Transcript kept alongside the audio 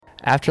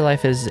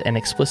Afterlife is an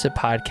explicit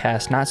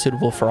podcast not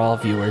suitable for all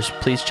viewers.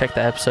 Please check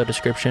the episode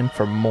description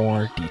for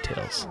more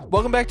details.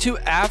 Welcome back to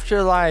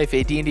Afterlife,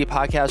 a D&D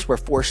podcast where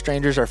four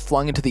strangers are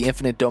flung into the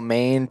infinite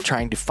domain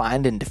trying to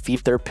find and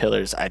defeat their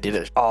pillars. I did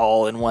it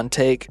all in one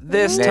take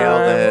this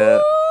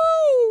time.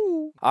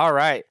 All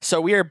right,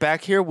 so we are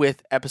back here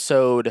with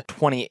episode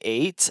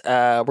 28.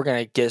 We're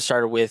going to get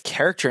started with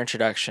character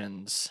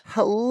introductions.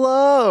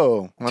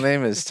 Hello, my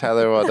name is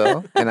Tyler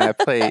Waddell, and I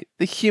play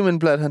the human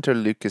blood hunter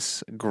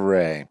Lucas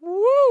Gray.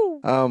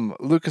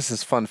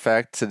 Lucas's fun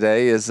fact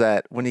today is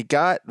that when he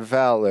got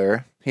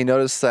Valor, he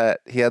noticed that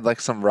he had like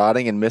some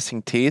rotting and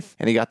missing teeth,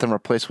 and he got them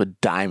replaced with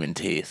diamond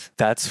teeth.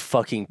 That's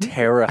fucking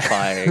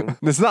terrifying.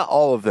 It's not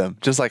all of them,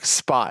 just like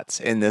spots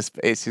in this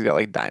face. He's got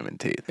like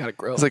diamond teeth. Got a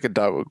grill. It's like a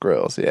dog with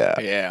grills, yeah.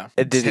 Yeah.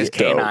 Did his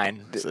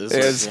canine.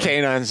 His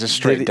canine's just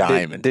straight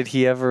diamond. Did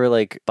he ever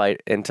like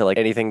bite into like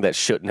anything that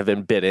shouldn't have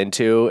been bit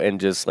into and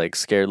just like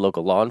scared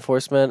local law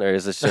enforcement, or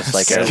is this just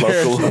like a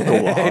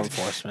local law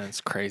enforcement?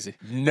 It's crazy.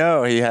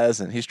 No, he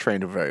hasn't. He's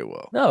trained very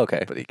well. Oh,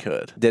 okay. But he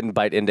could. Didn't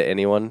bite into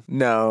anyone?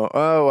 No.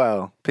 Oh,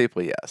 well,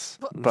 people, yes.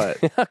 But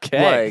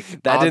okay.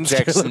 Like, that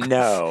objects, didn't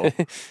no.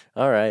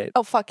 All right.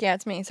 Oh, fuck yeah,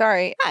 it's me.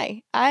 Sorry.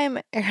 Hi, I'm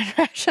Erin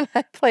Rash, and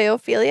I play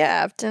Ophelia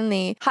Afton,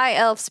 the High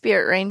Elf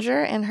Spirit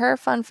Ranger, and her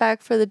fun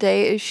fact for the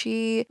day is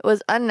she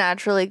was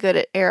unnaturally good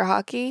at air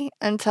hockey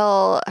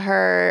until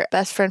her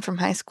best friend from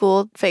high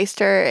school faced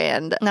her,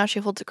 and now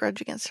she holds a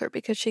grudge against her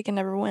because she can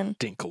never win.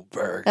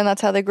 Dinkelberg. And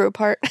that's how they grew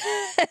apart.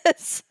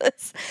 it's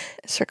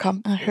her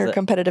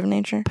competitive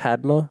nature.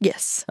 Padma?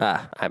 Yes.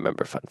 I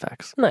remember fun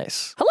facts.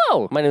 Nice.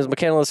 Hello, my name is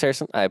McCandless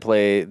Harrison. I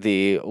play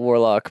the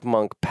Warlock,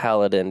 Monk,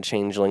 Paladin,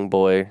 Changeling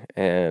Boy,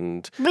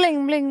 and...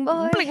 Bling, bling,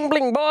 boy. Bling,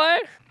 bling, boy!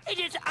 It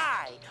is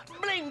I,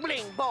 Bling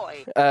Bling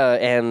Boy.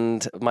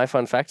 And my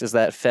fun fact is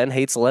that Fen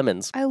hates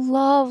lemons. I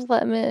love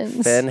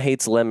lemons. Fen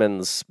hates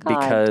lemons God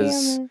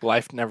because damn it.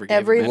 Life never gave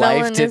Every him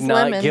villain life did is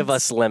not lemons. give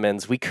us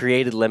lemons. We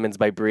created lemons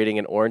by breeding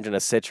an orange and a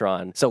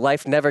citron. So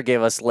life never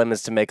gave us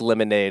lemons to make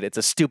lemonade. It's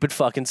a stupid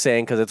fucking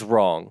saying because it's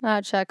wrong.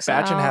 That checks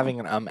Imagine out. having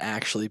an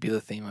actually be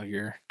the theme of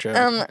your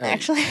joke.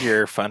 Actually.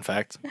 Your fun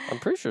fact. I'm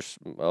pretty sure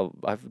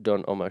I've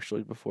done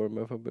actually before.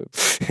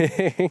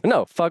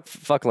 No,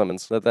 fuck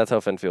lemons. That's how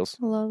Fen feels.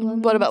 Love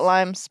lemons. What about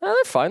limes? Oh,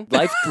 they're fine.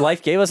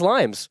 Life gave us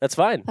limes. That's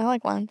fine. I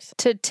like limes.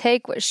 To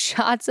take with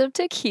shots of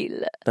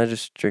tequila. I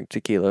just drink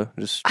tequila.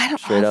 Just I don't-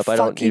 straight how up. I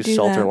don't fuck you use do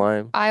salt or that?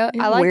 lime. I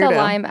You're like the weirdo.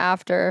 lime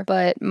after,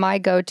 but my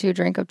go-to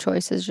drink of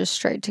choice is just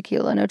straight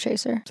tequila, no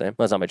chaser. Same.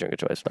 That's not my drink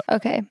of choice. But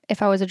Okay,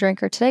 if I was a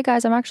drinker today,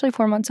 guys, I'm actually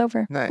 4 months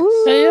over. Nice.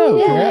 Hey, yo,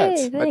 Yay,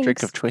 congrats. My drink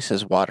thanks. of choice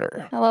is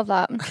water. I love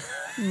that.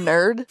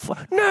 Nerd.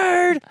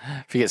 Nerd.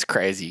 If he gets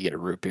crazy, you get a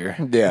root beer.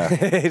 Yeah.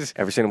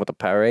 Ever seen him with a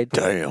Powerade?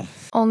 Damn.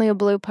 Only a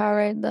blue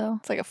Powerade, though.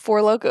 It's like a Four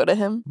Loko to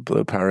him.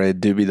 Blue Powerade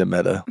do be the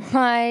meta.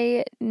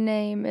 My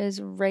name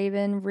is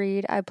Raven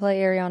Reed. I play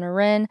Ariana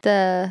Wren,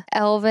 the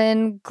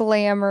elven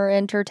glamour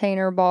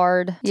entertainer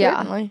bard.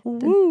 Certainly.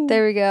 Yeah.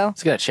 There we go.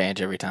 It's going to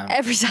change every time.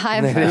 Every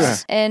time. Yeah.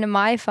 And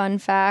my fun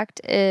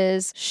fact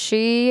is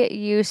she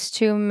used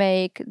to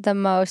make the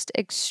most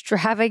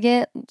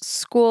extravagant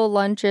school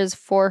lunches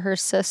for her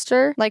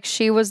sister. Like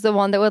she was the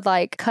one that would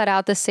like cut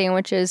out the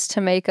sandwiches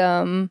to make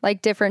them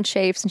like different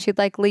shapes, and she'd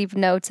like leave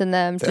notes in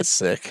them That's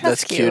sick.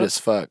 That's cute as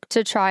fuck.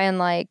 to try and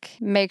like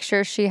make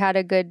sure she had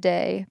a good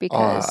day Oh,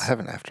 because I have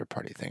an after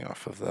party thing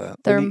off of that.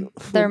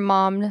 their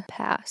mom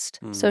passed.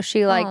 So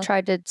she like Aw.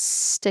 tried to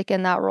stick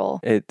in that role.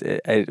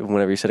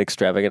 Whenever you said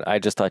extravagant, I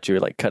just thought you were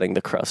like cutting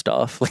the crust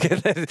off.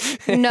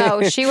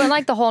 No, she went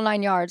like the whole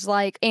 9 yards,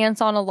 like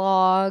ants on a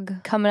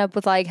log, coming up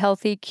with like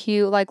healthy,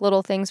 cute, like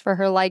little things for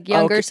her like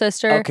younger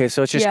sister. Okay,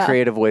 so it's just Yeah.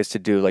 creative ways to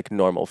do like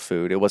normal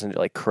food. It wasn't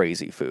like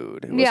crazy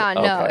food. It was, Yeah,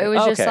 no, okay. it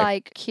was just Okay.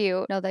 like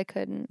cute. No, they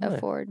couldn't Right.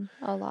 afford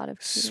a lot of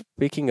cute.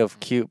 Speaking of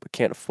cute, but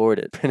can't afford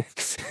it.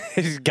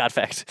 God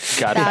fact.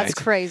 God That's fact.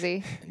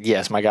 crazy.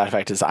 Yes, my God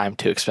fact is I'm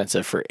too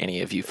expensive for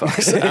any of you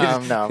folks.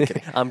 No, I'm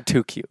kidding. I'm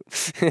too cute.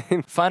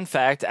 Fun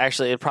fact,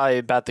 actually, probably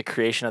about the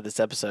creation of this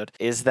episode,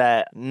 is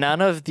that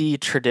none of the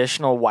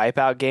traditional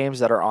Wipeout games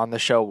that are on the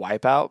show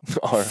Wipeout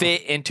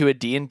fit into a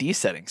D&D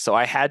setting. So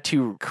I had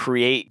to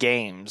create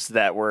games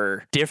that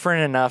were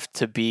different enough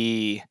to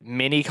be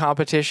mini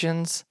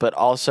competitions, but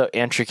also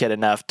intricate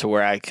enough to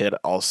where I could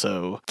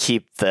also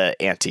keep the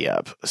ante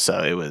up.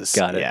 So it was,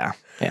 Got it. Yeah.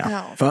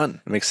 Oh.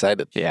 Fun. I'm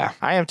excited. Yeah,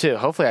 I am too.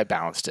 Hopefully I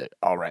balanced it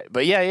all right.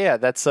 But yeah,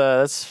 that's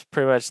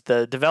pretty much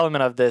the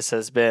development of this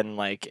has been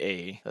like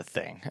a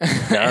thing.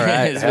 All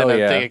right, It's hell been a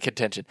yeah. thing of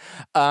contention.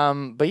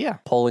 But yeah.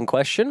 Polling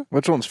question?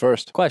 Which one's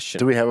first? Question.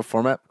 Do we have a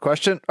format?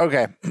 Question?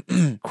 Okay.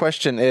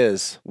 Question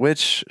is,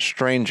 which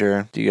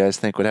stranger do you guys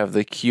think would have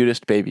the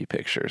cutest baby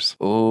pictures?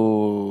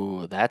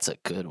 Ooh, that's a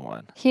good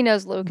one. He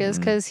knows Lucas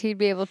because he'd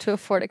be able to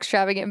afford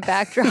extravagant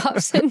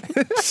backdrops. And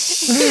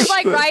he's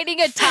like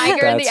riding a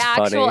tiger in the That's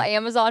actual funny.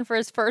 Amazon for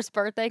his first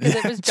birthday because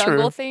it was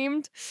jungle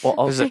themed. Well,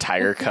 There's a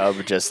tiger tiger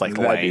cub just like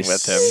That'd laying be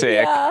with him.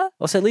 sick. Yeah.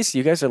 Also, at least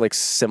you guys are like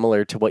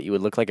similar to what you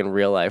would look like in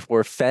real life.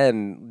 Where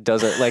Fen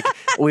doesn't like.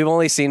 We've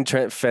only seen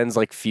Fen's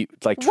like true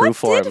What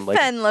form. did Like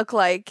Fen look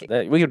like?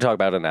 we could talk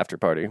about it in After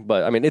Party,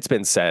 but I mean, it's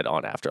been said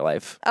on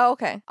Afterlife. Oh,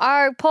 okay.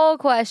 Our poll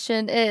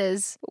question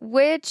is: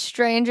 which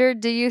stranger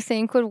do you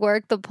think would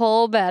work the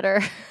poll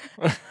better?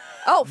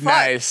 Oh, fuck.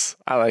 Nice.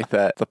 I like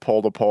that. The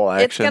pole-to-pole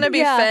action. It's going to be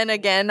Yeah. Fen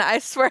again. I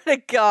swear to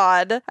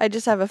God. I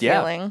just have a Yeah.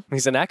 feeling.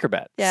 He's an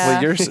acrobat.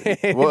 Yeah.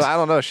 Well, well, I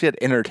don't know. She had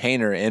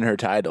entertainer in her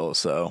title,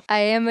 so.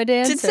 I am a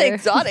dancer. Did say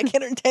exotic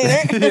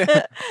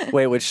entertainer.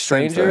 Wait, which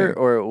Same stranger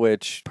thing. or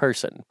which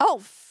person?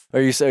 Oh, Are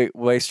you saying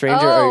wait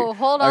stranger? Oh,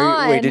 hold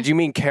on. Wait, did you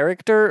mean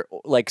character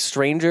like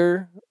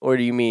stranger, or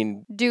do you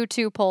mean do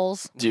 2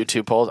 polls? Do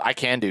 2 polls. I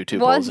can do 2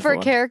 One polls. if for you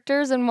want.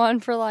 characters and one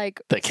for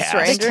like The cast.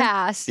 the Stranger?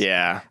 cast.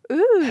 Yeah.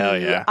 ooh. Hell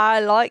yeah.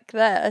 I like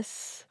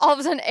this. All of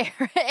a sudden,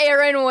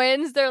 Aaron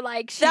wins. They're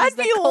like, she's That'd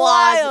the be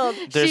closet. wild.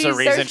 There's a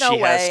reason there's no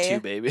she way. has 2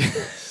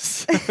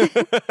 babies.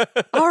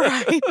 All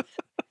right.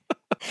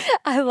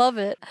 I love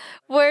it.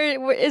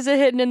 Where is it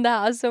hidden in the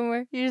house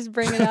somewhere? You just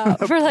bring it out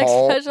for like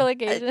Paul. special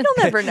occasions.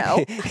 You'll never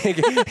know.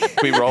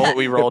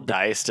 we roll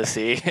dice to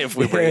see if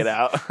we bring it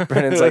out.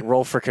 Brennan's like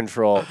roll for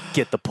control,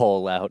 get the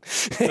pole out.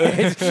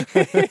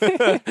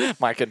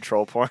 My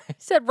control point.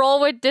 Said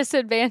roll with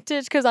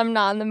disadvantage because I'm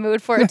not in the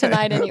mood for it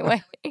tonight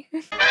anyway.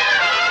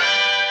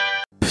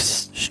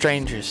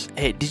 Strangers.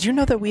 Hey, did you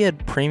know that we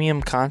had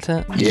premium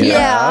content?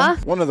 Yeah.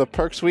 One of the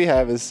perks we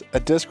have is a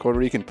Discord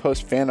where you can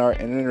post fan art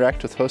and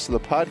interact with hosts of the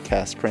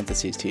podcast,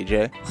 parentheses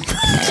TJ.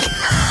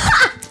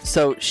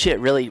 So, shit,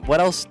 really, what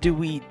else do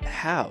we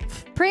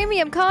have?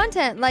 Premium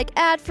content like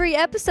ad-free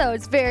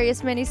episodes,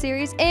 various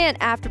miniseries, and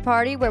After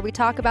Party where we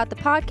talk about the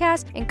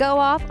podcast and go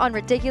off on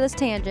ridiculous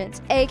tangents.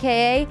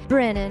 AKA,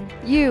 Brennan,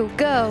 you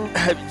go.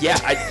 Yeah,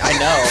 I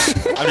know.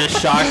 I'm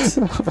just shocked.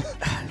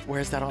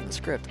 Where's that on the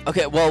script?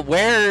 Okay, well,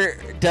 where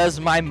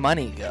does my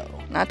money go?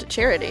 Not to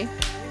charity.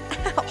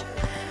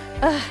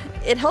 Ow.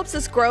 It helps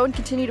us grow and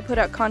continue to put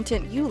out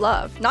content you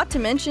love. Not to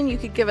mention, you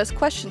could give us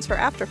questions for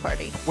After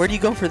Party. Where do you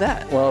go for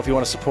that? Well, if you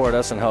want to support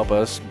us and help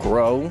us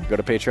grow, go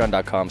to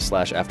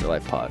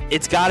patreon.com/afterlifepod.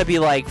 It's got to be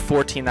like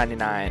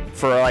 $14.99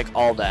 for like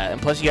all that.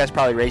 And plus, you guys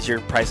probably raise your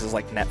prices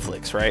like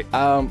Netflix, right?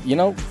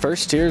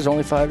 First tier is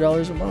only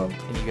 $5 a month.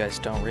 And you guys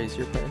don't raise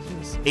your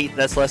prices?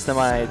 That's less than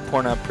my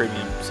Pornhub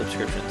premium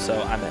subscription, so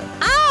I'm in.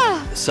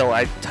 So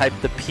I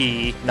typed the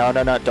P. No,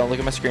 don't look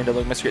at my screen. Don't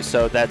look at my screen.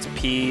 So that's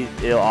P.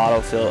 It'll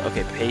autofill.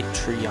 Okay,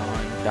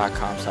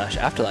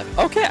 patreon.com/afterlife.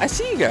 Okay, I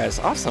see you guys.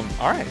 Awesome.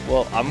 All right.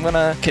 Well, I'm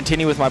gonna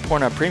continue with my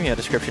Pornhub premium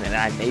description, and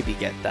I maybe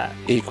get that.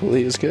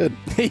 Equally as good.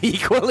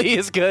 Equally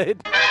as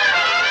good.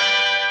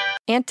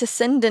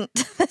 Antecedent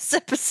this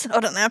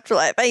episode on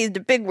Afterlife. I used a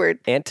big word.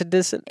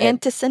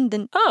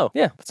 Antecedent. Oh,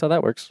 yeah, that's how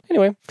that works.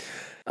 Anyway,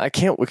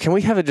 can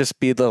we have it just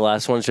be the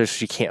last one so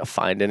she can't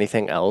find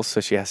anything else, so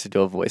she has to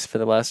do a voice for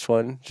the last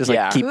one? Just like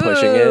Yeah. keep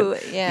pushing Ooh,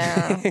 it.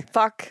 Yeah.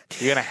 Fuck.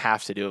 You're gonna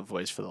have to do a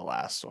voice for the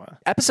last one.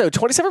 Episode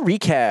 27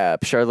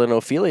 recap. Charlotte and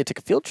Ophelia take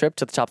a field trip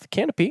to the top of the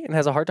canopy and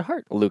has a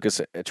heart-to-heart.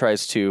 Lucas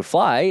tries to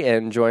fly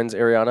and joins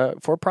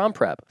Ariana for prom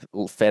prep.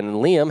 Fen and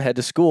Liam head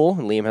to school,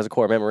 and Liam has a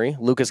core memory.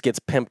 Lucas gets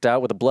pimped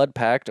out with a blood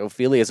pact.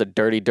 Ophelia is a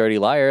dirty, dirty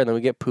liar, and then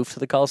we get poofed to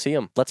the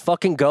Coliseum. Let's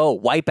fucking go.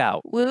 Wipe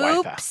out.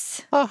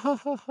 Whoops.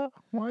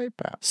 Wipe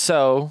out.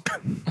 So,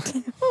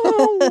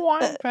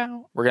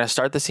 Wipeout. We're going to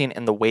start the scene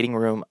in the waiting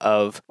room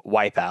of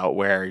Wipeout,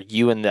 where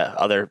you and the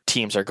other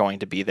teams are going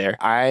to be there.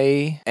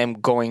 I am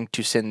going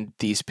to send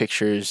these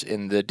pictures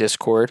in the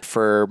Discord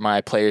for my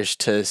players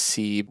to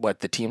see what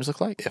the teams look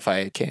like, if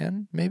I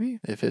can, maybe.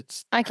 If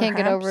it's I can't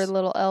get over Perhaps. the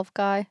little elf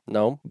guy.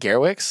 No?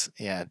 Garwix.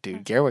 Yeah,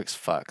 dude, Garwix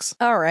fucks.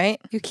 All right.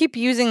 You keep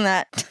using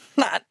that.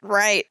 Not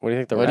right. What do you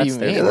think the What do rat's you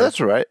there mean? Yeah, for? that's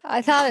right.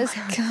 I thought it was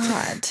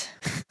God.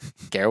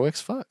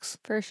 Garwix fucks.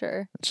 for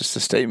sure. It's just a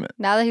statement.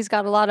 Now that he's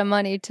got a lot of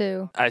money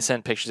too. I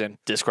sent pictures in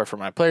Discord for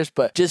my players,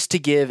 but just to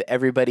give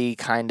everybody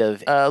kind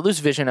of a loose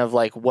vision of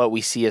like what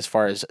we see as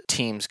far as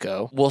teams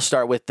go, we'll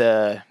start with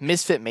the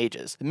Misfit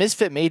Mages. The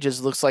Misfit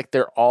Mages looks like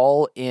they're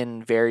all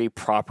in very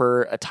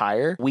proper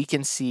attire. We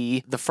can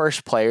see the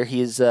first player.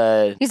 He's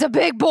a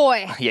big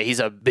boy. yeah, he's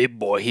a big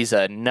boy. He's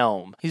a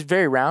gnome. He's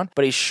very round,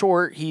 but he's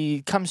short.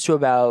 He comes to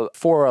about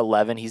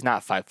 4'11". He's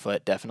not 5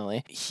 foot,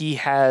 definitely. He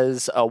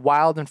has a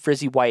wild and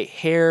frizzy white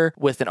hair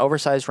with an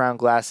oversized round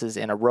glasses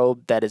and a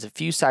robe that is a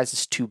few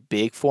sizes too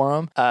big for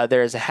him.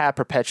 There is a hat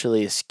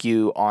perpetually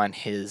askew on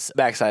his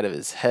backside of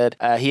his head.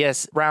 He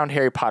has round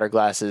Harry Potter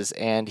glasses,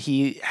 and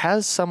he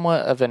has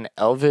somewhat of an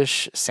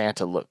elvish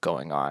Santa look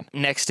going on.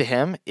 Next to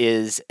him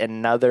is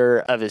another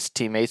of his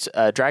teammates,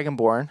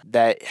 Dragonborn,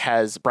 that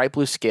has bright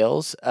blue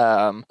scales,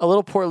 a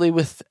little portly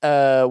with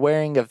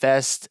wearing a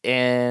vest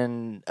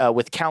and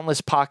with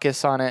countless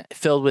pockets on it,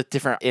 filled with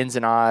different ins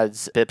and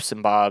odds, bips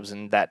and bobs,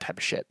 and that type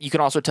of shit. You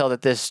can also tell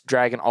that this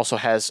dragon also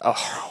has a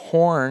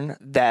horn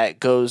that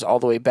goes all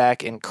the way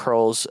back and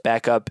curls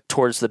back up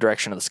towards the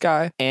direction of the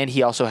sky, and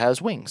he also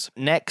has wings.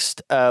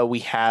 Next, we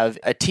have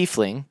a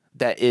tiefling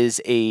that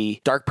is a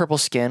dark purple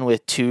skin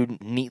with two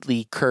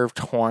neatly curved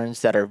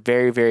horns that are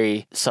very,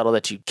 very subtle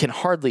that you can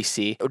hardly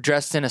see.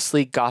 Dressed in a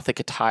sleek gothic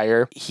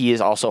attire, he is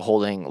also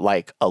holding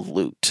like a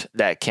lute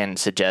that can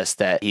suggest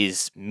that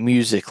he's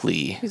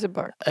musically He's a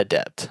bard.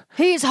 adept.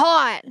 He's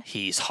hot.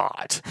 He's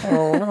hot.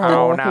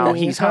 Oh no,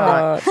 he's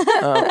hot.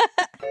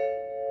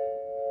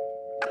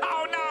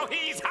 Oh no,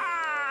 he's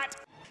hot!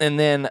 And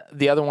then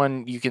the other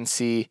one you can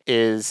see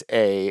is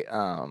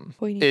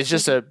is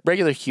just a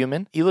regular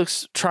human. He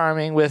looks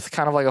charming with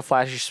kind of like a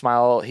flashy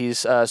smile.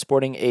 He's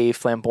sporting a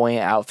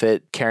flamboyant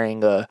outfit,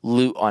 carrying a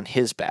lute on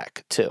his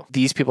back too.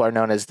 These people are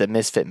known as the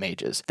Misfit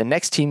Mages. The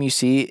next team you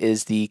see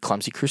is the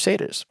Clumsy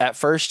Crusaders. At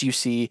first you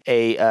see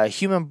a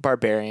human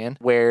barbarian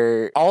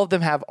where all of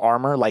them have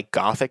armor, like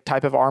gothic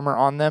type of armor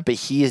on them, but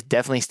he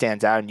definitely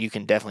stands out, and you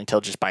can definitely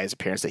tell just by his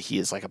appearance that he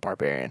is like a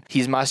barbarian.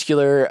 He's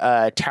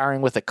muscular,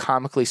 towering with a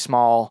comically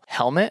small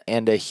helmet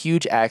and a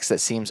huge axe that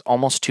seems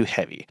almost too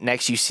heavy.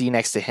 Next you see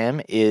next to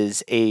him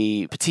is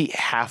a petite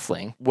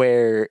halfling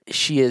where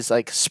she is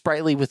like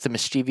sprightly with the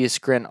mischievous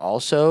grin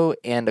also,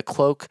 and a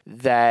cloak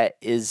that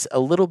is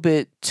a little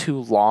bit too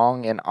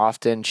long, and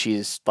often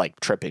she's like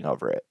tripping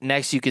over it.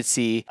 Next you could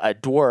see a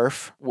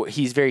dwarf.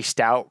 He's very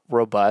stout,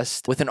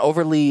 robust, with an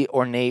overly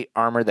ornate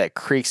armor that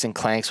creaks and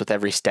clanks with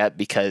every step,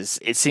 because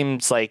it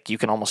seems like you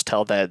can almost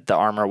tell that the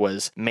armor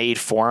was made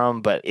for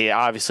him, but it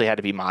obviously had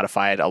to be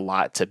modified a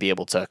lot to be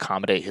able to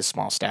accommodate his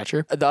small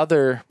stature. The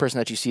other person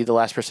that you see, the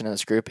last person in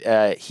this group,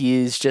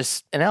 he's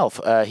just an elf.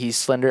 He's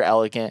slender,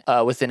 elegant,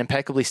 with an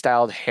impeccably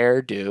styled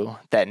hairdo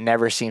that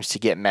never seems to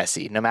get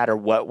messy. No matter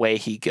what way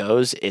he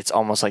goes, it's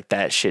almost like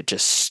that shit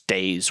just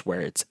stays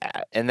where it's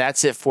at. And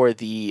that's it for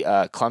the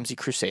Clumsy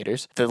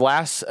Crusaders. The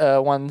last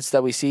ones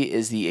that we see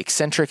is the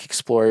Eccentric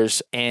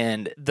Explorers,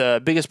 and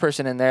the biggest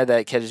person in there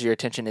that catches your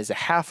attention is a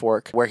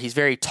half-orc, where he's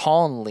very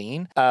tall and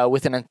lean,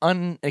 with an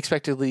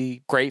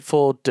unexpectedly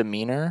grateful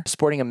demeanor,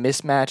 sporting a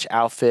mismatched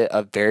outfit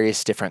of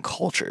various different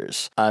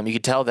cultures. You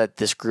can tell that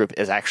this group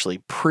is actually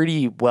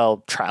pretty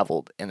well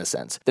traveled in a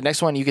sense. The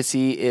next one you can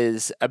see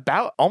is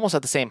about almost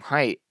at the same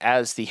height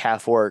as the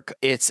half-orc.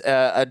 It's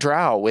a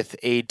drow with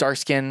a dark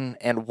skin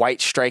and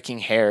white striking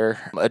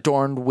hair,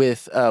 adorned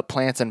with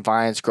plants and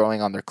vines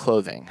growing on their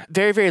clothing.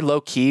 Very, very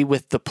low-key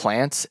with the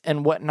plants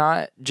and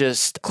whatnot,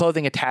 just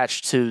clothing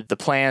attached to the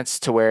plants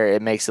to where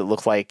it makes it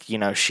look like, you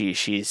know,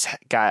 she's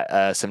got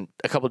a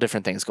couple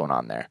different things going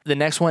on there. The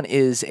next one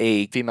is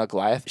a female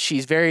Goliath.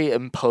 She's very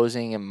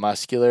imposing and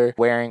muscular,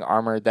 wearing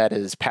armor that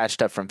is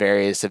patched up from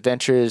various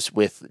adventures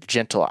with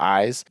gentle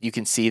eyes. You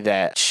can see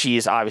that she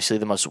is obviously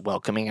the most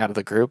welcoming out of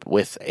the group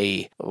with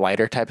a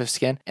lighter type of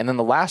skin. And then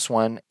the last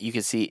one you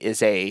can see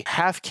is a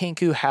half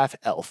Kinku, half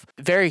elf.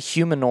 Very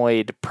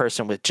humanoid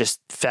person with just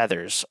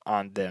feathers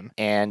on them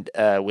and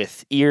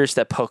with ears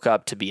that poke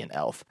up to be an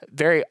elf.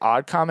 Very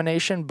odd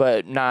combination,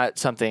 but not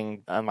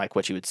something unlike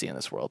what you would see in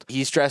this world.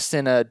 He's dressed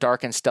in a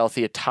dark and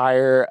stealthy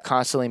attire,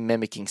 constantly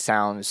mimicking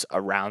sounds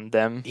around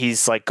them.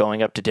 He's like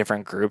going up to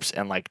different groups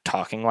and like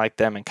talking like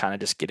them and kind of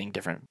just getting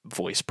different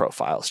voice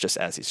profiles just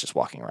as he's just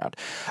walking around.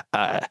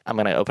 I'm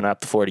going to open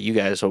up the floor to you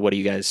guys. So what do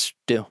you guys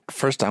do?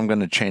 First, I'm going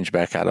to change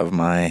back out of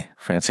my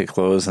fancy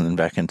clothes and then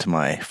back into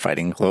my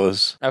fighting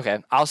clothes. Okay.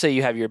 I'll say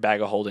you have your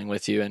bag of holding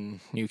with you and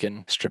you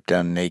can Strip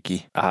down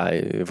naked. I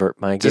avert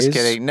my gaze. Just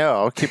kidding. No,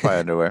 I'll keep my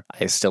underwear.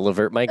 I still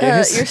avert my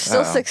gaze. You're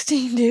still Oh.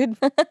 16, dude.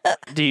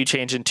 Do you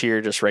change into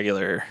your just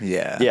regular?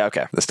 Yeah. Yeah,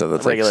 okay. The stuff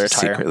that's Regular like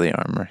attire. secretly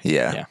armor.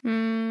 Yeah.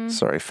 Mm,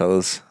 Sorry,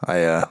 fellas.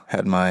 I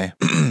had my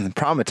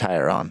prom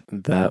attire on.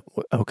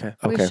 Okay.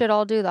 we should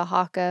all do the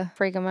haka.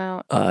 Freak him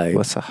out. I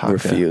What's a haka?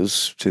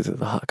 refuse to do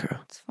the haka.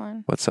 It's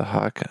fun. What's a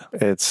haka?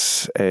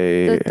 It's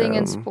a The thing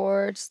in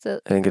sports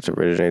that I think it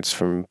originates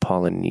from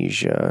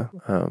Polynesia.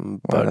 Well,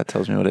 But that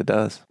tells me what it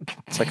does.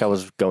 it's like I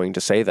was going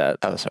to say that,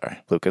 Oh, sorry.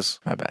 Lucas.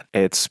 My bad.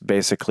 It's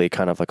basically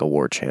kind of like a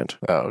war chant.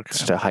 Oh,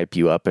 It's okay. to hype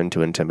you up and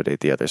to intimidate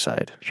the other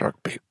side. Shark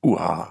bait. Ooh,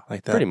 ah,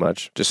 like that. Pretty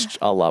much. Just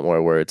a lot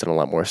more words and a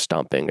lot more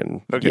stomping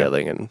and Okay.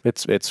 yelling, and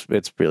it's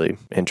really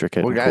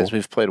intricate. Well, and guys, cool.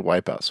 we've played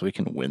Wipeout, so we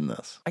can win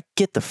this. I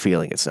get the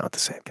feeling it's not the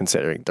same,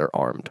 considering they're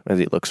armed. As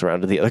he looks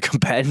around to the other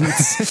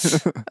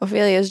combatants.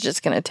 Ophelia's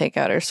just going to take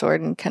out her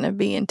sword and kind of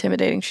be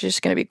intimidating. She's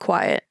just going to be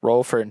quiet.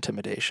 roll for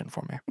intimidation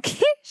for me.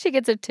 she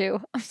gets a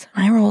 2. I'm sorry.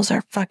 My rolls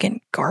are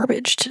fucking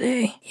garbage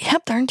today.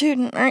 Yep, darn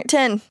tootin'. All right,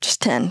 10.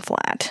 Just 10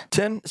 flat.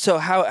 10. So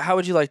how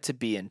would you like to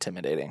be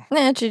intimidating?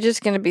 Nah, she's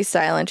just going to be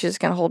silent. She's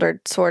going to hold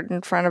her sword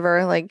in front of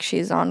her like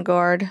she's on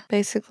guard,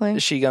 basically.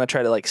 Is she going to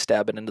try to like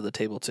stab it into the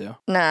table too?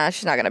 Nah,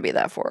 she's not going to be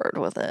that forward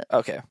with it.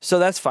 Okay. So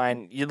that's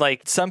fine. You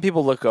like some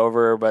people look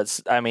over, but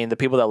I mean the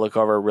people that look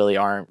over really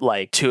aren't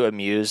like too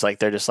amused. Like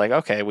they're just like,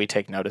 okay, we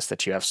take notice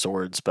that you have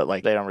swords, but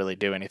like they don't really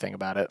do anything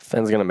about it.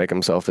 Fenn's gonna make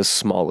himself as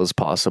small as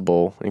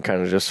possible and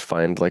kind of just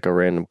find like a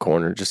random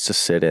corner just to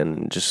sit in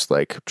and just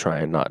like try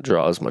and not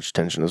draw as much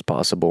attention as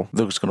possible.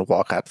 Luke's going to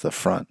walk out to the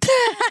front.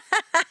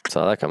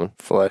 Saw that coming.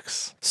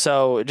 Flex.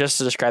 So just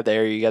to describe the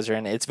area you guys are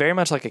in, it's very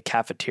much like a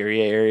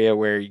cafeteria area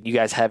where you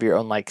guys have your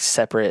own like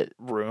separate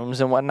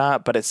rooms and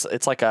whatnot, but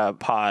it's like a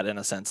pod in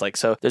a sense. Like,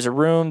 so there's a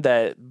room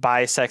that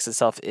bisects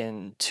itself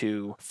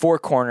into 4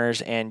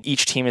 corners, and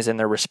each team is in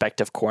their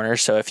respective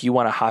corners. So if you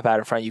want to hop out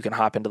in front, you can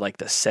hop into like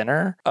the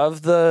center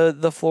of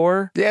the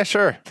floor. Yeah,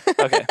 sure.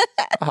 Okay.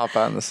 I'll hop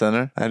out in the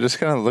center. I just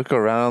kind of look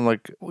around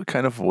like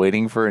kind of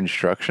waiting for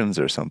instructions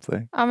or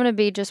something. I'm going to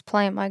be just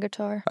playing my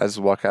guitar. I just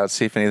walk out,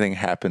 see if anything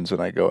happens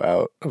when I go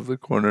out of the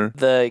corner.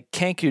 The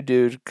Kanku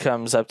dude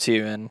comes up to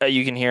you, and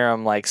you can hear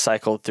him like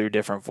cycle through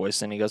different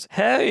voices, and he goes,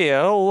 "Hey,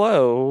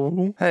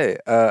 hello. Hey,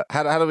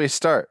 how do we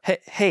start?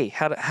 Hey,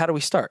 how do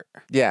we start?"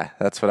 Yeah,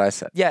 that's what I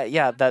said.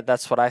 Yeah,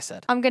 that's what I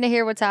said. I'm going to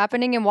hear what's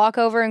happening and walk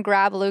over and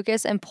grab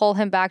Lucas and pull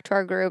him back to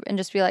our group and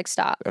just be like,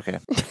 stop. Okay.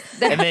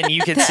 And then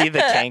you can see the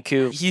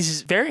Kanku.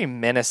 He's very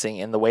menacing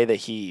in the way that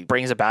he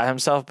brings about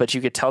himself, but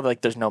you could tell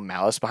like there's no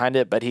malice behind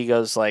it. But he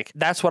goes like,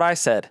 "That's what I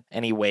said,"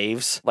 and he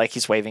waves like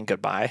he's waving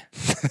goodbye.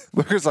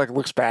 Lucas like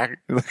looks back,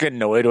 like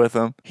annoyed with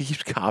him. He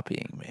keeps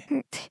copying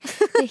me.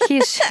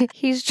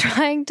 He's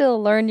trying to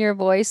learn your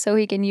voice so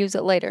he can use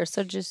it later.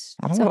 So just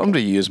I it's don't want him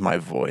okay. to use my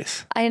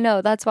voice. I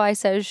know. That's why I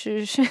said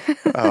shh.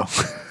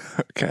 Oh,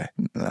 okay.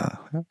 No.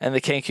 And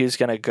the Kanku's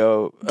gonna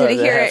go. Did he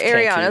the hear half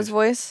Ariana's Kanku-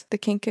 voice? The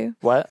Kinku?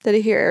 What? Did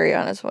he hear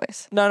Ariana's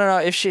voice? No.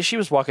 If she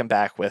was walking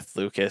back with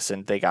Lucas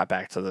and they got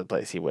back to the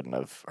place, he wouldn't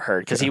have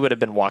heard because he would have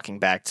been walking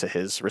back to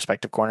his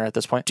respective corner at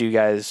this point. Do you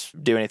guys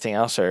do anything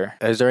else, or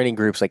Is there any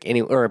groups like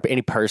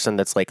any person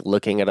that's like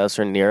looking at us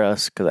or near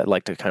us? Because I'd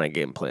like to kind of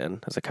game plan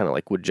as I kind of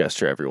like would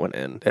gesture everyone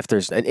in. If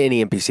there's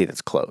any NPC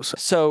that's close.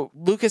 So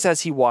Lucas,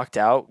 as he walked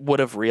out, would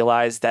have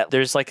realized that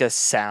there's like a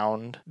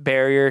sound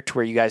barrier to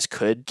where you guys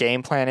could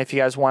game plan if you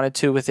guys wanted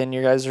to within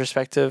your guys'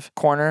 respective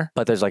corner.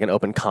 But there's like an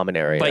open common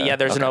area. But yeah,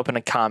 there's an open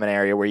and common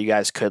area where you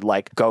guys could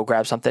like go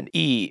grab something to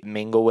eat,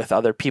 mingle with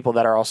other people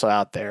that are also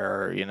out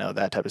there, or, you know,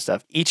 that type of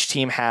stuff. Each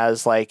team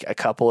has like a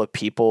couple of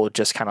people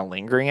just kind of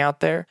lingering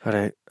out there.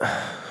 But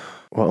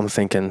what I'm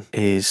thinking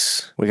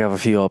is we have a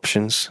few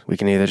options. We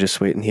can either just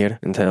wait in here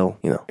until,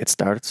 it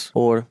starts,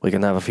 or we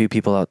can have a few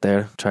people out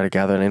there try to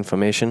gather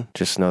information.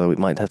 Just know that we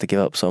might have to give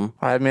up some.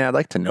 I mean, I'd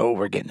like to know what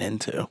we're getting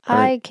into.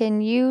 I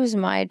can use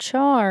my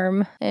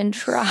charm and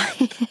try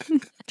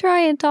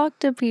and talk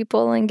to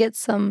people and get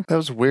some. That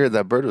was weird.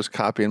 That bird was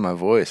copying my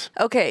voice.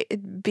 Okay,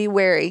 be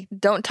wary.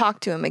 Don't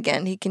talk to him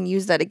again. He can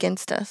use that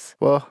against us.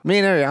 Well, me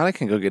and Ariana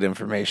can go get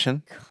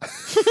information.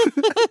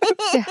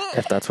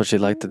 If that's what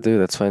you'd like to do,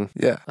 that's fine.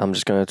 Yeah. I'm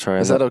just going to try.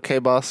 Is that okay,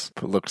 boss?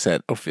 Looks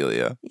at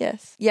Ophelia.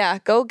 Yes. Yeah,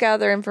 go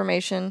gather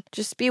information.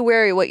 Just be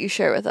wary what you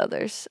share with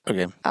others.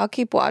 Okay. I'll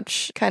keep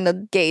watch, kind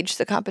of gauge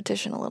the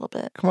competition a little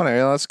bit. Come on,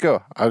 Ariana, let's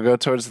go. I'll go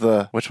towards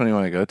which one do you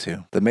want to go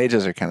to? The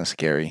mages are kind of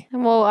scary.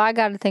 Well, I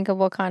got to think of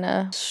what kind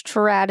of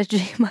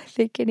strategy am I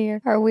thinking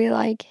here? Are we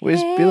like, We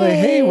just be like,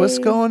 hey, what's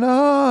going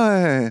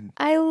on?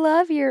 I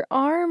love your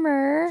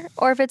armor.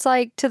 Or if it's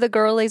like to the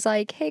girlies,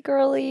 like, hey,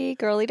 girly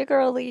to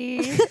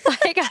girly.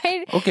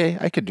 Okay,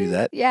 I could do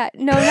that. Yeah,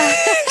 no, not.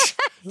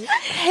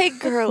 Hey,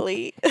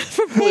 girly.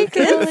 Hey,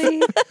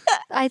 girly.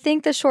 I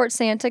think the short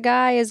Santa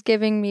guy is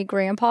giving me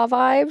grandpa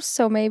vibes,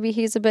 so maybe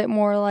he's a bit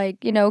more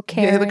like, caring.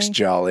 Yeah, he looks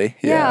jolly.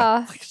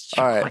 Yeah.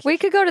 All right. We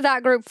could go to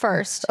that group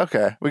first.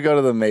 Okay, we go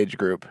to the mage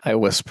group. I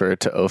whisper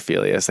to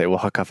Ophelia as they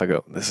walk off. I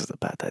go, this is a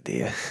bad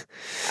idea.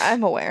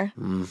 I'm aware.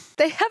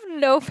 They have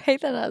no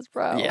faith in us,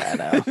 bro.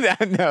 Yeah,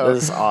 I know. No.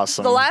 This is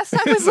awesome. The last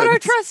time we put our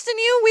trust in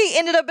you, we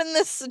ended up in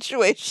this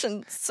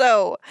situation.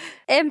 So,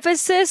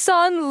 Emphasis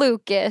on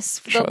Lucas.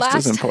 The Trust is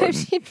last time important.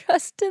 she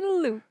trusted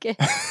Lucas.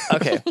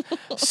 Okay,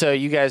 so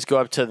you guys go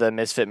up to the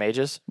Misfit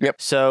Mages.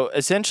 Yep. So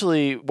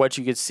essentially, what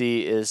you could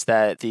see is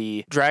that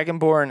the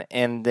Dragonborn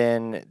and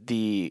then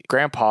the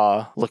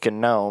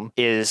grandpa-looking gnome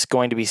is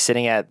going to be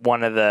sitting at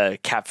one of the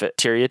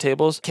cafeteria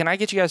tables. Can I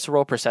get you guys to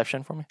roll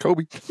perception for me?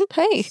 Kobe.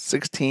 hey.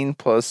 16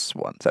 plus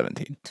 1,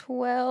 17.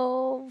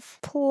 12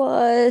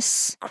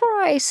 plus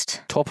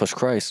Christ. 12 plus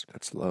Christ.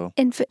 That's low.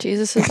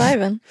 Jesus is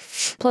Ivan.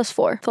 Plus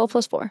 4. 12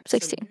 plus 4.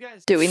 16.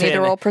 Do we need to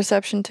Finn- roll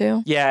perception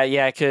too?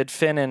 Yeah. Could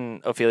Finn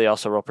and Ophelia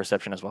also roll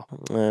perception as well?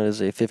 That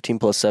is a 15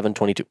 plus 7,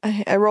 22.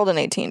 I rolled an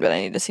 18, but I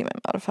need to see my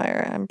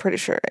modifier. I'm pretty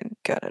sure I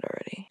got it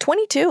already.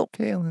 22.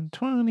 Galen,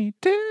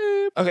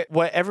 22. Okay,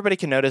 what everybody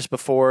can notice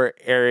before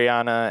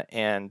Ariana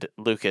and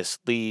Lucas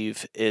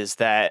leave is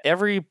that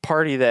every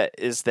party that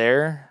is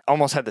there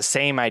almost had the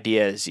same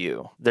idea as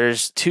you.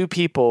 There's 2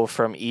 people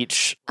from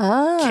each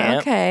Ah,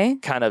 camp okay.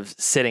 kind of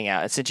sitting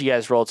out. And since you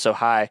guys rolled so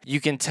high, you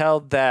can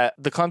tell that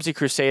the Clumsy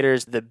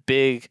Crusaders, the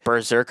big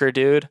berserker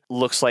dude,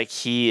 looks like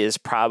he is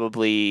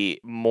probably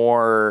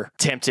more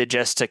tempted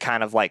to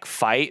kind of like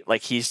fight.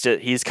 Like he's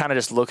kind of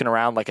just looking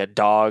around like a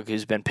dog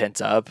who's been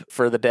pent up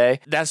for the day.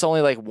 That's the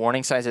only like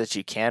warning signs that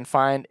you can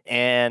find.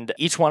 And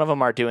each one of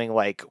them are doing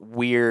like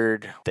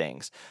weird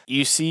things.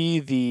 You see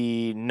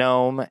the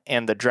gnome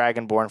and the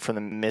dragonborn from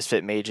the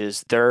Misfit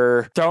Mages.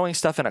 They're throwing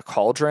stuff in a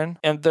cauldron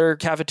at their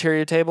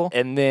cafeteria table.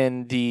 And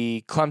then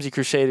the Clumsy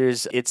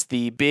Crusaders, it's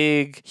the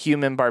big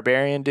human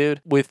barbarian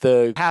dude with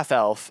the half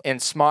elf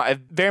and small,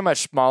 very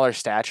much smaller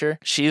stature.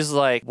 She's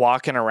like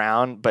walking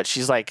around, but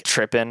she's like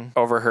tripping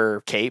over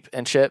her cape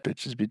and shit.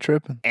 Bitches be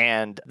tripping.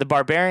 And the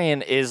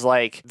barbarian is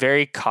like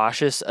very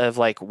cautious of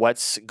like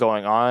what's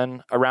going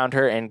on around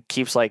her and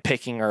keeps like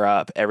picking her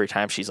up every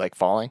time she's like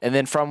falling. And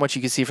then from what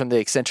you can see from the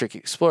eccentric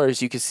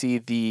explorers, you can see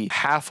the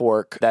half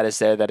orc that is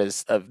there, that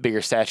is of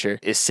bigger stature,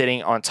 is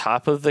sitting on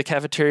top of the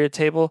cafeteria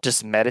table,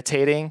 just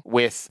meditating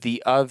with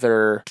the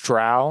other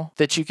drow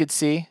that you could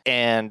see.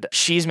 And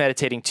she's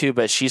meditating too,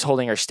 but she's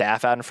holding her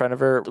staff out in front of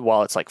her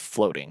while it's like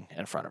floating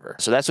in front of her.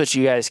 So that's what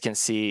you guys can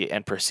see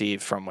and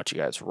perceive from what you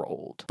guys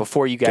rolled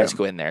before you guys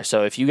go in there.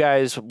 So if you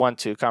guys want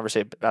to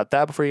conversate about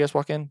that before you guys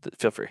walk in,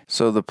 feel free.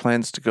 So the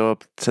plan's to go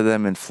up to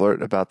them and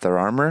flirt about their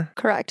armor?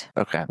 Correct.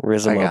 Okay.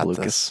 Riz 'em I up, got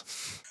Lucas.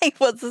 this. He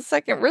was the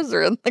second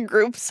Rizzer in the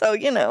group, so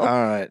you know.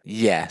 All right.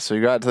 Yeah. So we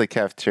go out to the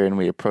cafeteria and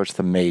we approach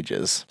the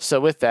mages. So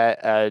with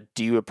that,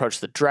 do you approach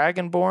the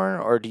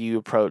Dragonborn or do you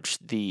approach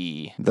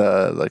the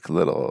The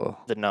little.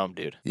 gnome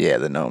dude? Yeah,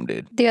 the gnome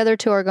dude. The other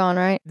two are gone,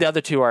 right? The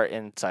other two are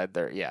inside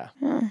there, yeah.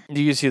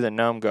 You see the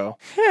gnome go,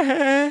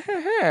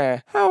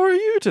 how are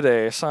you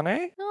today,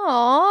 Sonny? Aw,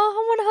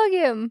 I want to hug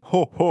him.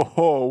 Ho, ho,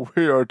 ho.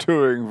 We are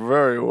doing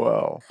very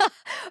well.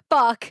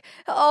 Fuck.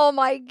 Oh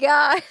my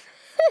god.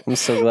 I'm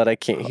so glad I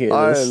can't hear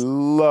I this.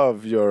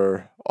 love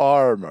your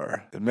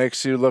armor. It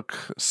makes you look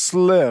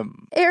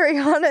slim.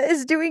 Ariana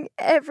is doing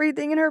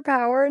everything in her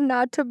power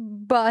not to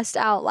bust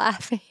out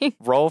laughing.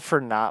 Roll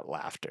for not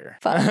laughter.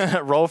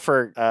 Fuck. Roll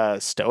for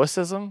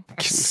stoicism?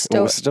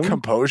 Wisdom?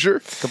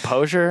 Composure?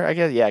 Composure, I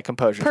guess. Yeah,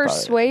 composure.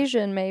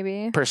 Persuasion,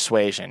 maybe.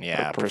 Persuasion,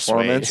 yeah.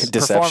 Performance?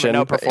 Deception?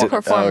 No, performance.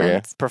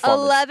 Performance.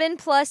 Performance. 11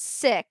 plus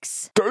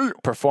 6.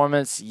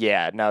 Performance,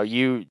 yeah. No,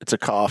 you... It's a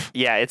cough.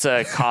 Yeah, it's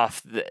a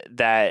cough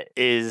that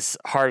is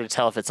hard to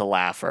tell if it's a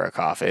laugh or a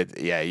cough.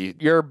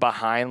 You're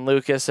behind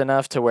Lucas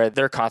enough to where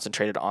they're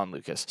concentrated on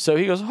Lucas. So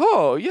he goes,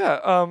 oh,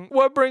 yeah,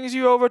 what brings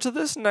you over to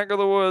this neck of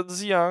the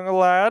woods, young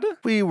lad?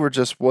 We were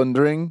just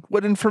wondering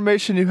what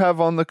information you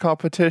have on the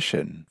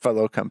competition,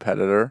 fellow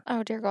competitor.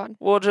 Oh, dear God.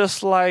 Well,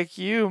 just like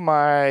you,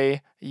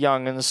 my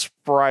young and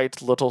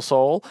sprite little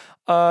soul,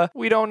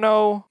 we don't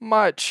know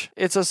much.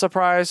 It's a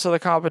surprise to the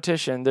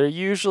competition. They're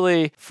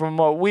usually, from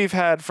what we've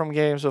had from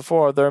games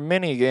before, they're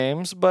mini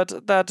games,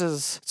 but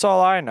that's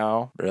all I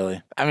know.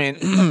 Really? I mean,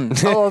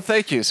 oh,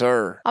 thank you,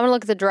 sir. I'm gonna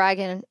look at the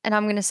dragon and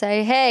I'm gonna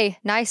say, hey,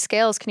 nice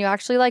scales. Can you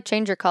actually like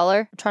change your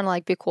color? I'm trying to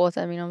like be cool with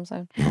him, you know what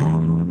I'm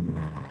saying?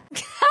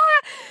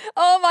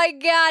 Oh my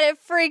God, it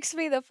freaks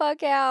me the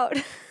fuck out.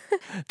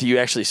 Do you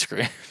actually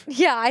scream?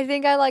 Yeah, I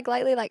think I like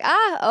lightly like,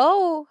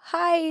 oh,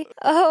 hi,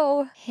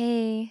 oh,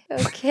 hey,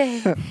 okay.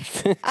 What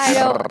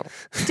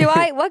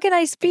can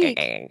I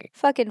speak?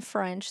 Fucking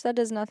French. That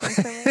does nothing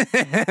for me.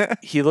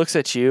 He looks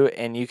at you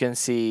and you can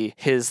see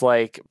his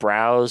like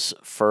brows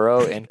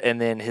furrow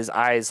and then his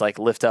eyes like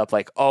lift up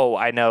like, oh,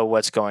 I know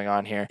what's going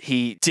on here.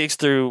 He digs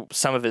through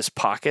some of his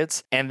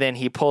pockets and then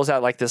he pulls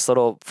out like this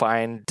little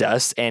fine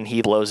dust and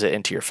he blows it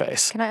into your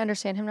face. Can I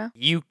understand him now?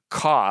 You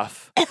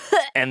cough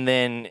and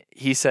then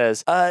he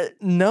says,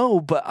 no,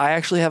 but I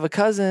actually have a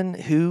cousin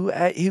who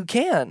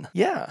can.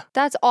 Yeah.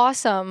 That's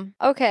awesome.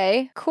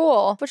 Okay,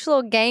 cool. What's your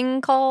little gang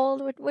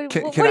called? What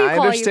Can do you I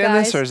call understand you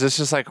guys? this, or is this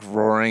just like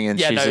roaring and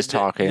she's just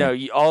talking? No,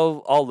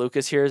 all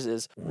Lucas hears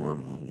is, What,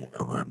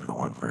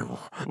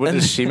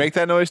 does she make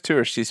that noise too,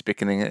 or is she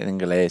speaking in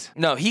English?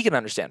 no, he can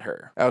understand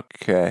her.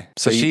 Okay.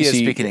 So she is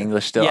speaking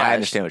English still. Yeah, I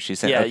understand what she's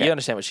saying. Yeah, Okay. you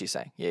understand what she's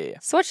saying. Yeah.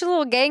 So what's your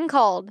little gang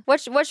called? What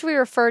should we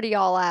refer to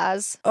y'all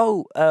as?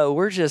 Oh,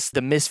 we're just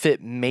the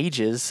Misfit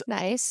Mages.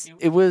 Nice.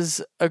 It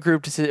was a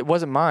group decision. It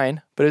wasn't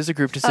mine, but it was a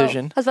group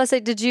decision. Oh, I was about to say,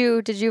 did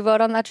you vote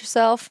on that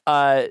yourself?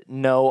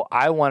 No,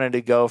 I wanted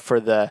to go for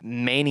the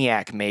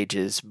Maniac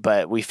Mages,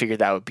 but we figured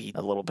that would be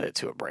a little bit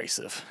too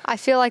abrasive. I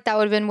feel like that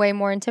would have been way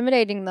more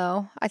intimidating,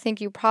 though. I think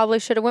you probably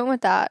should have went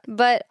with that.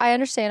 But I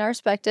understand. I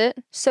respect it.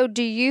 So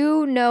do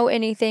you know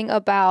anything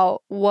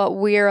about what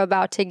we're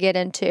about to get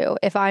into?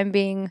 If I'm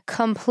being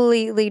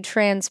completely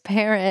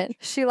transparent.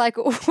 She like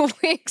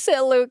winks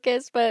at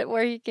Lucas, but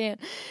where he can't.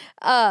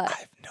 I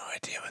have no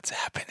idea what's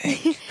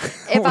happening.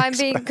 If I'm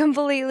being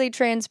completely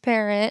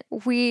transparent,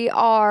 we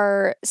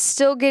are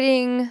still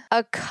getting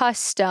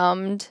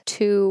accustomed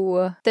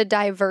to the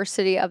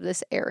diversity of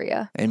this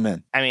area.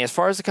 Amen. I mean, as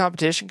far as the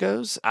competition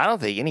goes, I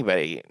don't think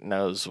anybody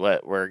knows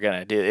what we're going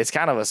to do. It's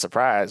kind of a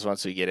surprise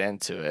once we get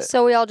into it.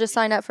 So we all just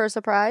signed up for a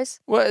surprise?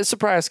 Well, it's a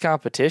surprise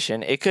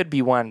competition. It could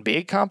be one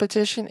big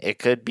competition. It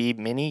could be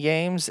mini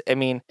games. I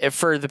mean, if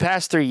for the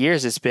past 3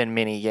 years, it's been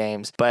mini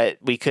games, but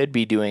we could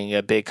be doing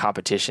a big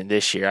competition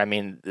this year. I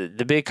mean,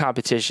 the big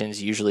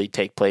competitions usually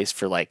take place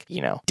for like,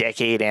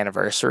 decade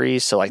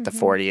anniversaries. So like the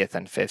 40th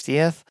and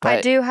 50th. But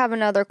I do have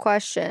another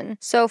question.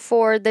 So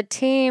for the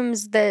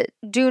teams that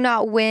do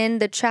not win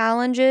the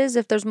challenges,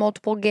 if there's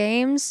multiple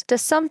games,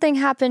 does something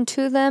happen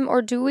to them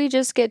or do we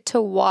just get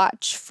to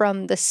watch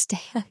from the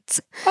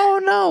stands?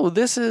 oh no,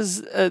 this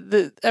is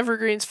the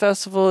Evergreens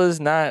Festival is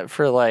not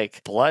for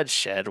like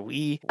bloodshed.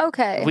 We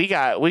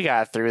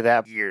got through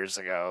that years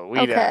ago.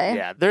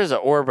 There's an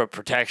orb of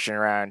protection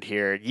around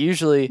here.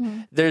 Usually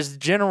there's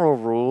general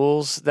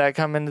rules that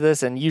come into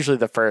this, and usually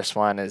the first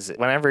one is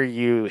whenever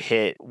you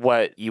hit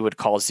what you would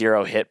call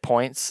 0 hit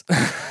points.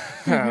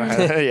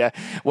 Yeah,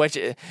 which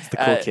the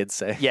cool kids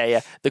say.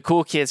 Yeah. The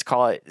cool kids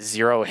call it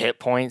 0 hit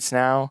points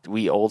now.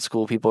 We old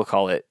school people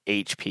call it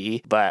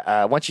HP.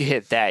 But once you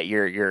hit that,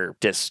 you're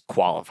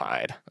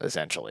disqualified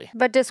essentially.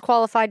 But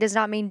disqualified does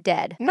not mean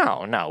dead.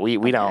 No, we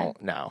don't.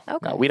 No,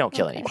 Okay. no, we don't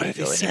kill any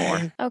people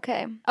anymore.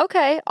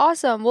 Okay,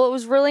 awesome. Well, it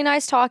was really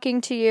nice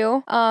talking to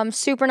you.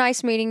 Super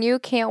nice meeting you.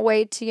 Can't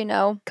wait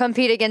to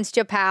compete against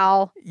your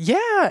pal. Yeah,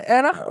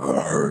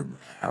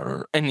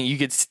 and you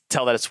could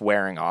tell that it's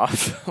wearing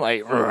off.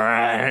 Like,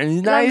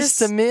 nice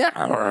to meet.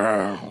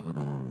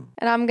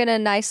 And I'm going to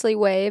nicely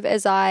wave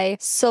as I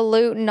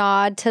salute and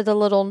nod to the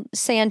little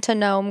Santa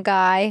gnome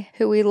guy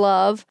who we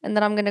love. And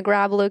then I'm going to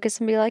grab Lucas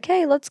and be like,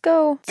 hey, let's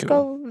go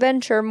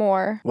venture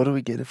more. What do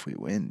we get if we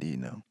win? Do you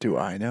know? Do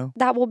I know?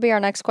 That will be our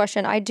next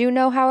question. I do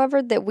know,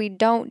 however, that we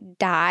don't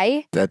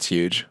die. That's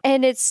huge.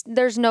 And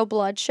there's no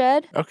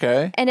bloodshed.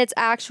 Okay. And it's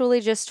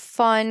actually just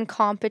fun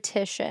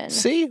competition.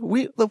 See, I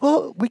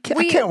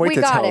can't wait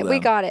to tell them. We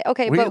got it.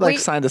 Okay, we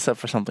signed us up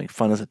for something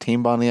fun as a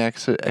team bonding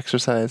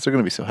exercise. They're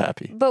going to be so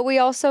happy. But we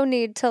also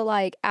need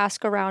to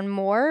ask around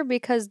more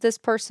because this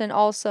person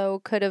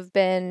also could have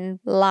been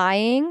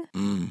lying.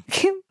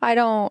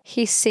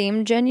 He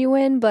seemed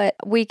genuine, but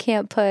we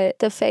can't put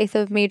the faith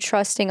of me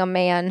trusting a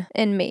man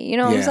in me. You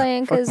know what I'm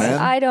saying? Because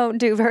I don't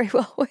do very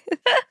well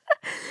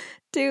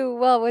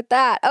with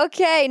that.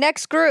 Okay,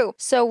 next group.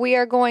 So we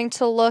are going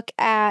to look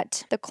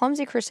at the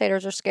Clumsy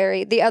Crusaders are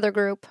scary. The other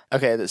group.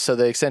 Okay, so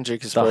the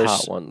eccentric is The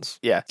first. hot ones.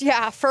 Yeah.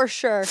 Yeah, for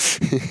sure.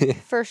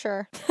 For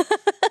sure.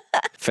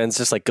 Fenn's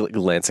just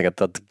glancing at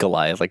the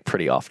Goliath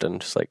pretty often,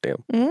 just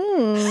damn.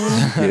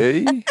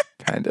 Yay.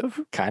 Kind of.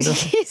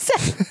 He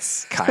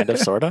said, Kind of,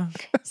 sort of.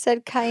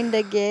 said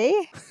kinda gay.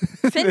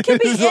 Finn can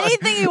be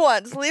anything he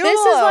wants. Leave him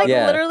This alone.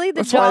 is literally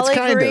the That's why it's Jolly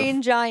kind of.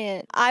 Green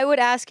Giant. I would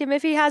ask him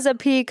if he has a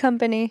pea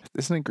company.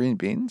 Isn't it green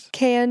beans?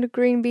 Canned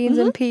green beans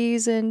and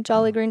peas and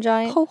Jolly Green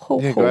Giant. Ho, ho,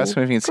 Yeah, ho. go ask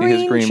him if you can see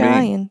his green bean.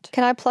 giant.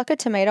 Can I pluck a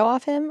tomato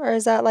off him, or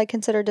is that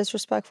considered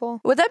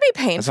disrespectful? Would that be As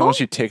long painful? as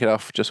you take it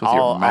off just with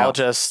your mouth. I'll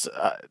just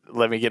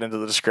let me get into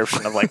the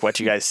description of what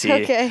you guys see.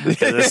 Okay.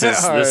 This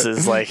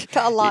is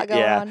Got a lot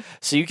going on.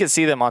 So you can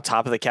see them on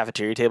top of the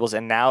cafeteria tables,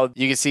 and now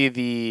you can see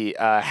the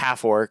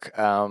half orc,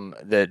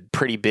 the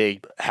pretty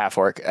big half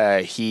orc.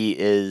 He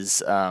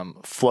is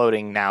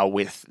floating now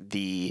with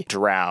the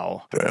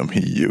drow. Damn,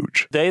 he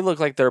huge. They look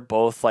like they're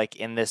both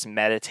in this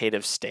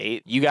meditative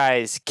state. You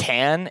guys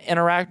can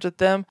interact with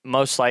them.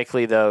 Most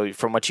likely, though,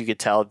 from what you could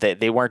tell,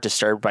 they weren't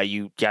disturbed by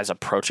you guys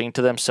approaching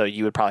to them. So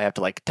you would probably have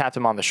to tap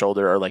them on the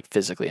shoulder or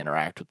physically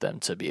interact with them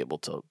to be able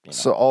to.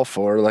 So all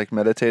four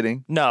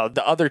meditating? No,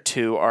 the other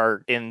two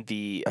are in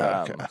the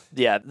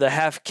the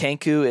half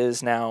Kenku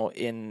is now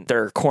in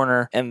their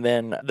corner, and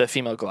then the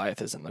female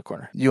Goliath is in the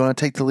corner. You want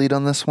to take the lead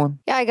on this one?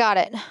 Yeah, I got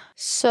it.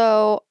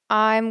 So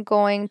I'm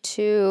going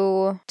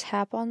to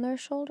tap on their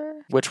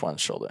shoulder. Which one's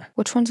shoulder?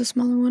 Which one's the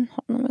smaller one?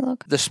 Hold on, let me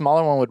look. The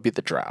smaller one would be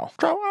the drow.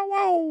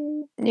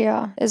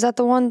 Yeah. Is that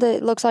the one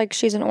that looks like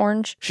she's an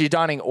orange? She's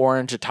donning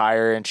orange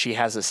attire, and she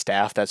has a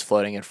staff that's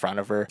floating in front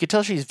of her. You can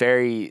tell she's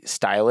very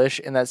stylish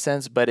in that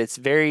sense, but it's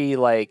very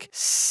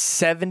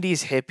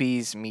 70s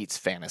hippies meets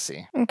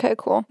fantasy. Okay,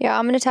 cool. Yeah,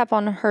 I'm going to tap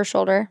on her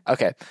shoulder.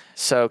 Okay,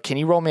 so can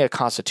you roll me a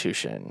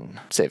Constitution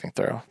saving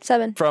throw?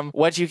 7. From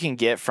what you can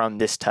get from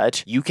this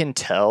touch, you can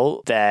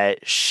tell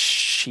that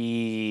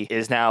she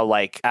is now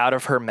out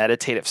of her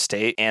meditative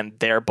state, and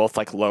they're both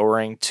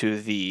lowering to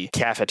the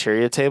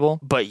cafeteria table,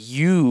 but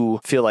you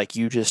feel like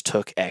you just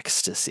took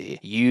ecstasy.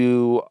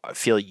 You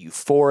feel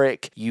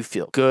euphoric, you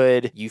feel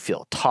good, you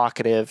feel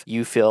talkative,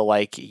 you feel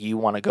like you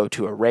want to go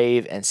to a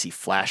rave and see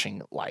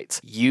flashing lights.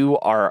 You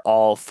are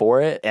all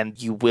for it,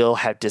 and you will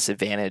have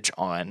disadvantage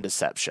on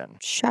deception.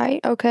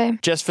 Shite. Okay.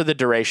 Just for the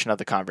duration of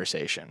the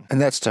conversation.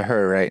 And that's to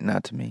her, right?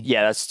 Not to me.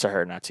 Yeah, that's to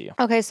her, not to you.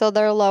 Okay, so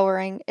they're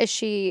lowering. Is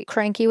she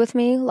cranky with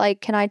me?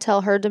 Can I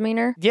tell her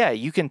demeanor? Yeah,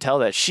 you can tell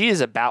that she is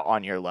about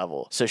on your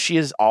level. So she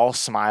is all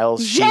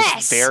smiles. Yes!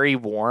 She's very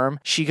warm.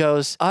 She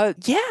goes,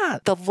 yeah,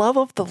 the love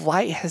of the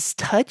light has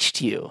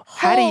touched you.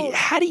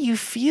 How do you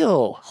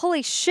feel?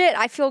 Holy shit,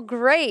 I feel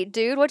great,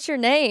 dude. What's your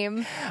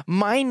name?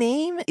 My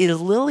name is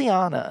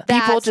Liliana.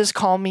 People just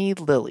call me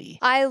Lily.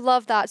 I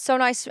love that. So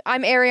nice.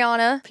 I'm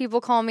Ariana.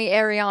 People call me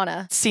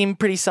Ariana. Seem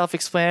pretty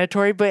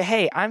self-explanatory, but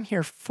hey, I'm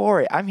here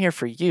for it. I'm here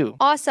for you.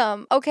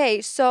 Awesome.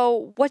 Okay,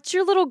 so what's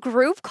your little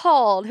group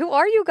called? Who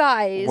are you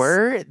guys?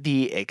 We're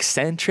the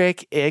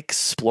Eccentric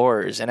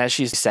Explorers. And as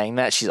she's saying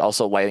that, she's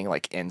also lighting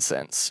like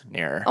incense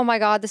near her. Oh my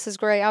God, this is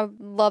great. I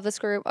love this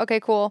group. Okay,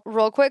 cool.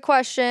 Real quick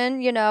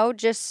question,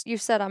 just you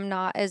said I'm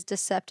not as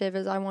deceptive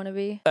as I want to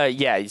be.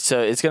 Yeah,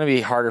 so it's going to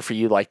be harder for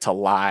you like to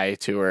lie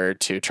to her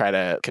to try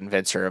to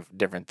convince her of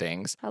different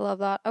things. I love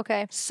that.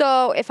 Okay.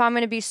 So if I'm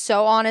going to be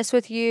so honest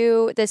with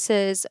you, this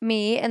is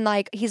me and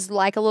like he's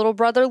like a little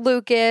brother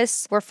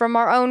Lucas. We're from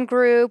our own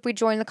group. We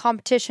joined the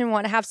competition,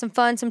 want to have some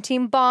fun, some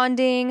team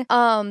bonding.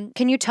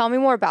 Can you tell me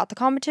more about the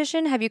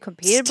competition? Have you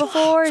competed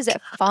before? Is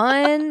it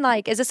fun?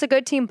 Like, is this a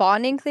good team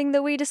bonding thing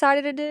that we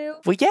decided to do?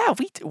 Well, yeah,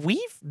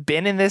 we've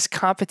been in this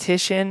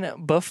competition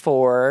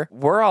before.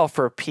 We're all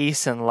for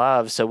peace and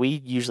love, so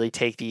we usually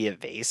take the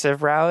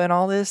evasive route and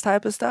all this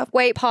type of stuff.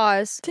 Wait,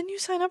 pause. Didn't you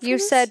sign up for You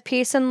this? said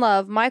peace and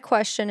love. My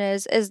question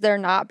is there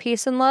not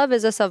peace and love?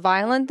 Is this a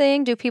violent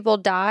thing? Do people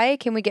die?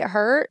 Can we get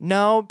hurt?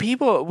 No,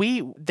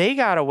 they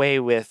got away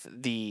with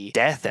the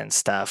death and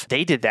stuff.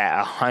 They did that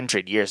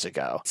 100 years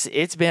ago.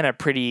 It's been a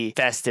pretty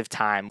festive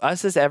time.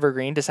 Us as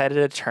Evergreen decided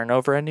to turn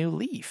over a new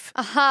leaf.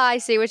 Aha, I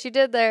see what you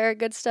did there.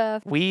 Good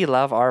stuff. We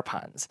love our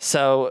puns.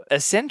 So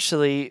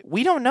essentially,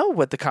 we don't know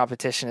what the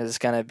competition is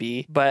going to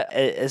be. But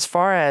as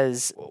far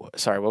as,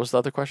 sorry, what was the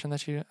other question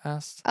that you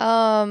asked?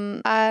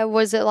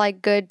 Was it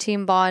like good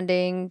team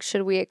bonding?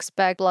 Should we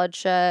expect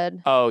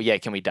bloodshed? Oh yeah,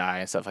 can we die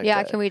and stuff like that?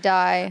 Yeah, can we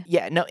die?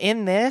 Yeah, no.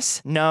 In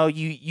this, no,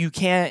 you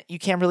can't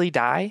really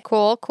die.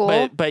 Cool.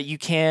 But you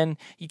can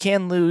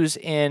lose,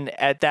 and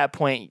at that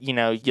point,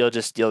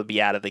 you'll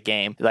be out of the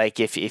game. Like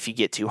if you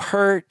get too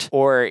hurt,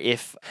 or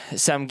if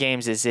some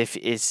games is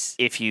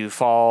if you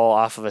fall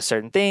off of a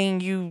certain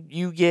thing,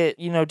 you get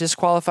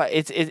disqualified.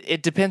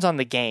 It depends on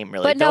the game,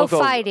 really. But no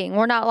fighting.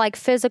 We're not like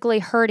physically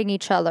hurting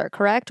each other,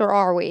 correct? Or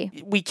are we?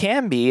 We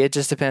can be. It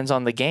just depends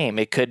on the game.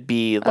 It could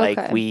be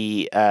like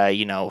we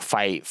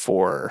fight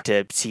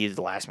to see who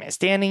the last man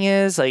standing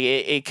is. Like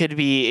it could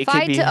be.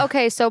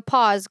 Okay, so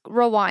pause,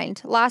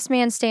 rewind. Last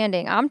man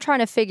standing. I'm trying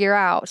to figure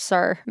out,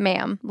 sir,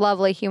 ma'am,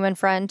 lovely human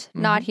friend,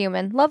 not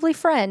human, lovely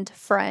friend.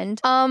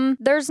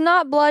 There's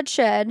not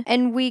bloodshed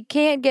and we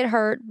can't get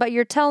hurt, but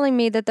you're telling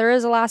me that there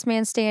is a last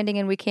man standing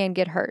and we can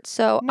get hurt.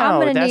 So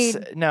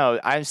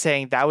I'm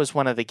saying that was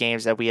one of the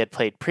games that we had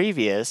played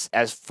previous,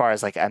 as far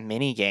as like a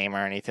mini game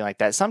or anything like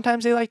that.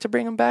 Sometimes they like to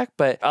bring them back,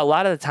 but a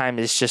lot of the time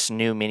it's just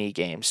new mini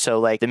games. So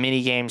like the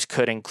mini games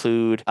could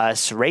include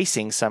us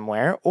racing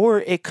somewhere,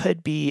 or it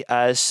could be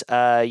us,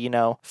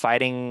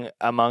 fighting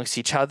amongst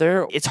each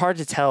other. It's hard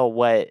to tell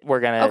what we're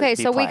gonna. Okay,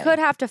 be so playing. we could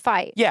have to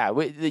fight. Yeah,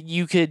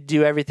 you could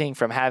do everything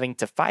from having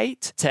to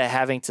fight to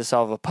having to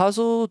solve a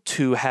puzzle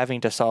to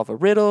having to solve a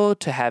riddle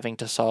to having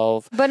to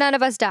solve. But none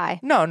of us die.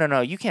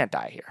 No, you can't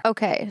die here.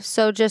 Okay,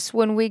 so just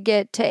when we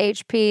get to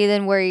HP,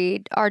 then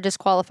we are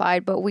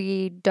disqualified, but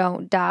we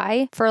don't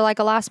die for like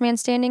a last man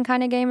standing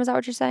kind of game. Is that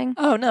what you're saying?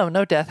 Oh,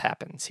 no death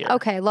happens here.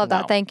 Okay, love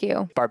that. Thank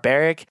you.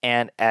 Barbaric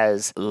and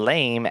as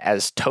lame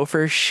as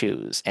Topher's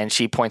shoes. And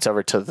she points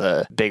over to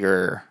the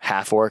bigger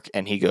half orc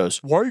and he goes,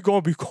 "Why you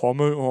gonna be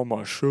commenting on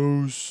my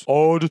shoes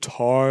all the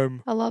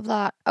time?" I love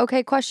that.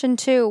 Okay, question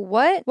 2.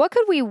 What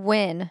could we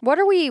win? What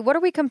are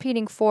we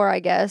competing for, I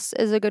guess,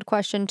 is a good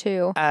question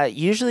too.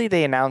 Usually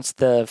they announce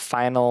the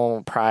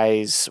final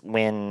prize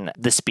when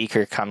the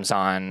speaker comes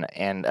on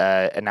and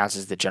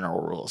announces the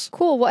general rules.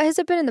 Cool. What has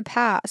it been in the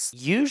past?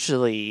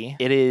 Usually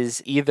it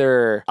is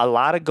either a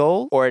lot of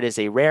gold or it is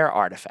a rare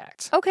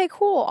artifact. Okay,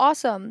 cool.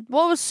 Awesome.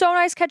 Well, it was so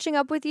nice catching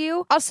up with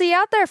you. I'll see you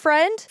out there,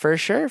 friend. For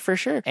sure.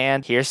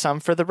 And here's some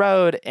for the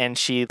road. And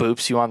she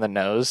boops you on the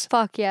nose.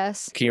 Fuck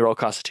yes. Can you roll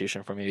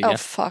Constitution for me again? Oh,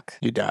 fuck.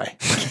 You die.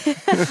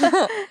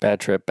 Bad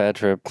trip.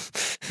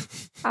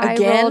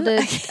 Again?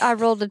 I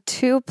rolled a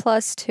 2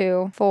 +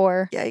 2,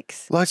 4.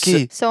 Yikes.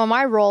 Lucky. So am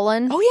I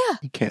rolling? Oh, yeah.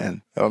 You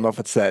can. I don't know if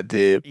it's that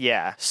deep.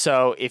 Yeah.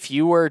 So if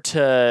you were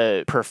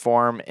to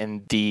perform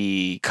in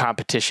the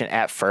competition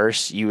at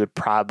first, you would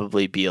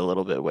probably be a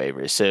little bit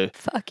wavery. So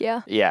Fuck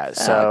yeah. yeah.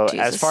 So as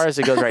Jesus. far as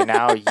it goes right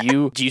now,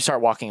 do you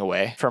start walking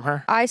away from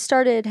her? I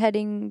started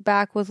heading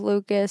back with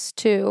Lucas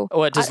too.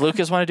 What does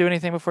Lucas want to do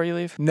anything before you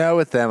leave? No,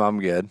 with them, I'm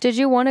good. Did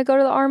you want to go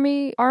to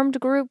the armed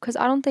group? Because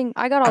I don't think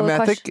I got all the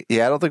questions.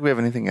 I don't think we have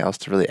anything else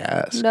to really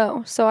ask.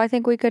 No, so I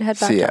think we could head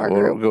back So to yeah, our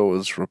we'll group.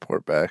 go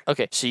report back.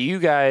 Okay, so you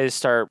guys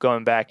start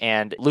going back,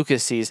 and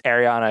Lucas sees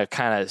Ariana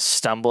kind of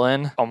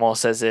stumbling,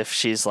 almost as if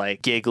she's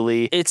like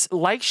giggly. It's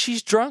like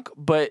she's drunk,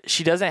 but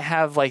she doesn't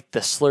have like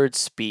the slurred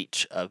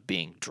speech of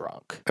being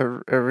drunk.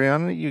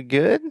 Ariana, you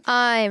good?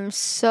 I'm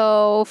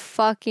so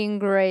fucking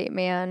great,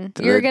 man.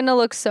 You're gonna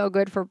look so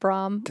good for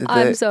prom.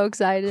 I'm so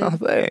excited. Oh,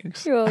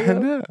 thanks. You're I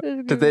welcome. know.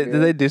 It's Did gonna be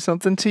they do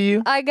something to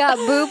you? I got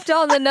booped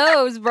on the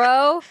nose,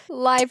 bro.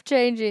 Life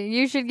changing.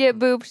 You should get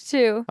booped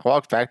too. I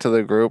walked back to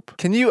the group.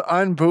 Can you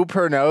unboop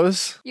her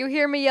nose? You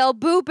hear me yell,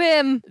 boop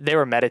him. They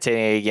were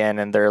meditating again,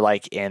 and they're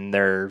like in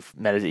their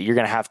meditate. You're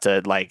gonna have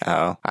to like.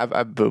 Oh, I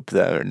booped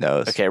her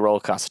nose. Okay, roll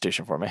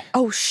Constitution for me.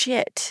 Oh,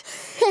 shit.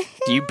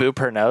 Do you boop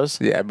her nose?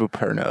 Yeah, I boop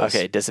her nose.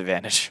 Okay,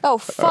 disadvantage. Oh Oh,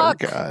 fuck!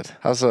 God.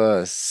 How's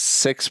a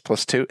 6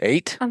 + 2?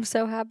 8? I'm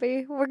so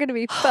happy. We're gonna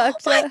be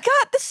fucked My up.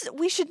 God,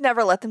 we should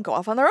never let them go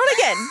off on their own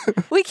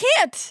again. We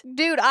can't.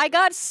 Dude, I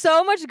got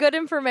so much good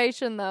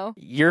information though.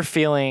 You're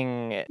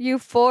feeling...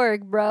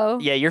 Euphoric, bro.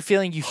 Yeah, you're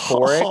feeling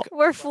euphoric.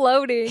 We're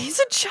floating. He's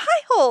a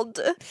child.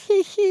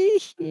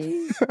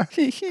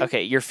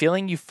 Okay, you're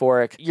feeling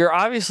euphoric. You're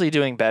obviously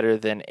doing better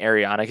than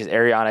Ariana because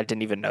Ariana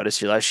didn't even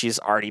notice you left. She's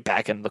already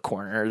back in the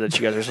corner that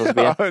you guys are supposed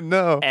to be in. Oh,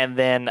 no. And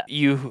then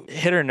you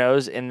hit her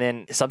nose, and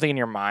then something in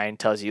your mind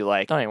tells you,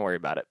 like, don't even worry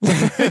about it.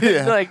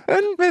 Yeah. Like,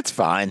 It's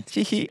fine.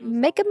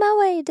 Making my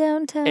way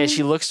downtown. and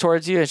she looks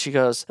towards you and she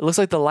goes, it looks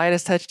like the light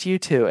has touched you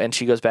too. And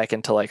she goes back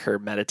into like her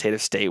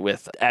meditative state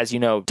with, as you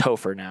know,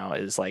 Topher now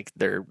is like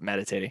they're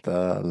meditating.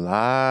 The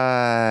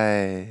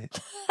light.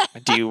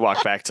 Do you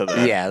walk back to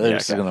the... Yeah, they're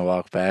just okay. going to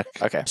walk back.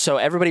 Okay. So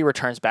everybody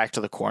returns back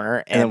to the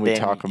corner And then we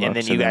talk amongst and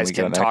then and you then guys we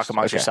go can talk next.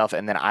 amongst Okay. yourself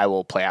and then I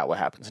will play out what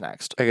happens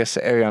next. I guess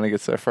Ariana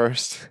gets there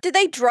first. Did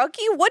they drug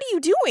you? What are you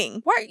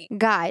doing? Why are you?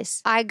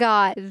 Guys, I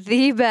got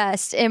the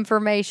best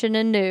information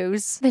and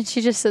news. Then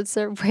she just sits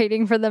there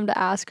waiting for them to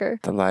ask her.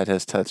 The light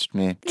has touched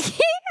me.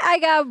 I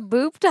got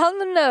booped on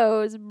the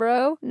nose,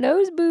 bro.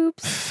 Nose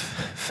boops.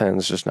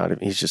 Fenn's just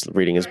not. He's just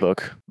reading his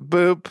book.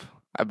 Boop.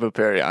 I boop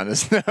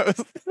Ariana's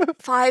nose.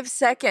 5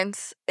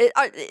 seconds.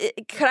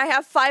 Could I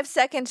have 5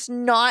 seconds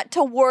not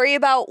to worry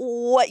about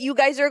what you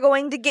guys are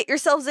going to get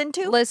yourselves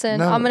into? Listen,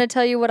 No. I'm going to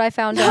tell you what I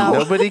found out.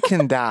 Nobody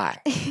can die.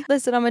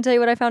 Listen, I'm going to tell you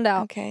what I found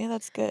out. Okay,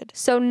 that's good.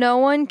 So no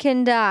one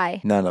can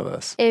die None of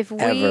us. if we,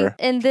 Ever.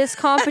 in this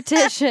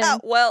competition,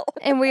 Well,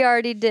 and we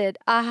already did,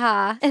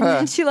 aha. And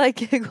then she like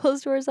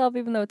giggles to herself,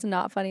 even though it's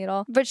not funny at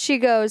all. But she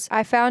goes,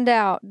 I found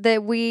out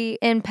that we,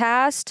 in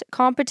past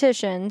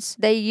competitions,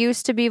 they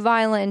used to be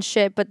violent and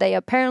shit, but they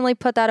apparently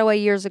put that away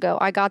years ago.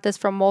 I got this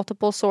from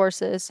multiple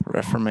sources.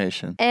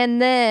 Reformation. And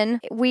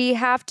then we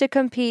have to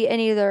compete in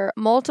either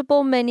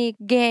multiple mini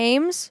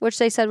games, which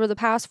they said were the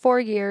past 4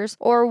 years,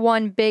 or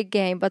one big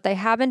game. But they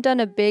haven't done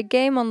a big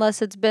game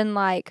unless it's been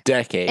like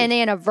Decade. an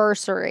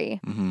anniversary.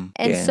 Mm-hmm.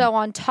 And so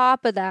on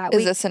top of that,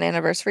 is this an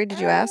anniversary? Did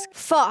you ask?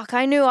 Fuck,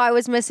 I knew I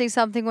was missing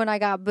something when I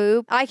got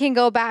booped. I can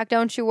go back,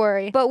 don't you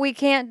worry. But we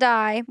can't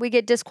die. We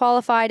get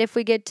disqualified if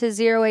we get to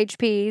 0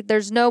 HP.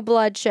 There's no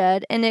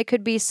bloodshed. And it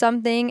could be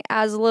something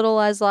as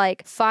little as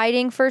like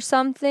fighting for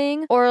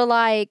something or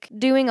like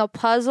doing a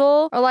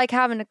puzzle or like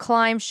having to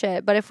climb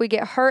shit. But if we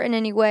get hurt in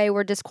any way,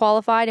 we're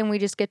disqualified and we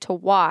just get to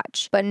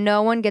watch. But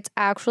no one gets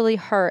actually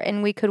hurt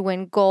and we could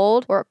win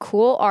gold or a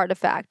cool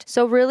artifact.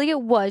 So really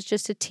it was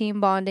just a team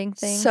bonding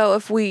thing. So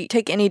if we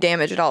take any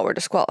damage at all, we're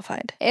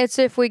disqualified. It's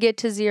if we get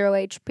to 0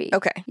 HP.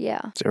 Okay.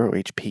 Yeah. 0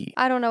 HP.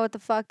 I don't know what the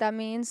fuck that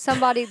means.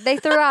 Somebody, they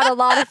threw out a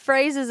lot of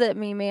phrases at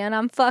me, man.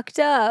 I'm fucked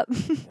up.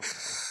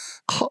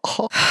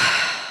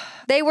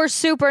 They were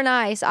super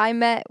nice.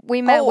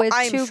 We met with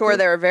I'm two sure gr-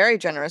 they were very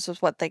generous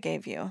with what they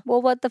gave you.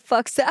 Well, what the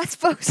fuck's that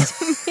supposed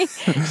to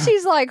mean?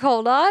 She's like,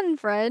 hold on,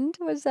 friend.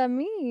 What does that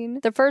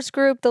mean? The first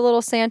group, the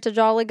little Santa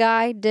Jolly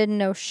guy, didn't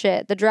know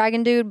shit. The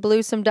dragon dude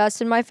blew some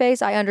dust in my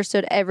face. I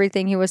understood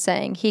everything he was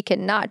saying. He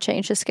cannot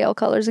change his scale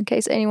colors in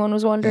case anyone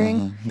was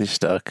wondering. They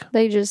stuck.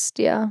 They just,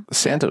 yeah.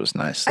 Santa was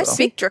nice, though. I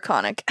speak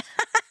Draconic.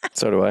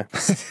 So do I.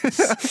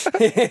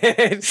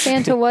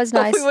 Santa was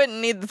nice. We wouldn't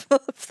need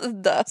the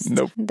dust.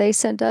 Nope. They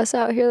sent us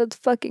out here. That's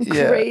fucking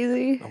Yeah.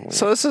 crazy.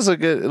 So this is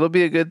it'll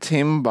be a good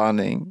team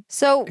bonding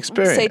So,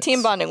 experience. Say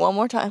team bonding one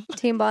more time.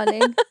 team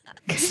bonding.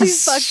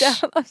 She's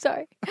fucked up. I'm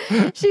sorry.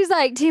 She's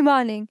like, team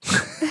bonding.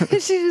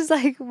 She's just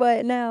like,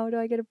 what now? Do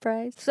I get a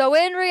prize? So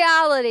in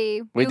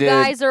reality, We you did.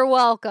 guys are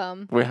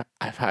welcome.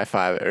 I high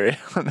five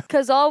Ariana.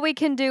 Because all we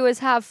can do is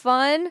have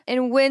fun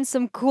and win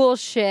some cool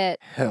shit.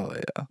 Hell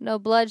yeah. No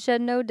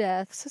bloodshed, no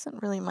death. This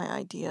isn't really my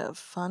idea of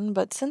fun,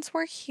 but since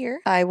we're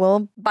here, I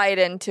will bite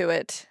into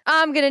it.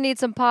 I'm going to need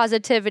some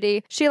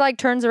positivity. She like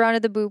turns around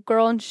at the boop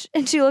girl and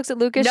she looks at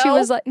Lucas. She No.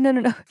 was like,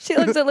 no. She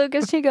looks at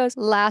Lucas. She goes,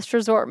 last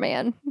resort,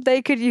 man.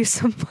 They could use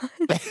some fun.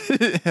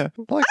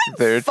 Like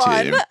their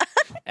fun. team.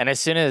 And as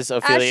soon as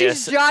As Ophelia...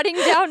 she's jotting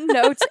down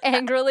notes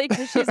angrily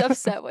because she's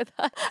upset with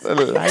us. The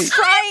light.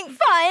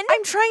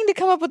 I'm trying to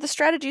come up with a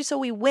strategy so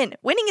we win.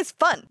 Winning is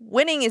fun.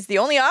 Winning is the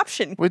only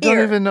option. We here.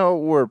 don't even know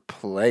what we're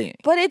playing.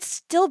 But it's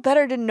still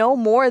better to know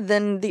more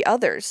than the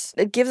others.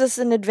 It gives us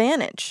an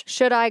advantage.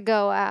 Should I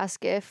go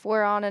ask if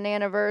we're on an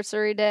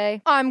anniversary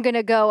day? I'm going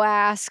to go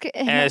ask.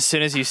 And as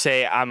soon as you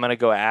say, I'm going to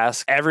go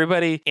ask,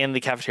 everybody in the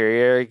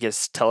cafeteria area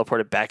gets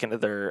teleported back into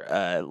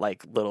their,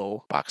 like,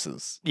 little...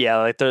 Boxes. Yeah,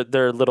 like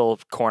their little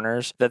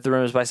corners that the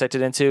room is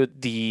bisected into.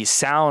 The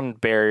sound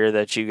barrier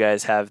that you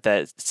guys have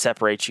that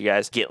separates you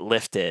guys get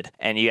lifted,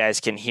 and you guys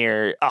can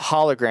hear a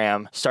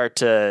hologram start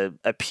to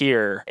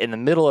appear in the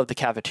middle of the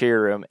cafeteria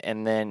room,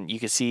 and then you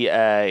can see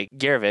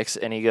Garvix,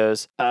 and he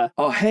goes,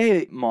 oh,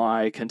 hey,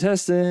 my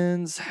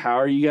contestants, how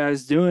are you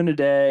guys doing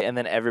today? And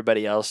then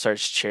everybody else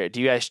starts cheering.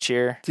 Do you guys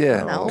cheer?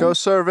 Yeah. No. Go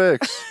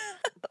cervix.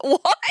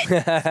 What?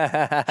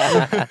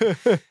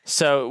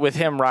 So with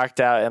him rocked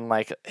out and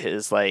like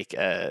his like you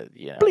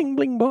know Bling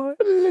bling boy.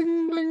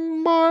 Bling,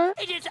 bling, boy.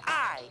 It is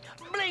I,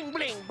 bling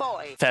bling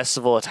boy.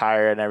 festival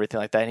attire and everything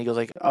like that. And he goes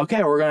like,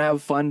 okay, we're gonna have a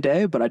fun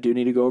day, but I do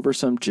need to go over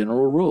some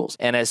general rules.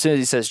 And as soon as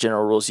he says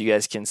general rules, you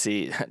guys can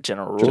see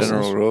general rules.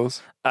 General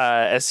rules.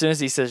 As soon as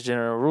he says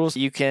general rules,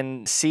 you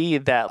can see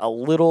that a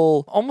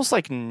little, almost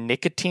like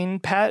nicotine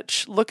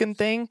patch looking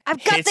thing.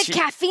 I've got the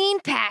caffeine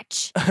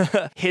patch.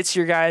 Hits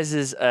your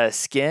guys'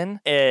 skin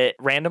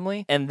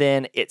randomly, and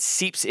then it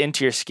seeps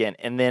into your skin.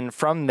 And then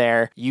from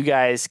there, you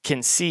guys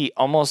can see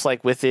almost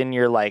like within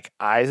your like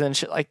eyes and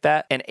shit like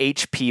that, an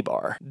HP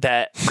bar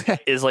that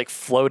is like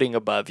floating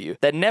above you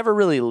that never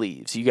really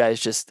leaves. You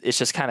guys it's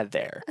just kind of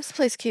there. This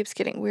place keeps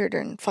getting weirder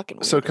and fucking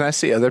weirder. So can I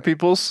see other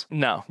people's?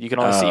 No, you can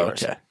only see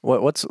yours. Okay.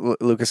 What's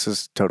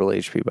Lucas's total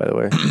HP, by the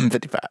way?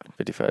 55.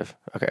 55.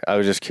 Okay, I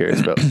was just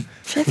curious about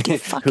 50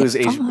 fucking whose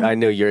HP. fun. I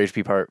know your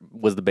HP part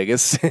was the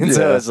biggest, and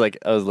so I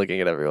was looking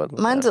at everyone.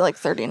 Mine's at like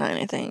 39,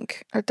 I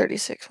think, or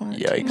 36.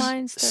 Yikes.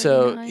 Mine's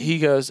So 39. he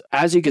goes,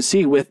 as you can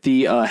see with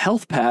the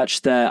health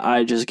patch that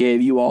I just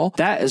gave you all,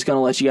 that is going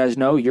to let you guys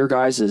know your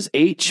guys'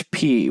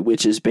 HP,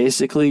 which is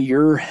basically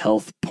your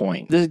health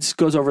point. This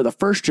goes over the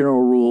first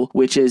general rule,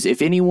 which is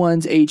if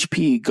anyone's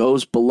HP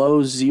goes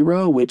below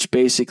 0, which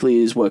basically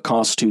is what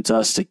constitutes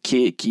us to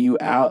kick you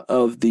out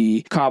of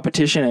the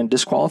competition and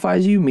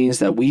disqualifies you, means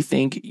that we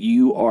think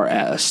you are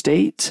at a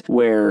state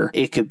where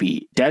it could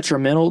be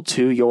detrimental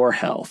to your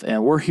health.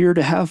 And we're here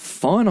to have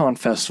fun on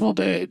festival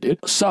day, dude.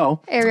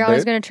 So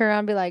Ariana's going to turn around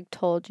and be like,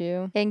 told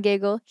you, and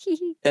giggle. Hee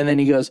hee. and then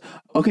he goes,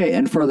 okay,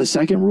 and for the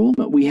second rule,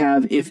 we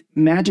have if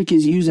magic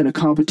is used in a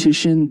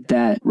competition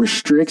that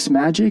restricts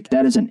magic,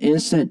 that is an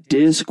instant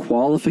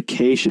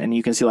disqualification. And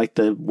you can see like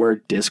the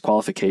word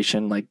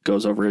disqualification like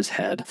goes over his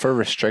head. For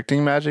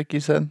restricting magic, you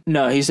said?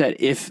 No, he said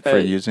if For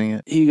using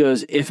it? he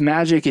goes, if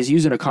magic is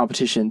used in a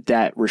competition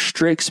that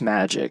restricts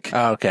magic.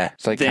 Oh, okay.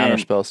 It's like Then-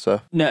 counterspell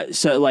stuff. No,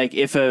 so like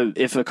if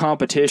a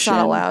competition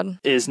allowed.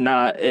 is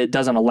not, it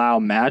doesn't allow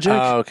magic.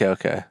 Oh,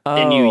 okay.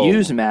 And you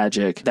use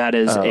magic, that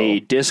is a Oh.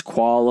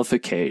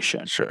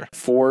 disqualification. Sure.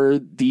 For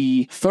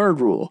the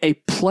third rule, a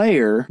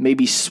player may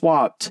be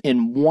swapped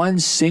in one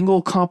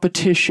single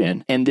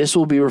competition, and this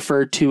will be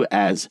referred to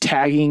as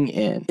tagging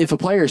in. If a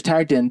player is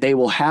tagged in, they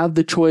will have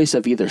the choice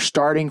of either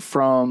starting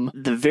from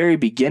the very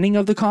beginning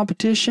of the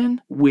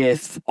competition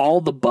with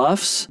all the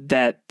buffs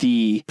that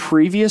the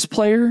previous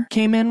player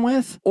came in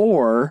with,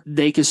 or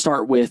they could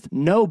start with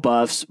no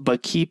buffs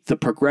but keep the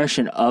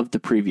progression of the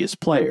previous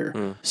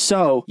player.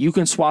 So you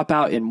can swap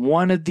out in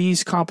one of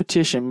these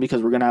competition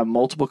because we're going to have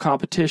multiple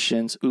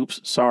competitions. Oops,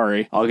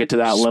 sorry. I'll get to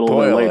that a little bit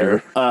Spoiler.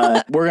 later.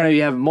 We're going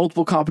to have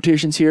multiple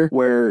competitions here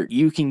where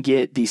you can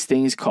get these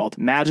things called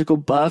magical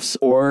buffs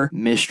or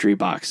mystery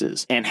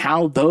boxes. And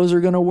how those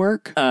are going to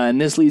work, and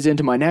this leads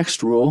into my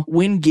next rule.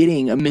 When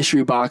getting a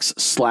mystery box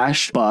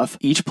 / buff,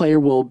 each player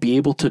will be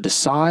able to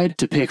decide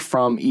to pick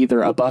from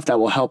either a buff that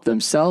will help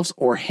themselves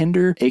or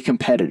hinder a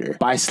competitor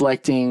by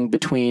selecting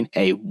between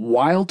a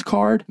wild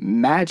card,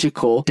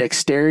 magical,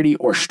 dexterity,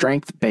 or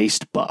strength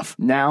based buff.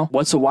 Now,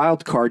 what's a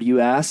wild card, you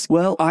ask?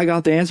 Well, I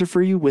got the answer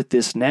for you with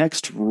this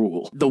next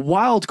rule. The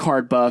wild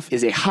card buff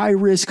is a high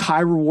risk,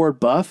 high reward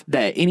buff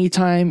that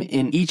anytime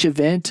in each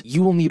event,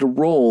 you will need to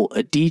roll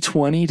a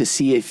d20 to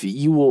see if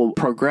you will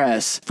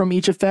progress from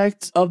each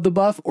effect of the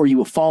buff or you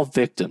will fall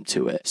victim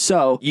to it.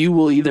 So you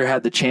will either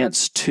have the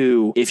chance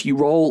to, if you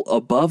roll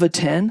above a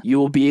 10, you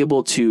will be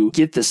able to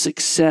get the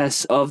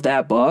success of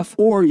that buff,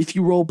 or if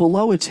you roll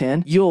below a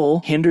 10, you'll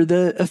hinder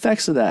the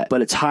effects of that.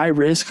 But it's high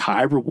risk,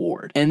 high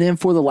reward. And then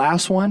for the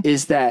last one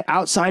is that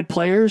outside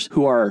players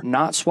who are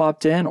not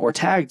swapped in or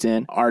tagged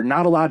in are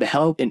not allowed to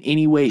help in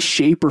any way,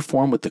 shape, or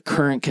form with the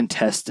current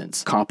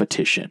contestants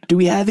competition. Do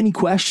we have any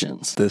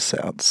questions? This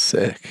sounds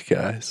sick,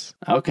 guys.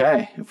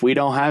 Okay, if we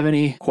don't have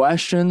any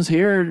questions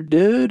here,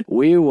 dude,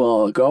 we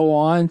will go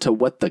on to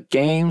what the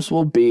games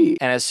will be.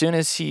 And as soon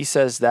as he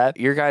says that,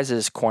 your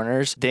guys'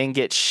 corners then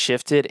get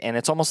shifted, and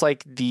it's almost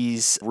like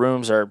these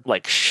rooms are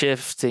like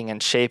shifting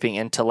and shaping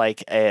into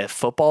like a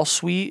football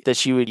suite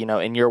that you would,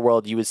 in your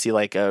world, you would see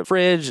like a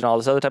fridge and all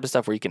this other type of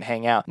stuff where you can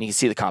hang out and you can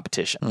see the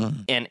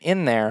competition. And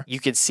in there, you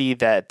could see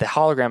that the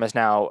hologram has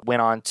now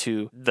went on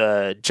to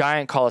the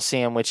giant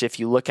Coliseum, which if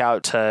you look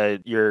out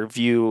to your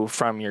view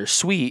from your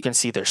suite, you can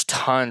see there's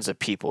tons of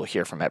people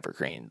here from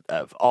Evergreen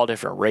of all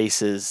different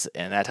races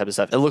and that type of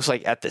stuff. It looks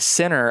like at the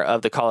center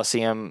of the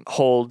Coliseum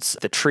holds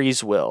the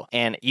trees will.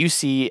 And you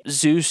see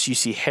Zeus, you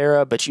see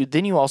Hera, but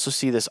then you also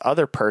see this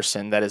other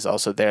person that is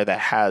also there that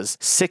has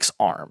 6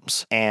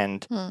 arms.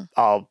 And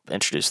I'll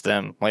introduce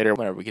them later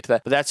whenever we get to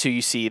that. But that's who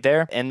you see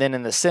there. And then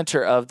in the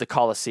center of the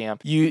Coliseum,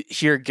 you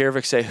hear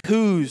Gervik say,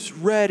 "Who's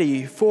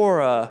ready for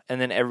a..." And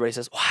then everybody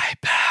says,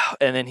 "Wipe out."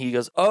 And then he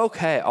goes,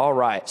 "Okay, all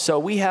right. So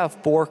we have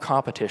 4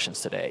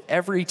 competitions today.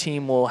 Every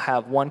team will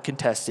have 1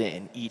 contestant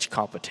in each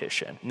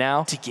competition.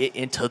 Now to get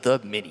into the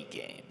mini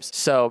games. games.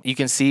 So you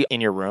can see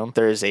in your room,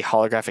 there's a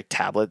holographic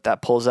tablet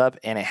that pulls up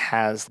and it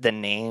has the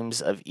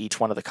names of each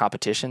one of the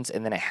competitions.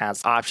 And then it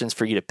has options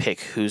for you to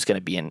pick who's going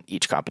to be in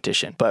each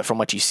competition. But from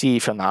what you see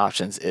from the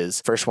options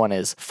is first one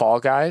is Fall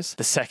Guys.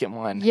 The second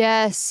one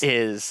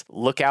is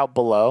Look Out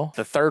Below.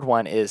 The third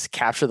one is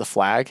Capture the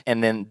Flag.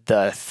 And then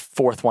the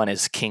fourth one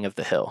is King of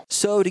the Hill.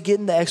 So to get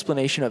in the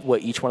explanation of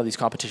what each one of these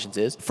competitions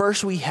is,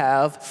 first we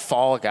have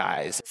Fall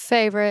Guys.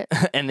 Favorite.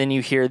 And then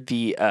you hear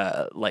the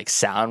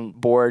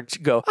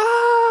soundboard go,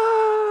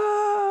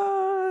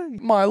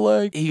 my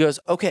leg. He goes,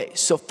 okay,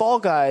 so Fall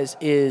Guys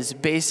is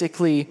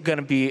basically going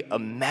to be a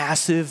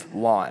massive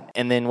lawn.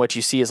 And then what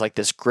you see is like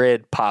this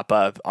grid pop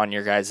up on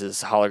your guys'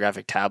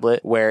 holographic tablet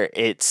where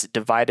it's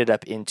divided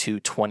up into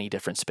 20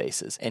 different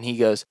spaces. And he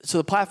goes, so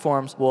the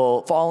platforms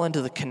will fall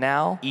into the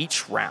canal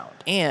each round.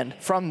 And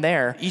from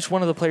there, each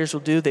one of the players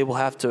will they will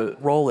have to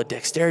roll a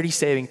dexterity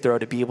saving throw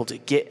to be able to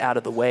get out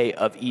of the way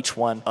of each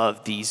one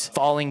of these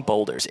falling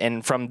boulders.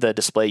 And from the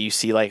display, you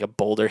see like a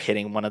boulder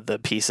hitting one of the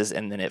pieces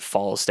and then it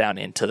falls down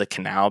into the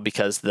canal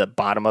because the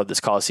bottom of this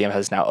Coliseum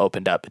has now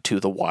opened up to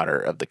the water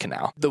of the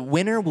canal. The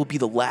winner will be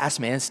the last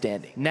man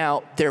standing.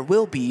 Now, there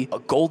will be a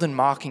golden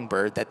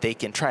mockingbird that they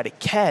can try to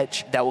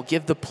catch that will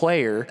give the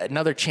player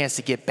another chance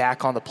to get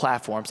back on the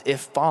platforms if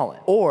fallen.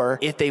 Or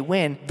if they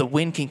win, the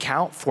win can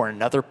count for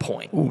another point.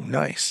 Ooh,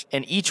 nice.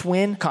 And each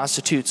win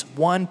constitutes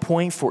 1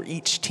 point for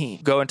each team.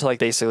 Go into like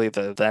basically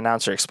the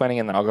announcer explaining,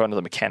 and then I'll go into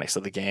the mechanics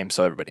of the game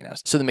so everybody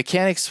knows. So the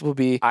mechanics will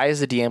be, I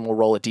as a DM will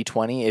roll a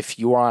d20. If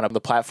you are on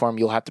the platform,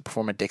 you'll have to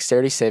perform a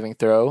dexterity saving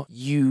throw.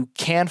 You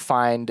can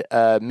find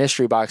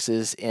mystery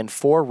boxes in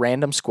 4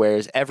 random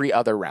squares every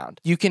other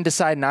round. You can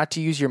decide not to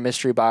use your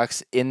mystery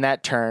box in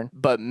that turn,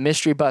 but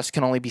mystery buffs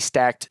can only be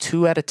stacked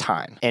 2 at a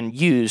time and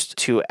used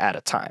 2 at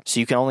a time. So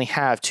you can only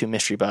have 2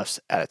 mystery buffs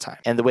at a time.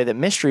 And the way that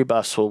mystery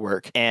buffs will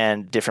work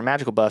and different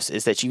magical buffs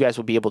is that you guys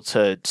will be able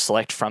to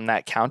select from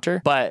that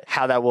counter. But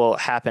how that will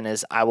happen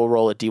is I will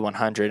roll a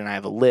D100 and I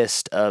have a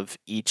list of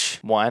each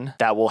one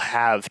that will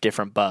have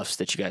different buffs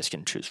that you guys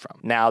can choose from.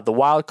 Now, the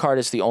wild card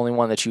is the only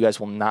one that you guys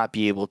will not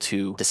be able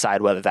to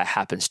decide whether that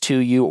happens to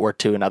you or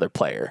to another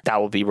player. That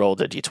will be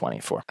rolled a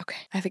D20 for. Okay,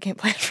 I have a game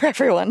plan for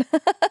everyone.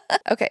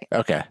 Okay.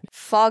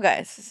 Fall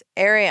Guys is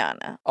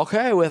Ariana.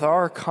 Okay, with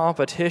our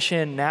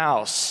competition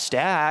now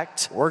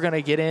stacked, we're going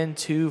to get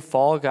into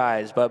Fall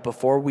Guys. But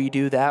before we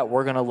do that,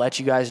 we're going to let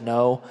you guys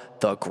know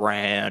the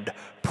grand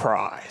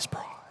prize.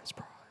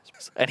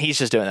 And he's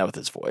just doing that with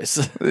his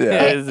voice.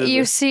 Yeah.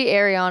 You see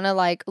Ariana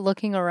like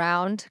looking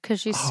around because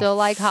she's still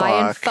like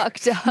high and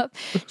fucked up.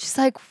 She's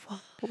like,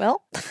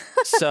 Well,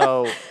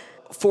 So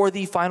for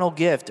the final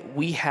gift,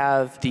 we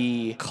have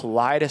the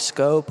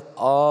Kaleidoscope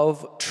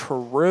of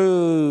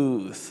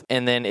Truth.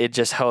 And then it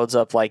just holds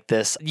up like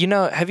this. You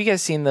know, have you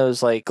guys seen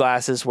those like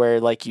glasses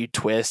where like you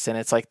twist and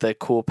it's like the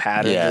cool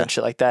patterns and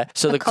shit like that?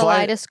 So a the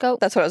kaleidoscope.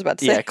 that's what I was about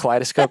to say. Yeah,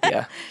 kaleidoscope.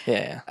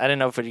 Yeah. I didn't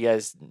know if you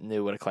guys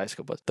knew what a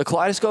kaleidoscope was. The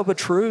Kaleidoscope of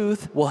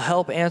Truth will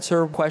help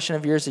answer a question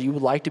of yours that you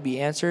would like to be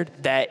answered,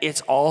 that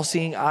its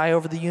all-seeing eye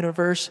over the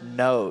universe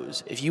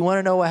knows. If you want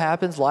to know what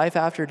happens life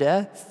after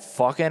death,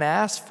 fucking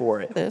ask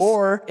for it.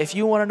 Or if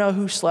you want to know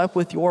who slept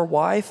with your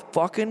wife,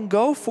 fucking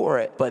go for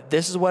it. But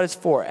this is what it's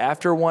for.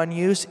 After one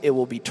use, it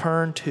will be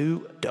turned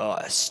to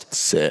dust.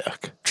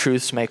 Sick.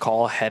 Truths may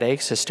call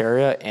headaches,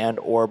 hysteria, and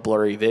or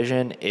blurry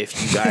vision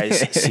if you guys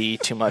see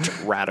too much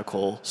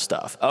radical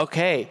stuff.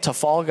 Okay, to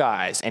Fall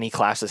Guys. And he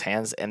claps his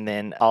hands, and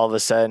then all of a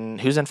sudden,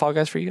 who's in Fall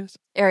Guys for you guys?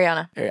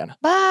 Ariana.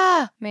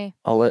 Me.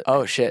 I'll let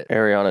Oh, shit.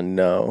 Ariana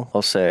know.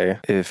 I'll say,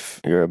 if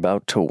you're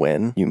about to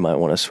win, you might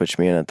want to switch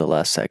me in at the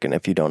last second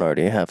if you don't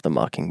already have the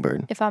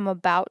Mockingbird. If I'm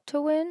about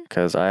to win?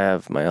 Because I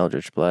have my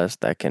Eldritch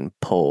Blast that can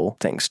pull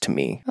thanks to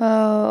me.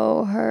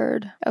 Oh,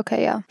 heard.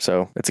 Okay, yeah.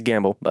 So it's a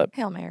gamble, but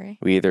Hail Mary.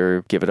 we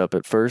either give it up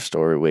at first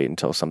or we wait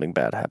until something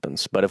bad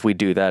happens. But if we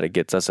do that, it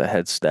gets us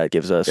ahead. That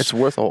gives us... It's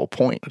worth a whole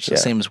point. It's the Yeah.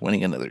 same as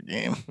winning another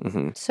game.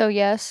 Mm-hmm. So,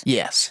 yes.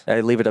 Yes.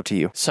 I leave it up to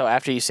you. So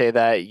after you say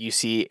that, you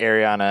see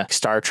Ariana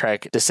Star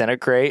Trek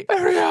disintegrate.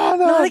 Ariana!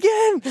 Not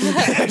again!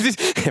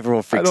 Everyone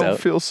I freaks don't out.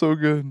 feel so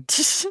good.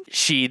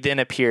 She then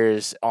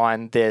appears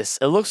on this.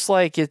 It looks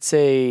like it's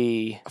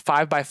a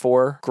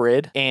 5x4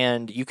 grid,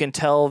 and you can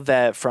tell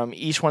that from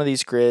each one of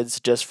these grids,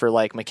 just for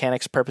like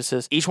mechanics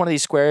purposes, each one of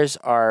these squares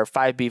are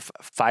 5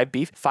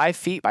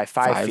 feet by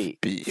 5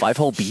 feet. Beef. 5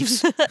 whole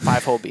beefs?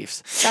 5 whole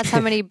beefs. That's how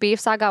many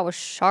beefs I got with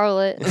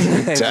Charlotte.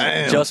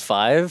 Damn. Just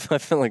 5? I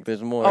feel like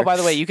there's more. Oh, by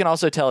the way, you can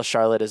also tell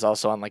Charlotte is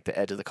also on like the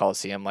edge of the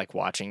Coliseum, like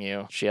watching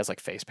you. She has like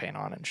face paint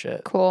on and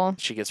shit. Cool.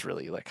 She gets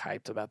really like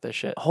hyped about this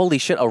shit. Holy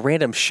shit, a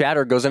random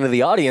shatter goes into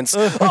the audience.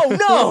 Oh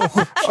no!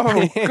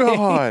 Oh,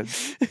 God.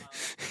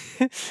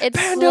 It's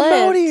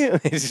Pandemonium.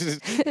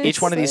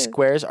 Each one of these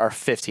squares are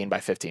 15 by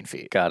 15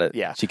 feet. Got it.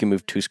 Yeah. So you can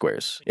move 2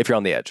 squares if you're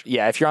on the edge.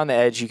 Yeah, if you're on the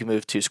edge, you can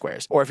move 2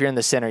 squares. Or if you're in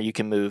the center, you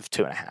can move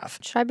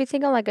 2.5. Should I be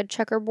thinking like a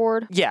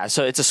checkerboard? Yeah,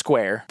 so it's a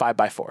square, 5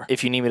 by 4.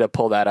 If you need me to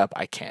pull that up,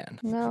 I can.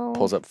 No.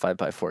 Pulls up 5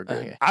 by 4 grid.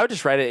 Okay. I would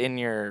just write it in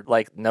your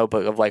like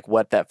notebook of like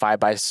what that 5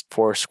 by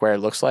 4 square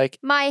looks like.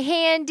 My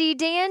handy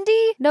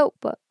dandy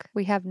notebook.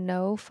 We have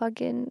no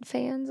fucking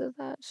fans of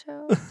that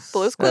show.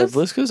 Blue's Clues?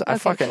 Blue's Clues? I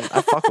fuck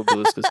with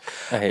Blue's Clues.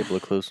 I hate Blue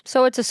Clues.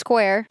 So it's a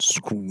square.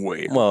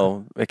 Square.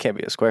 Well, it can't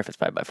be a square if it's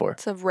 5 by 4.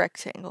 It's a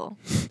rectangle.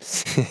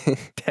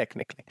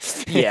 Technically.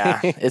 Yeah,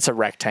 it's a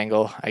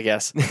rectangle, I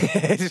guess.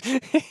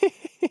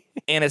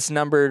 And it's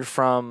numbered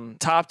from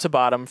top to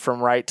bottom,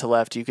 from right to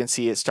left. You can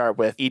see it start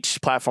with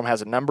each platform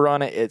has a number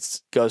on it.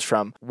 It goes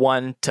from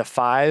 1 to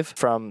 5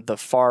 from the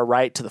far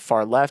right to the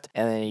far left.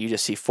 And then you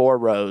just see 4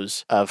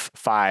 rows of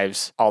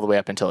 5s all the way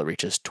up until it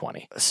reaches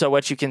 20. So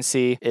what you can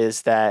see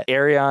is that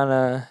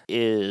Ariana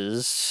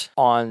is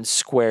on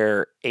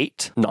square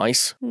 8.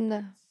 Nice.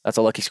 No. That's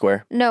a lucky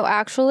square. No,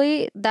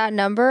 actually, that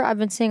number I've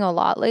been seeing a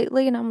lot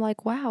lately, and I'm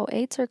like, wow,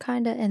 8s are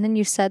kind of. And then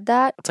you said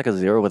that. It's like a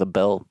 0 with a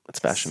bell. It's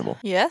fashionable.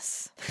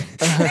 Yes.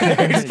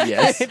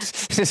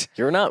 Yes.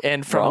 You're not.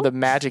 And from wrong. the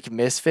Magic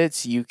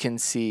Misfits, you can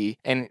see,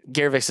 and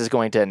Garvix is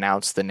going to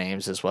announce the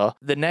names as well.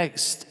 The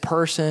next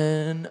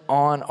person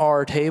on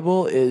our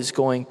table is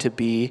going to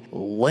be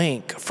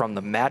Link from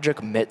the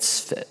Magic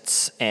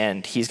Misfits,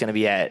 and he's going to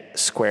be at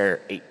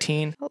square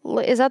 18.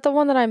 Is that the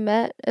one that I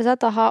met? Is that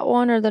the hot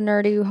one or the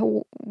nerdy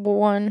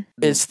one?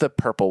 It's the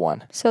purple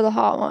one. So the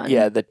hot one.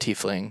 Yeah, the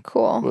tiefling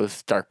Cool.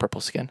 with dark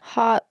purple skin.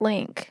 Hot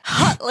Link.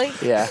 Hot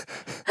Link. Yeah.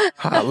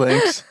 Hot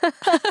links.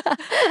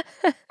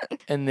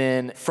 And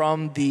then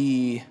from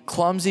the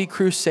Clumsy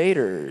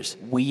Crusaders,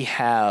 we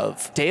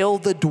have Dale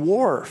the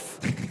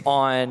Dwarf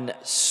on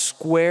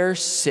square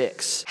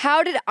 6.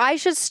 How did I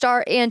should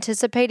start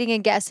anticipating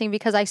and guessing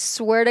because I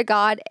swear to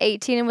God,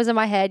 18 was in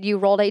my head. You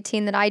rolled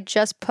 18, then I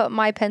just put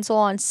my pencil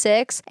on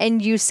 6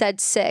 and you said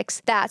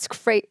 6. That's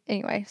great.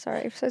 Anyway,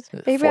 sorry.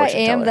 Maybe I Fortune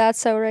am teller. that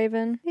so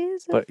Raven.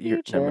 Is a But you're-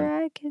 never future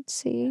mind. I can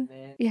see.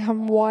 Yeah,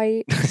 I'm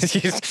white. I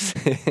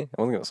wasn't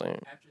going to say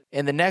it.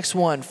 And the next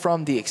one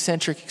from the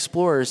Eccentric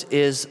Explorers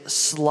is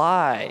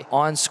Sly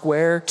on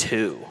square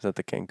 2. Is that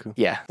the Kenku?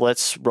 Yeah,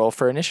 let's roll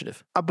for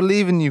initiative. I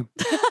believe in you.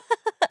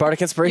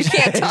 Bardic You Inspiration.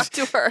 can't talk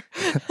to her.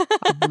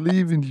 I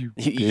believe in you.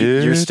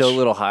 You're still a bitch.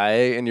 little high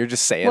and you're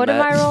just saying What that.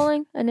 am I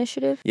rolling?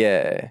 Initiative?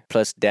 Yeah.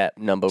 Plus that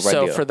number right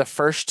So there. for the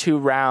first 2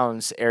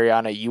 rounds,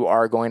 Ariana, you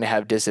are going to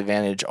have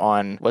disadvantage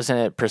on, wasn't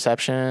it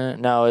perception?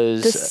 No, it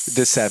was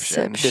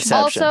Deception. deception.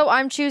 Also,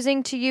 I'm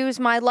choosing to use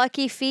my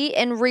lucky feat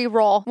and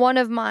re-roll one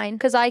of mine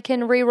because I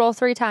can re-roll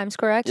 3 times,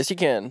 correct? Yes, you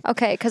can.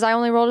 Okay, because I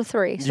only rolled a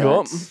 3. So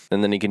Yup. that's-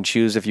 And then you can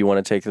choose if you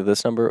want to take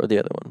this number or the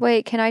other one.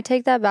 Wait, can I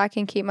take that back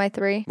and keep my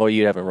 3? Well,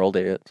 you haven't rolled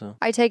it yet, so.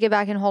 I take it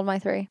back and hold my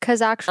 3. Because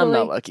I'm actually,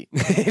 not lucky.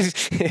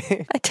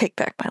 I take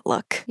back my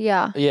luck.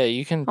 yeah. Yeah,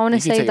 you can. I want to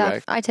you can save take it that.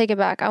 back. I take it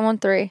back. I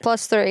want 3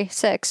 plus 3,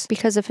 6.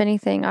 Because if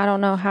anything, I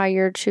don't know how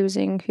you're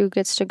choosing who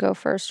gets to go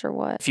first or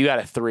what. If you got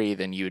a 3,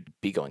 then you would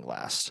be going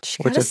last.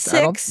 She got a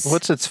I don't- 6.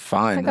 Which it's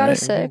fine, I got a right?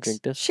 6.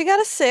 Drink this. She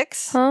got a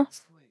 6. Huh?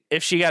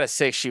 If she got a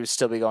 6, she would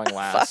still be going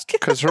last. Fuck.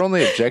 Because her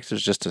only objective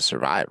is just to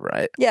survive,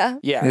 right? Yeah.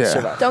 Yeah, Yeah.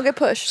 survive. Don't get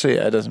pushed. So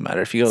yeah, it doesn't matter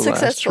if you go last.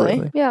 Successfully.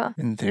 Really. Yeah.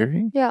 In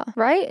theory, Yeah.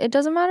 Right? It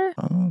doesn't matter?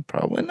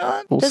 probably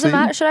not. We'll Does it see.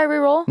 matter? Should I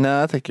re-roll?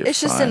 No, I think you're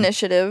It's just fine.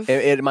 initiative.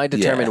 It might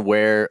determine Yeah.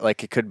 where,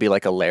 like, it could be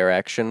like a lair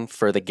action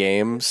for the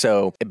game.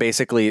 So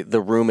basically,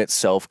 the room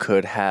itself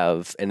could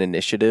have an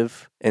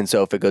initiative. And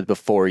so if it goes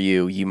before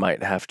you, you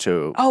might have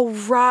to. Oh,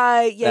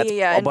 right. Yeah, That's-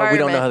 yeah, yeah. But we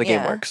don't know how the game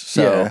Environment, works.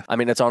 So, Yeah. I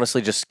mean, it's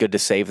honestly just good to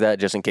save that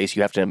just in case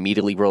you have to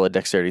immediately roll a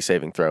dexterity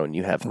saving throw and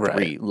you have 3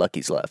 Right.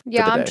 luckies left.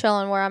 Yeah, for the I'm day.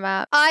 chilling where I'm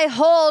at. I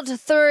hold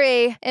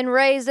 3 and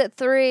raise it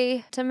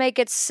 3 to make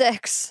it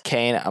 6.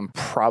 Kane, I'm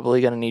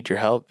probably going to need your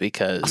help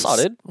because.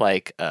 Solid.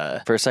 Like,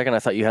 For a second, I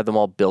thought you had them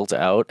all built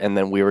out and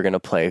then we were going to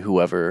play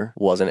whoever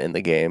wasn't in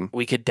the game.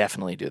 we could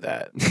definitely do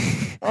that.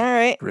 All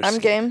right. I'm Risky.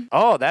 game.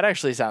 Oh, that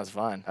actually sounds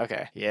fun.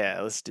 Okay. Yeah,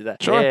 let's do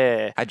that. Sure.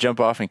 Yeah. I jump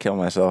off and kill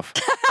myself.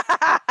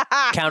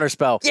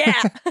 Counterspell.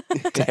 Yeah.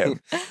 Damn.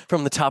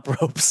 From the top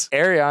ropes.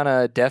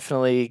 Ariana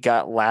definitely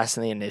got last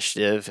in the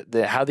initiative.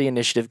 How the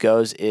initiative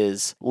goes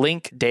is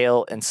Link,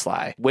 Dale, and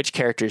Sly. Which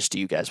characters do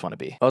you guys want to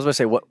be? I was going to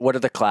say, what are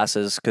the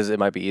classes? Because it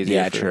might be easier.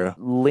 Yeah, for- true.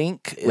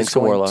 Link is Link's a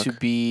going warlock. to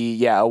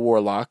be, a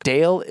warlock.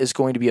 Dale is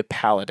going to be a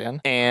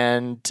paladin.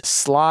 And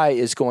Sly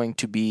is going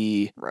to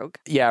be, Rogue.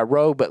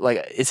 rogue, but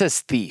like it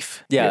says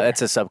thief. Yeah,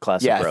 that's a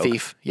subclass Yeah, of rogue.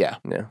 thief. Yeah.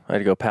 Yeah, I had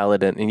to go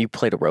paladin, and you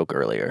played a rogue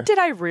earlier. Did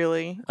I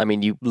really? I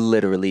mean, you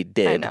literally did.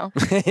 did. I know.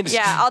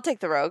 Yeah, I'll take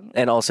the rogue.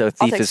 And also,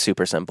 thief take is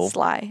super simple.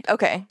 Sly.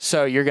 Okay.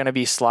 So you're gonna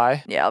be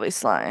Sly? Yeah, I'll be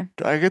Sly.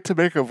 Do I get to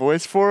make a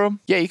voice for him?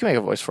 Yeah, you can make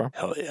a voice for him.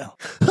 Hell yeah.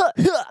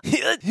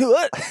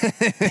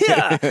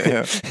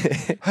 Yeah.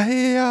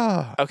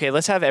 Hey-ya. Okay,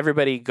 let's have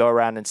everybody go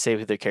around and say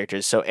who their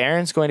characters. So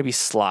Aaron's going to be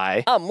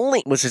Sly. I'm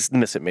Link. Which is the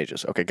Misfit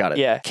Mages. Okay, got it.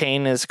 Yeah,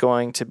 Kane is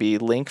going to be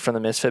Link from the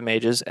Misfit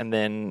Mages, and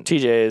then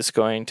TJ is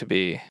going to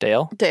be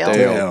Dale. Dale.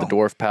 Dale, the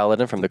dwarf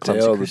paladin from the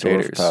Clumsy Dale, the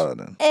Crusaders. dwarf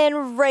paladin.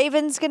 And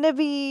Raven's gonna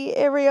be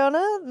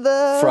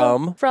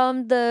Ariana,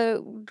 From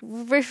the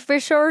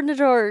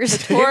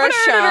Vishornators.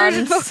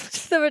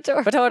 Torashans. The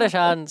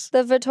Vatorashans.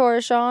 The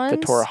Vitorashans.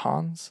 Vitora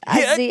Hans.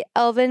 As the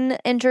elven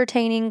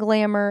entertaining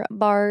glamour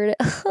bard.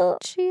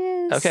 She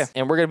is. Okay,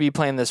 and we're going to be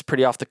playing this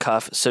pretty off the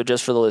cuff. So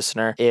just for the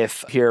listener,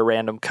 if you hear a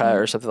random cut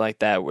or something like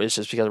that, it's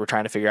just because we're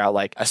trying to figure out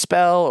like a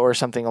spell or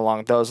something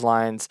along those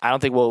lines. I don't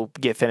think we'll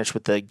get finished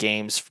with the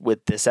games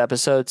with this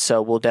episode,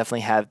 so we'll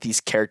definitely have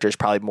these characters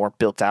probably more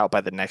built out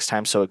by the next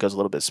time, so it goes a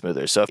little bit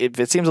smoother. So if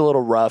it seems a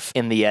little rough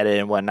in the edit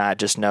and whatnot,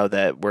 just know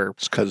that we're...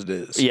 It's because it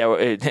is. Yeah,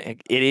 it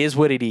is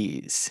what it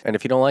is. And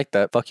if you don't like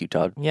that, fuck you,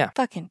 Todd. Yeah.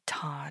 Fucking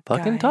Todd.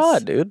 Fucking guys.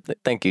 Todd, dude.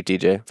 Thank you,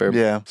 TJ. For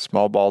Yeah,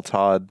 small ball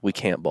Todd. We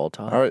can't ball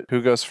Todd. All right,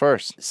 who goes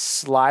first?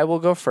 Sly will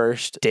go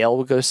first, Dale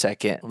will go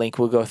second, Link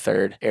will go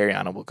third,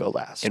 Ariana will go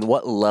last. And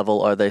what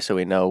level are they so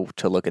we know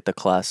to look at the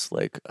class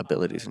like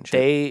abilities and shit?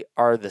 They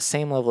are the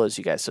same level as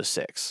you guys, so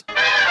 6.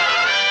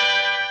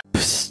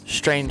 Psst,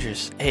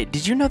 strangers. Hey,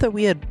 did you know that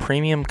we had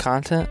premium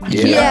content?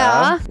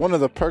 Yeah. One of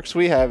the perks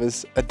we have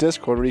is a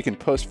Discord where you can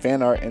post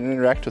fan art and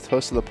interact with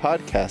hosts of the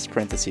podcast,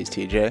 parentheses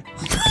TJ.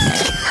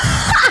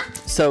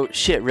 So,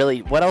 shit,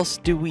 really, what else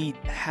do we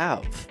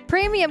have?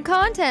 Premium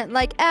content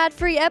like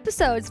ad-free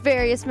episodes,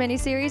 various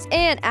miniseries,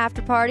 and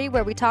after party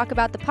where we talk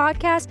about the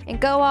podcast and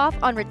go off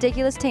on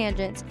ridiculous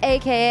tangents.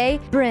 AKA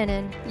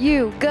Brennan,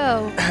 you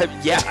go.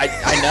 Yeah,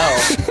 I know.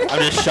 I'm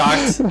just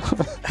shocked.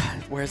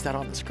 Where's that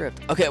on the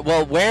script? Okay,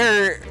 well,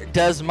 where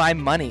does my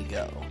money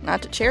go?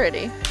 Not to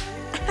charity.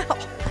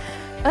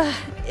 Ow.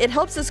 It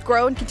helps us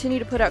grow and continue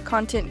to put out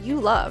content you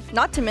love.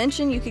 Not to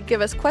mention, you could give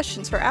us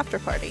questions for after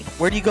party.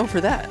 Where do you go for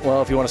that?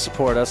 Well, if you want to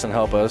support us and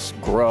help us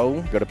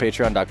grow, go to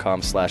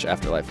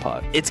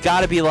patreon.com/afterlifepod. It's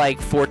got to be like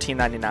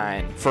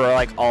 $14.99 for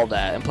like all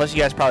that. And plus,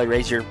 you guys probably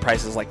raise your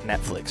prices like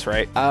Netflix,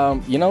 right?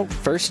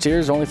 First tier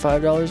is only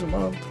 $5 a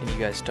month. And you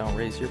guys don't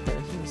raise your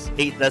prices?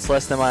 8, that's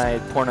less than my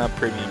Pornhub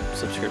premium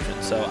subscription,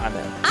 so I'm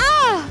in.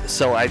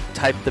 So I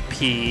type the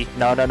P.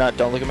 No,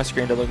 don't look at my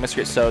screen, don't look at my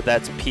screen. So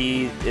that's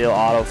P, it'll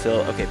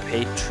autofill. Okay,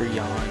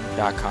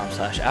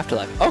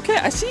 patreon.com/afterlife. Okay,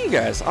 I see you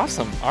guys.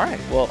 Awesome. All right,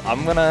 well,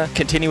 I'm gonna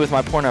continue with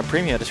my Pornhub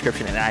premium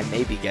description, and I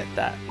maybe get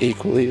that.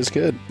 Equally as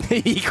good.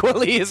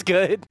 Equally as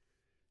good.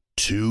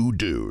 Two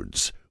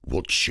dudes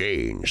will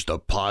change the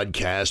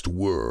podcast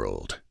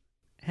world.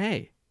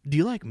 Hey, do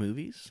you like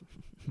movies?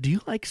 Do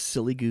you like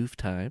silly goof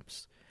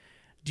times?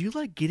 Do you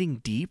like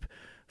getting deep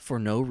for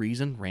no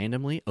reason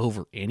randomly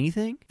over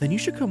anything? Then you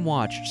should come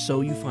watch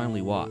So You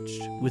Finally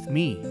Watched with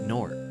me,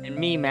 Nort. And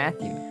me,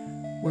 Matthew.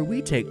 Where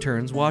we take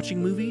turns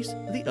watching movies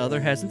the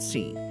other hasn't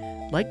seen,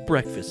 like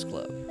Breakfast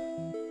Club,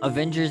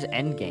 Avengers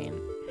Endgame,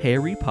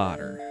 Harry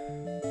Potter.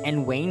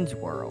 and Wayne's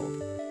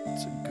World.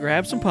 So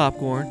grab some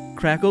popcorn,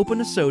 crack open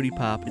a sody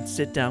pop, and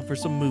sit down for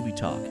some movie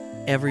talk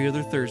every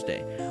other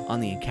Thursday on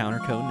the Encounter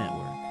Code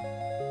Network.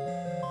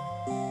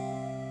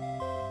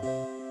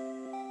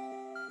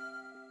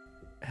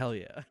 Hell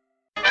yeah.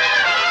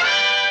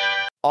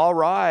 All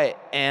right,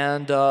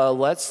 and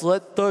let's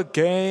let the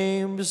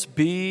games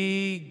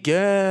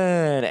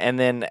begin. And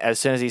then as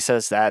soon as he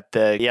says that,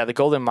 the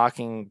Golden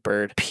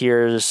Mockingbird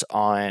appears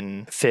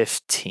on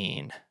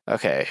 15.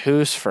 Okay,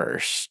 who's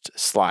first?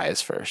 Sly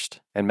is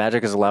first. And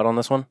magic is allowed on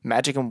this one?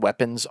 Magic and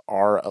weapons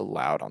are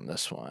allowed on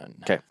this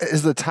one. Okay.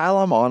 Is the tile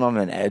I'm on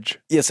an edge?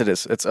 Yes, it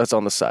is. It's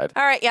on the side.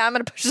 All right, yeah, I'm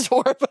going to push this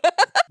warp.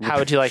 How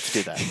would you like to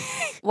do that?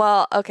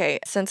 Well, okay,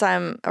 since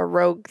I'm a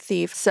rogue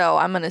thief, so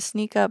I'm going to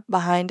sneak up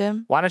behind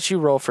him. Why don't you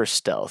roll for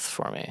stealth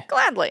for me?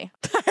 Gladly.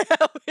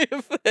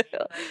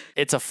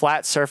 It's a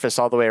flat surface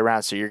all the way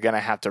around, so you're going to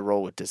have to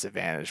roll with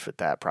disadvantage with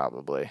that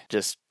probably,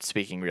 just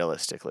speaking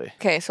realistically.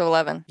 Okay, so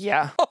 11.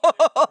 Yeah.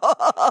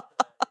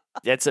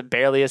 It's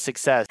barely a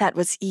success. That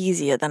was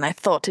easier than I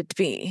thought it'd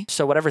be.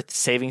 So whatever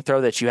saving throw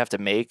that you have to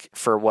make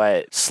for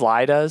what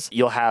Sly does,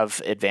 you'll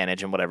have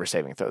advantage in whatever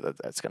saving throw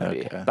that's going to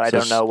be. But I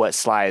don't know what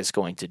Sly is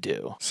going to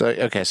do. So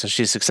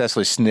she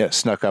successfully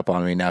snuck up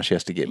on me. Now she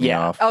has to get me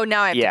off. Oh,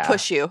 now I have to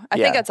push you. I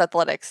think that's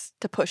athletics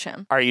to push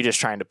him. Are you just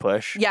trying to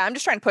push? Yeah, I'm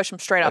just trying to push him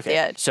straight off the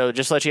edge. So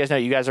just to let you guys know,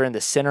 you guys are in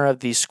the center of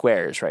these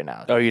squares right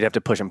now. Oh, you'd have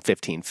to push him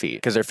 15 feet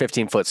because they're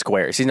 15-foot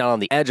squares. He's not on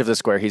the edge of the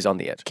square. He's on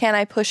the edge. Can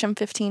I push him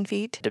 15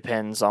 feet?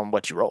 Depends on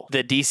what you roll.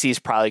 The DC is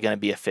probably going to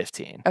be a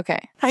 15. Okay.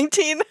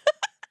 19.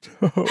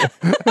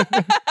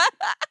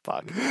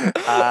 Fuck.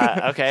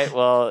 Okay,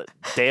 well,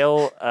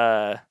 Dale...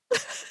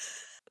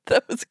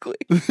 That was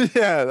quick.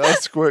 Yeah, that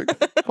was quick.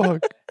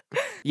 Fuck.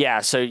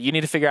 Yeah, so you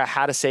need to figure out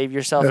how to save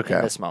yourself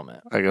in this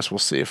moment. I guess we'll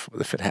see if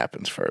it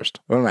happens first.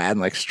 What am I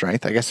adding, like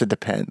strength? I guess it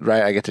depends,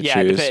 right? I get to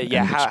choose.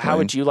 How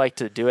would you like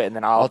to do it? And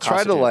then I'll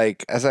try to,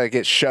 like, as I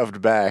get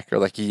shoved back or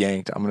like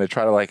yanked, I'm going to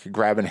try to like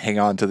grab and hang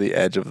on to the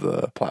edge of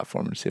the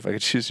platform and see if I can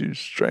choose use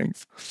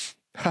strength.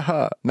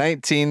 Haha,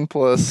 19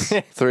 plus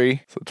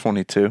 3, so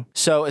 22.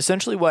 So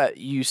essentially what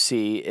you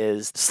see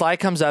is Sly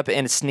comes up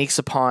and sneaks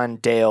upon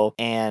Dale,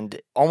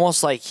 and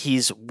almost like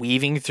he's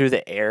weaving through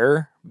the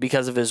air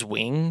because of his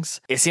wings.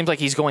 It seems like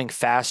he's going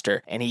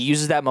faster, and he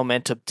uses that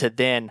momentum to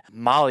then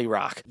molly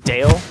rock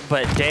Dale.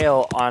 But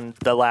Dale, on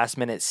the last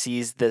minute,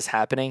 sees this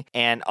happening,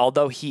 and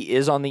although he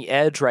is on the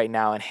edge right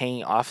now and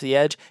hanging off the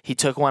edge, he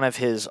took one of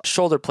his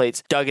shoulder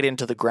plates, dug it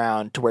into the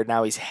ground to where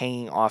now he's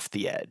hanging off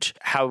the edge.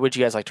 How would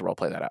you guys like to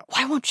roleplay that out?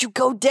 Why won't you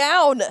go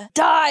down?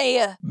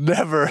 Die!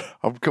 Never.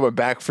 I'm coming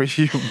back for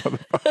you,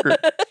 motherfucker.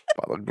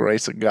 By the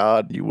grace of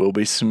God, you will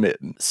be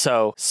smitten.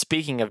 So,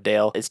 speaking of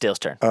Dale, it's Dale's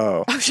turn.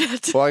 Oh. Oh,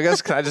 shit. Well, I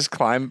guess, can I just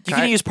climb? You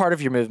can use part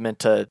of your movement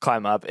to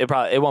climb up.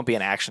 It won't be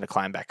an action to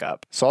climb back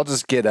up. So I'll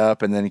just get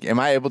up, and then am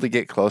I able to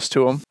get close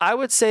to him? I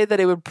would say that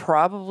it would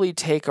probably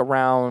take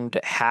around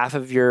half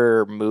of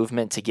your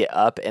movement to get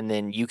up, and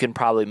then you can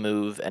probably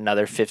move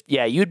another 50.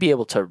 Yeah, you'd be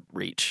able to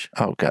reach.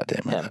 Oh, God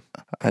damn it.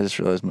 I just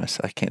realized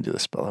I can't do the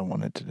spell I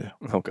wanted to do.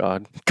 Oh,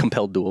 God.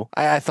 Compelled duel.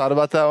 I thought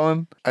about that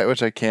one,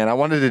 which I can. I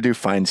wanted to do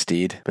Find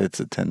Steed, but it's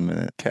a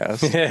 10-minute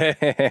cast.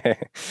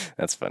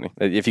 That's funny.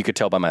 If you could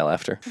tell by my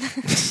laughter.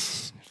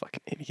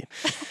 Fucking idiot.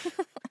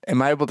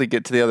 Am I able to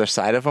get to the other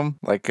side of him?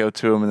 Like go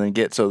to him and then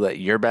get so that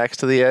your back's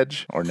to the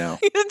edge? Or no?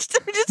 We're just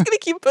going to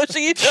keep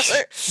pushing each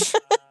other.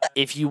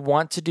 If you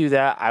want to do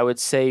that, I would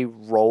say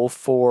roll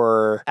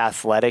for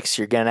athletics.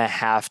 You're going to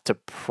have to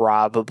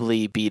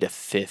probably beat a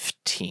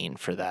 15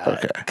 for that.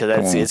 Okay.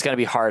 Because it's going to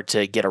be hard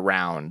to get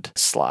around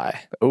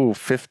Sly. Oh,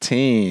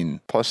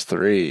 15 plus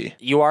 3.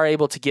 You are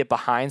able to get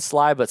behind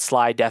Sly, but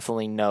Sly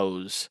definitely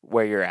knows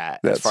where you're at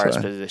as far as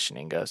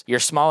positioning goes. You're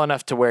small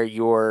enough to where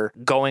you're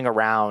going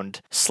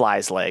around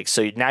Sly's legs.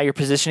 So now your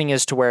positioning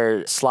is to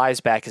where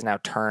Sly's back is now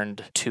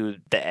turned to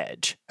the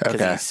edge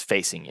because he's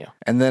facing you.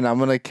 And then I'm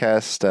going to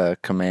cast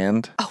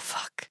Command. Oh,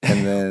 fuck.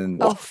 And then...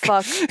 Oh,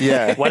 fuck.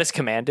 Yeah. What does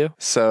Command do?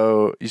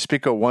 So you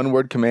speak a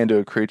one-word command to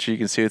a creature you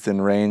can see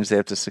within range. They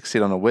have to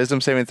succeed on a wisdom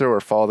saving throw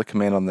or follow the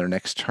command on their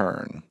next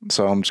turn.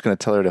 So I'm just going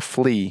to tell her to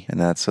flee, and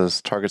that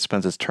says target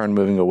spends its turn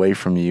moving away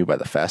from you by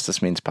the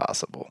fastest means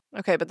possible.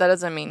 Okay, but that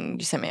doesn't mean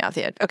you sent me off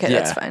the edge. Okay,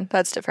 that's fine.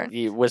 That's different.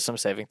 Wisdom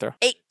saving throw.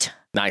 8.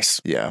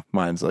 Nice. Yeah,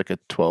 mine's like a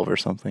 12 or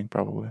something,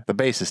 probably. The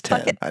base is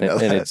 10. I know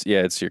and that.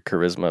 it's your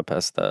charisma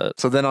past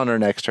that. So then on her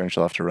next turn,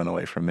 she'll have to run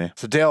away from me.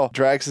 So Dale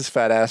drags his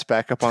fat ass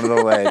back up onto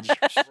the ledge,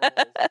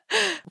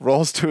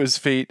 rolls to his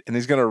feet, and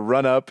he's going to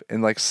run up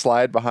and like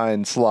slide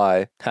behind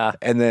Sly.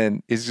 And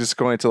then he's just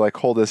going to like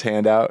hold his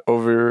hand out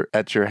over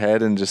at your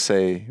head and just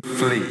say,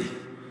 flee.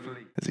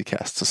 As he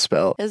casts a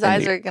spell. His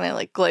eyes are going to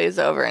like glaze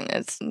over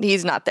and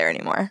he's not there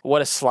anymore. What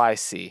does Sly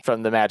see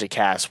from the magic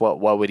cast? What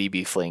would he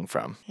be fleeing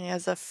from? He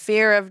has a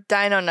fear of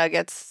dino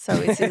nuggets, so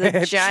he sees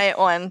a giant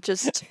one.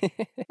 Just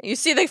you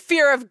see the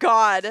fear of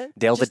God.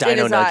 Dale the just in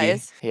Dino his Nuggie.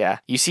 eyes. Yeah.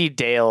 You see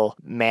Dale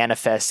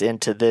manifest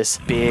into this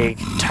big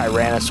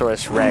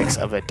Tyrannosaurus Rex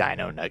of a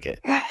dino nugget.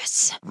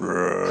 Yes.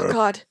 Rrr,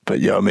 God. but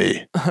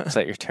yummy. Is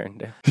that your turn,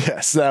 Dale?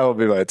 Yes, that will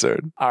be my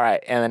turn. All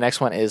right. And the next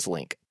one is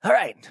Link. All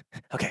right.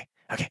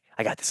 Okay,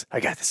 I got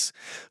this.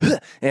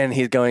 And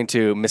he's going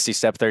to Misty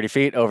Step 30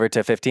 feet over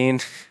to 15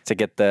 to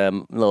get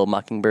the little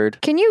mockingbird.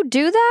 Can you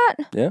do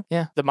that?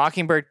 Yeah. The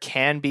mockingbird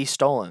can be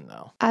stolen,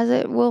 though. As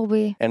it will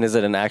be. And is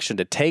it an action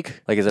to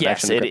take? Like, is it an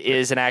Yes, action to it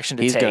is an action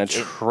to He's take. going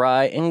to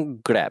try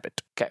and grab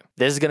it. Okay.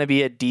 This is going to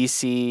be a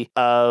DC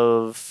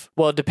of,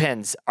 well, it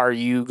depends. Are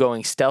you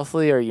going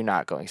stealthily or are you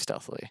not going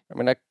stealthily?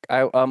 I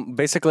mean,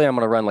 basically, I'm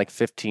going to run like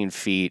 15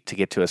 feet to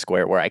get to a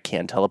square where I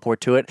can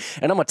teleport to it.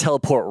 And I'm going to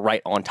teleport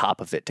right on top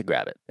of it to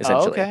grab it,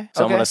 essentially. okay.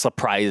 So I'm going to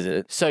surprise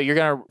it. So you're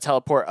going to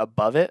teleport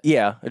above it?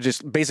 Yeah,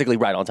 just basically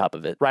right on top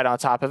of it. Right on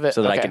top of it?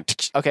 So that I Okay. can...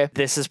 Okay.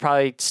 This is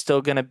probably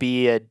still going to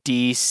be a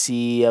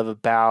DC of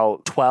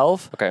about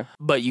 12. Okay.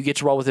 But you get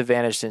to roll with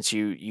advantage since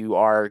you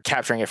are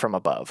capturing it from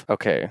above.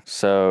 Okay,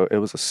 so it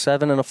was a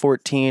 7 and a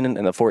 14,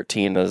 and the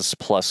 14 is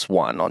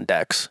 +1 on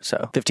Dex,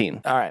 so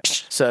 15. All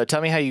right. So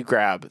tell me how you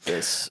grab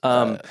this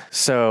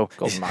So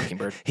golden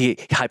mockingbird. he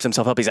hypes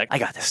himself up. He's like, I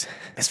got this.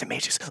 Misfit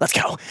Mages, let's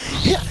go.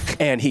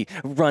 And he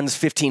runs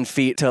 15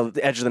 feet to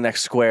the edge of the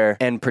next square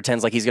and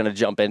pretends like he's going to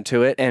jump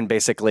into it. And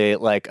basically,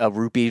 like a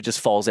rupee just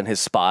falls in his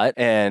spot,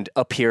 and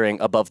appearing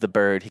above the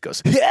bird, he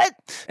goes,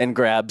 and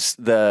grabs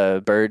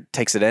the bird,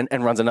 takes it in,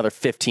 and runs another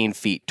 15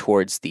 feet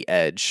towards the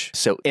edge.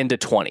 So into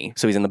 20.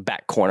 So he's in the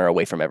back corner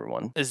away from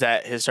everyone. Is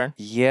that his turn?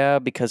 Yeah,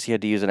 because he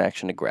had to use an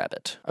action to grab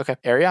it. Okay.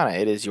 Ariana,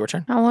 it is your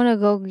turn. I want to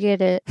go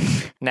get it.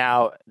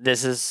 Now,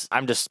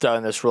 I'm just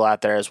throwing this rule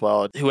out there as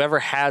well. Whoever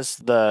has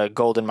the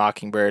golden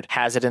mockingbird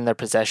has it in their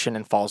possession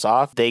and falls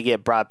off, they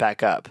get brought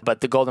back up.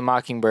 But the golden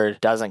mockingbird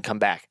doesn't come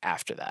back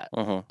after that.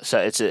 So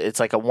it's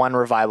like a one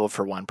revival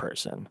for one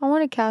person. I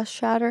want to cast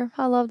Shatter.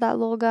 I love that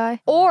little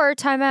guy. Or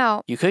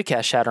timeout. You could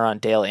cast Shatter on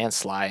Dale and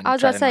Sly. And I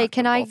was about to say,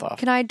 can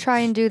I try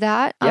and do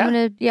that? Yeah.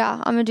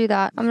 I'm gonna do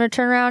that. I'm gonna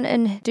turn around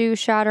and do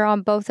Shatter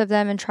on both of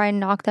them and try and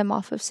knock them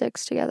off of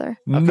 6 together.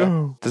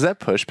 No. Does that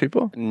push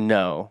people?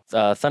 No.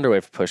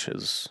 Thunderwave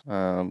pushes,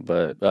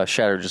 but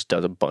Shatter just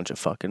does a bunch of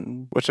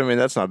fucking... Which, I mean,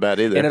 that's not bad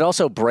either. And it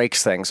also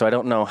breaks things, so I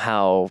don't know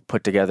how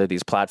put together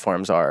these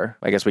platforms are.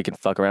 I guess we can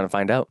fuck around and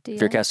find out if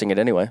you're casting it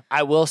anyway.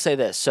 I will say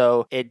this.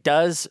 So it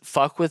does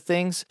fuck with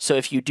things. So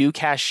if you do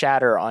cast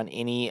Shatter on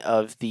any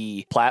of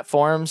the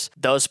platforms,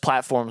 those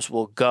platforms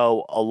will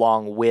go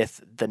along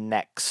with the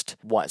next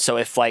one. So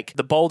if like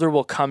the boulder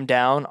will come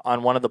down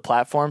on one of the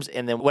platforms,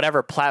 and then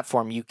whatever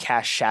platform you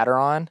cast Shatter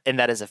on and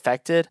that is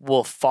affected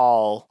will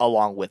fall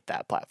along with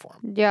that platform.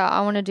 Yeah,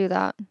 I want to do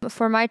that.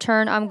 For my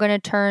turn, I'm going to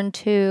turn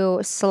to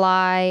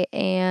Sly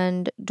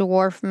and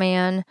Dwarf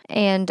Man,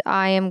 and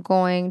I am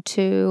going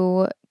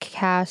to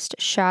cast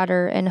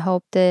Shatter and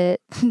hope that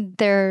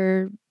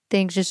their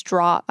things just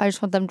drop. I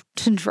just want them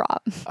to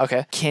drop.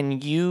 Okay.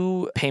 Can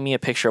you paint me a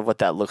picture of what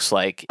that looks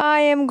like? I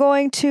am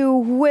going to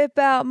whip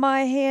out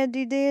my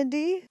handy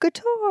dandy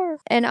guitar,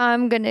 and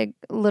I'm going to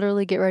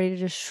literally get ready to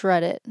just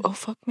shred it. Oh,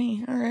 fuck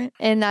me. All right.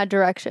 In that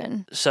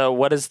direction. So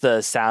what does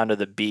the sound of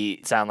the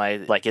beat sound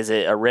like? Like, is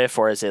it a riff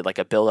or is it like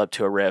a build up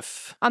to a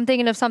riff? I'm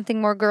thinking of something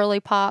more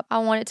girly pop. I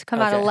want it to come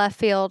out of left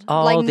field.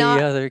 All like the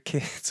other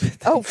kids.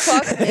 Oh,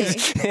 fuck me.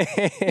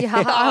 Yeah,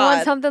 I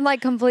want something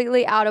like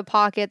completely out of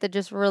pocket that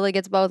just really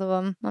gets both of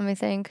them. Let me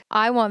think.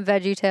 I want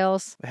Veggie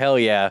Tales. Hell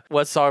yeah.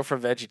 What song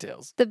from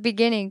VeggieTales? The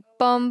beginning.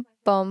 Bum,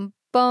 bum,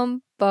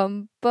 bum,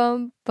 bum,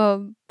 bum,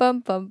 bum,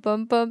 bum, bum,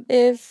 bum, bum.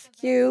 If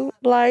you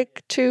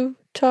like to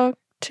talk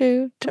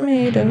to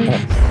tomatoes. Yeah.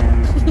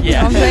 You know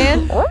what I'm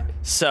saying?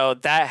 So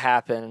that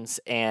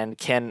happens, and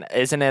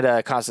isn't it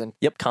a constant?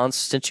 Yep,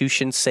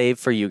 Constitution save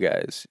for you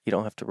guys. You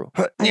don't have to roll.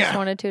 I just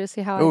wanted to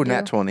see how I Oh, do.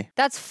 nat 20.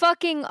 That's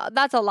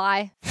a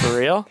lie. For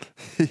real?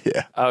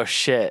 Yeah. Oh,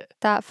 shit.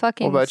 That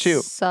fucking What about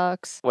you?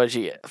 sucks. What did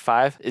you get?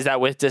 5? Is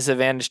that with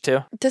disadvantage too?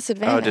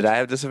 Disadvantage. Oh, did I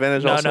have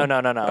disadvantage No, also?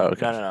 no. Oh,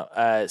 okay.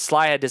 No.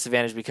 Sly had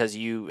disadvantage because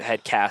you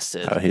had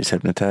casted. Oh, he's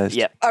hypnotized.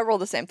 Yep. I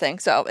rolled the same thing,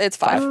 so it's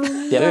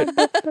 5. Yep.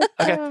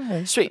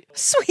 Okay. Sweet.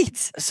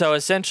 Sweet. So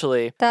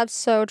essentially, That's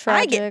so I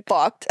tragic. get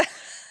fucked.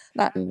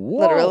 Not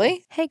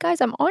literally. Hey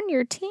guys, I'm on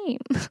your team.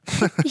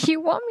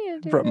 You want me to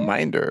do it?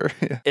 Reminder.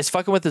 Yeah. it's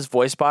fucking with his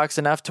voice box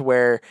enough to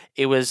where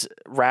it was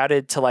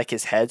routed to like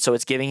his head, so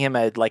it's giving him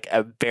a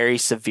very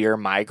severe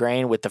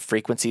migraine with the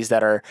frequencies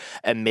that are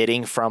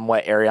emitting from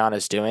what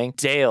Ariana's doing.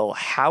 Dale,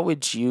 how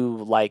would you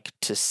like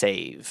to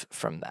save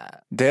from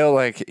that?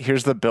 Dale,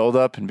 here's the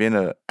build-up, and being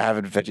an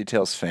avid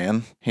VeggieTales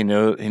fan, he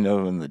know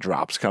when the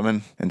drop's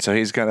coming, and so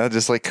he's gonna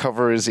just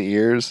cover his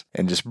ears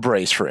and just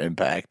brace for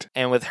impact.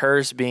 And with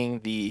hers being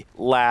the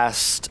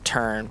last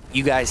turn,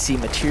 you guys see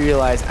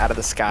materialize out of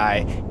the sky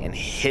and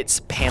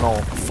hits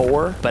panel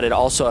 4, but it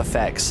also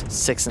affects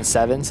 6 and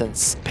 7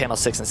 since panel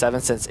 6 and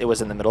 7 since it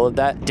was in the middle of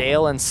that.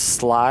 Dale and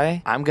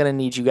Sly, I'm gonna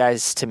need you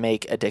guys to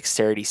make a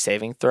dexterity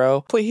saving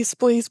throw. Please,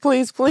 please,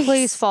 please, please.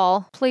 Please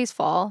fall. Please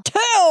fall. 2!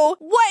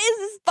 What is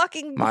this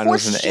fucking Mine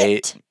was an horse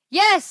 8. shit?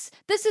 Yes,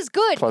 this is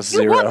good. Plus you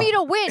 0. want me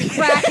to win,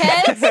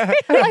 crackheads.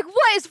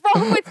 What is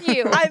wrong with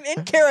you? I'm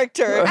in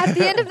character. At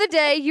the end of the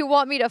day, you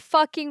want me to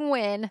fucking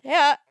win.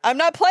 Yeah, I'm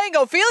not playing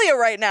Ophelia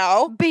right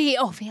now. Be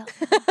Ophelia.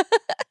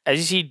 As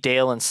you see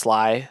Dale and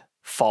Sly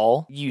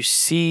fall, you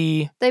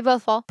see They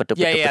both fall.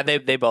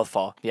 they both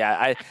fall.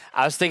 Yeah,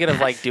 I was thinking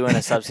of doing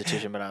a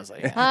substitution, but I was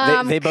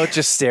like, They both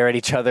just stare at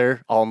each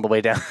other all the way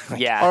down.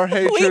 yeah. Our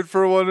hatred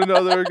for one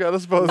another got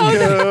us both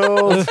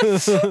killed.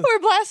 We're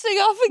blasting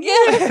off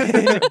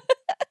again.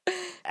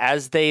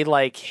 As they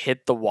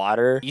hit the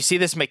water, you see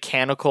this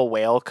mechanical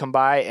whale come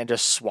by and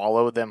just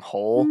swallow them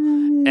whole.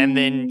 And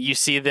then you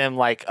see them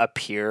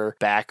appear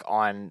back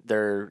on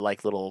their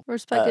little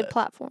Respected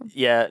platform.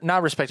 Yeah,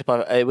 not respected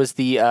platform. It was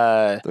the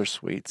They're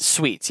sweets.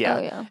 suites, yeah.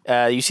 Oh,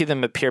 yeah. You see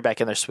them appear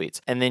back in their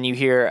suites. And then you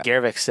hear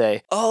Garvik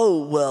say,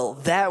 "Oh, well,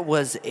 that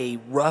was a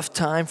rough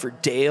time for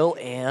Dale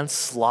and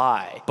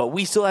Sly. But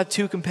we still have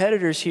 2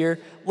 competitors here.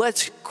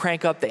 Let's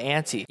crank up the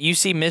ante." You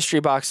see mystery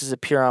boxes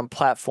appear on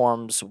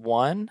platforms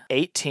 1,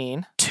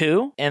 18,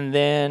 2, and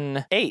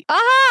then 8.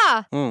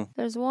 Aha! Hmm.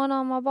 There's one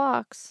on my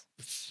box.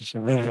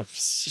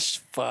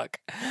 Fuck.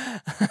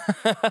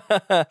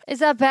 Is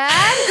that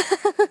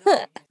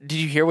bad? Did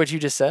you hear what you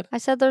just said? I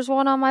said there's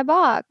one on my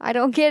box. I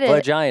don't get it.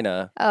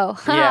 Vagina.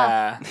 Oh.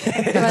 Yeah.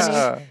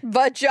 Funny.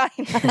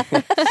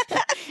 Vagina.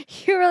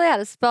 You really had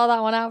to spell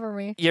that one out for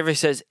me. Yervik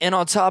says, and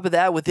on top of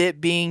that, with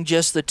it being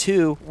just the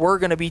 2, we're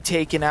going to be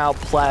taking out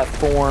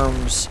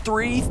platforms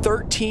 3,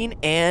 13,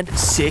 and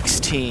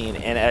 16.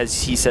 And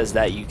as he says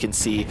that, you can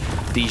see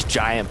these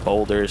giant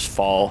boulders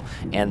fall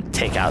and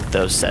take out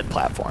those said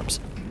platforms.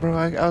 Bro,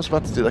 I was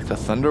about to do the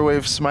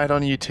Thunderwave smite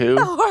on you too.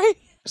 Sorry.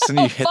 So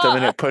then you hit them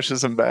and it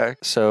pushes them back.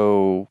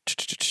 So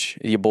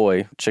your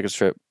boy, Chicken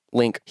Strip,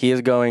 Link, he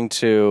is going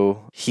to,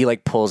 he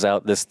like pulls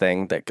out this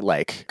thing that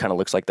like kind of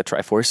looks like the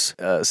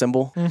Triforce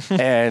symbol,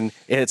 and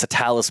it's a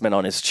talisman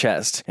on his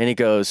chest, and he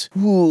goes,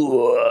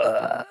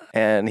 "Whoa,"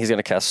 and he's going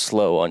to cast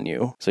slow on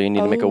you. So you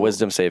need to make a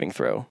wisdom saving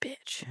throw.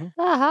 Bitch.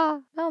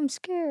 Aha, now I'm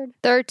scared.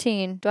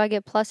 13. Do I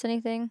get plus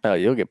anything? Oh,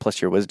 you'll get plus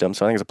your wisdom,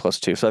 so I think it's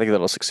a +2. So I think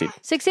that'll succeed.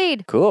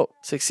 Succeed. Cool.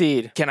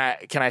 Succeed. Can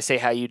I say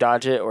how you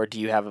dodge it, or do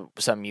you have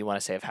something you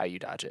want to say of how you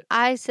dodge it?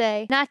 I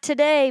say, not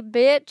today,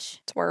 bitch.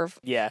 Swerve.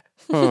 Yeah.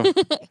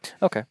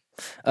 Okay.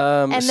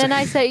 And then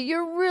I say,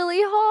 you're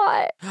really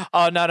hot.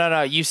 Oh,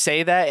 no. You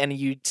say that and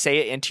you say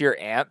it into your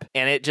amp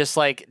and it just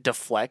like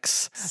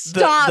deflects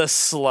Stop. the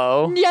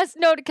slow. Yes,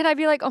 no, can I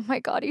be like, oh my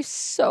God, he's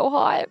so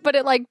hot? But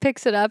it like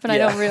picks it up and I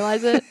Yeah. don't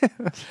realize it.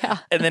 Yeah.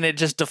 And then it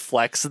just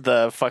deflects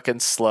the fucking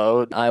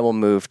slow. I will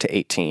move to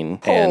 18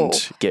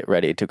 and get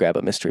ready to grab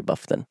a mystery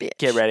buff then. Bitch.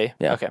 Get ready.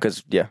 Yeah, Okay.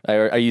 because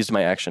I used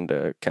my action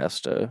to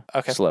cast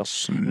Okay. slow.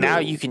 Now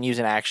you can use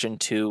an action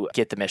to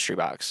get the mystery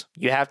box.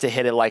 You have to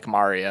hit it like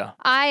Mario.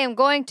 I am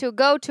going to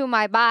go to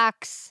my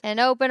box and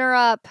open her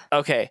up.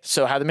 Okay,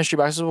 so how the mystery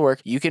boxes will work,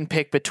 you can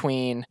pick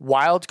between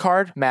wild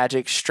card,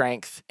 magic,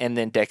 strength, and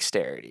then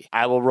dexterity.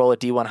 I will roll a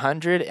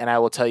D100 and I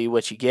will tell you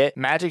what you get.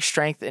 Magic,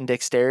 strength, and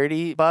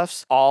dexterity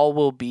buffs all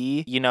will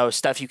be,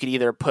 stuff you could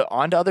either put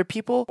onto other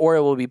people or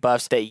it will be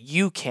buffs that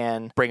you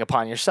can bring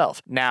upon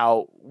yourself.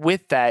 Now,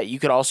 with that, you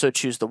could also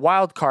choose the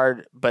wild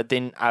card, but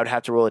then I would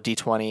have to roll a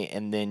D20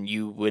 and then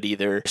you would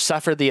either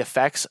suffer the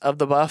effects of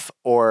the buff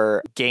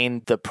or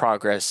gain the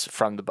progress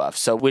from the buff.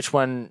 So which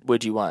one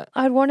would you want?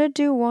 I'd want to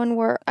do one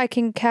where I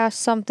can cast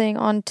something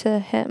onto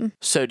him.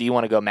 So do you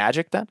want to go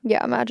magic then?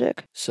 Yeah,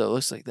 magic. So it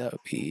looks like that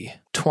would be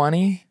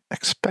 20.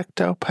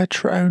 Expecto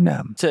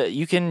Patronum. So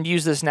you can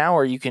use this now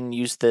or you can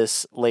use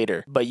this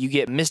later, but you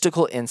get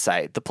mystical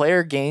insight. The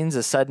player gains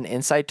a sudden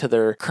insight to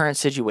their current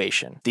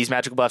situation. These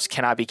magical buffs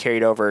cannot be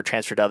carried over or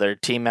transferred to other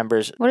team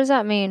members. What does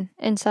that mean?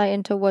 Insight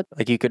into what?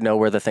 Like you could know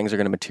where the things are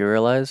going to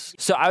materialize.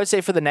 So I would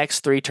say for the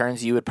next 3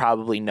 turns, you would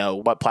probably know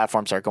what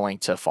platforms are going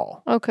to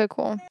fall. Okay,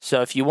 cool.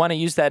 So if you want to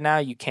use that now,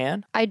 you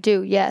can. I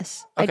do,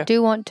 yes. Okay. I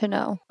do want to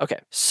know. Okay.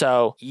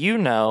 So you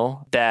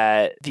know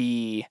that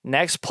the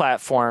next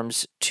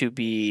platforms to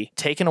be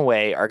taken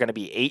away are going to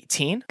be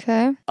 18,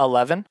 Okay.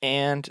 11,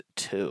 and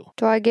 2.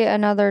 Do I get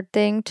another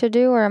thing to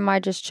do or am I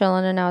just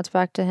chilling and now it's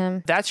back to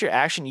him? That's your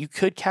action. You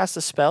could cast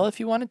a spell if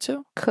you wanted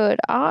to. Could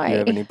I? Do you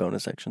have any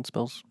bonus action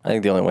spells? I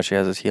think the only one she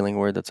has is Healing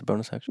Word. That's a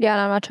bonus action. Yeah,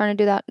 and I'm not trying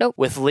to do that. Nope.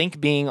 With Link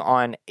being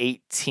on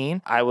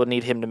 18, I will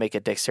need him to make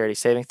a dexterity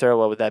saving throw.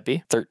 What would that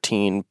be?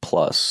 13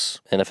 plus,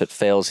 and if it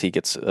fails, he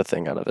gets a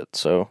thing out of it.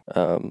 So,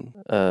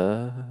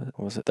 what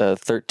was it?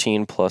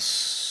 13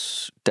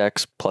 plus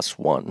Dex plus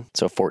 1,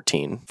 so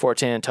 14.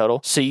 14 in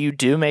total. So you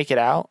do make it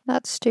out.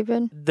 That's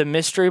stupid. The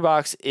mystery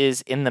box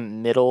is in the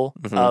middle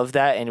of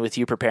that, and with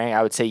you preparing,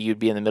 I would say you'd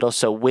be in the middle.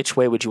 So which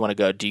way would you want to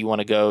go? Do you want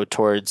to go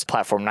towards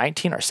platform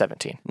 19 or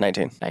 17?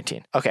 19.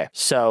 19. Okay.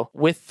 So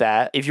with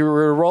that, if you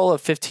were to roll a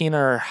 15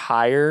 or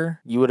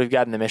higher, you would have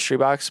gotten the mystery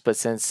box, but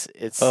since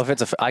it's... Oh, if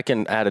it's I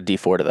can add a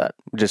D4 to that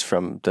just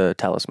from the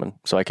talisman.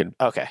 So I could...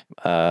 Okay.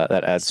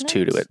 That adds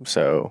 2 to it.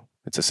 So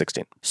it's a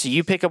 16. So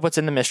you pick up what's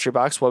in the mystery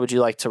box. What would you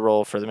like to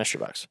roll for the mystery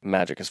box?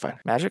 Magic is fine.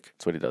 Magic?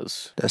 That's what he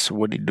does. That's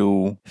what he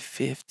do.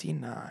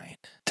 59.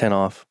 10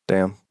 off.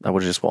 Damn. I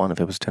would have just won if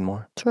it was 10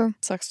 more. True.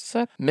 Sucks to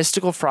suck.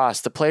 Mystical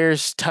Frost. The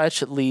player's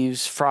touch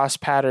leaves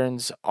frost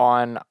patterns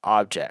on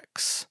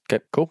objects.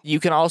 Okay, cool. You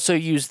can also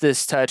use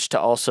this touch to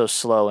also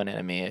slow an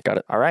enemy. Got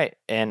it. All right.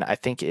 And I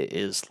think it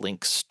is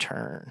Link's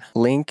turn.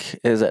 Link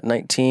is at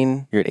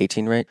 19. You're at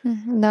 18, right?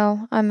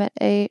 No, I'm at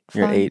 8.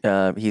 You're Fine.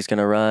 at 8. He's going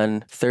to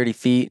run 30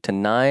 feet to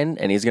 9,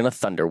 and he's going to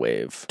Thunder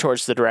Wave.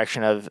 Towards the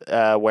direction of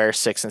where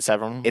 6 and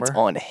 7 It's were.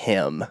 on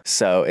him.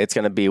 So it's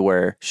going to be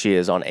where she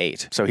is on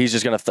 8. So he's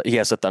just going to, he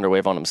has a Thunder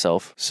Wave on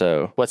himself.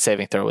 So What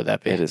saving throw would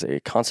that be? it is a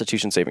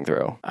Constitution saving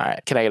throw. All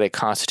right. Can I get a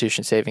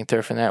Constitution saving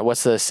throw from that?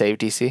 What's the save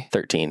DC?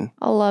 13.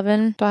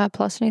 11. Do I have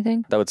plus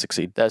anything? That would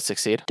succeed. That would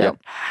succeed. Dope.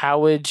 How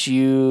would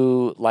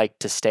you like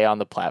to stay on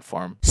the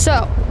platform?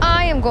 So,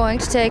 I am going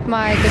to take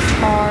my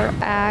guitar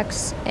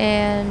axe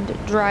and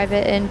drive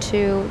it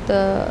into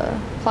the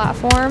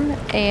platform,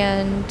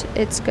 and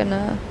it's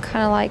gonna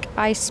kind of like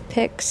ice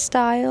pick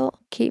style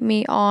keep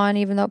me on,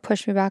 even though it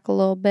pushed me back a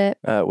little bit.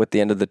 With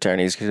the end of the turn,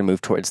 he's going to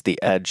move towards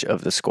the edge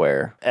of the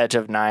square. Edge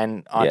of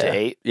 9 onto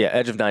 8? Yeah,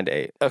 edge of 9 to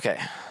 8. Okay.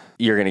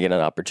 You're going to get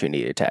an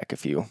opportunity to attack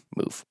if you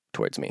move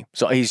towards me.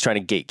 So he's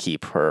trying to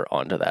gatekeep her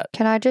onto that.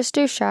 Can I just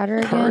do shatter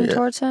again yeah.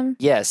 towards him?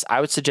 Yes,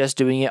 I would suggest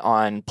doing it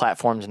on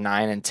platforms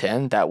 9 and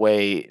 10. That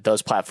way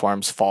those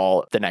platforms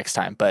fall the next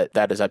time, but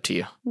that is up to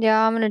you.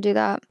 Yeah, I'm gonna do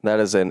that. That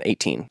is an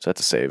 18, so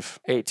that's a save.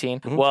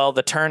 18. Well,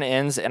 the turn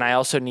ends, and I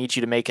also need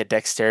you to make a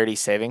dexterity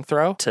saving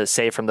throw to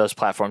save from those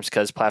platforms,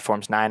 because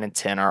platforms 9 and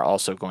 10 are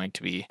also going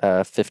to be...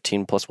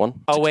 15 plus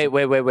 1. Oh, wait.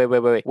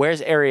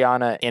 Where's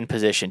Ariana in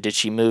position? Did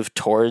she move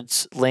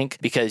towards Link?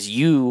 Because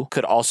you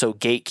could also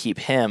gatekeep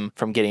him him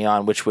from getting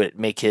on, which would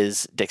make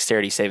his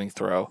dexterity saving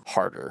throw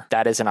harder.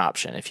 That is an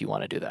option if you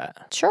want to do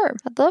that. Sure,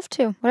 I'd love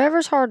to.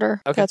 Whatever's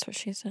harder. Okay. That's what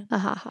she said.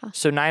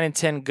 So 9 and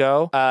 10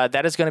 go.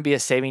 That is going to be a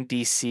saving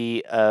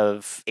DC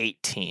of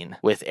 18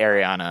 with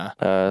Ariana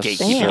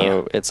gatekeeping So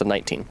you. it's a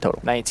 19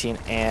 total. 19,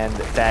 and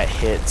that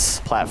hits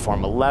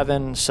platform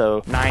 11.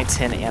 So 9,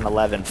 10, and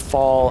 11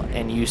 fall,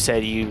 and you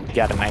said you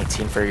got a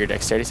 19 for your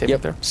dexterity saving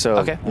throw? So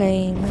Okay.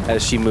 Lame.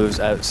 as she moves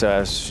out, so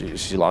as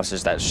she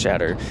launches that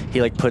shatter,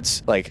 he like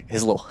puts like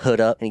his little hood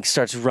up and he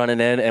starts running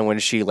in, and when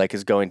she like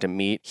is going to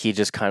meet, he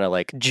just kind of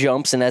like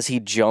jumps, and as he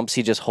jumps,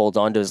 he just holds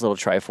on to his little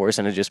Triforce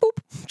and it just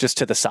boop, just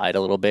to the side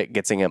a little bit,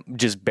 getting him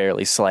just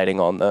barely sliding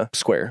on the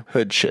square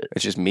hood shit.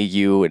 It's just me,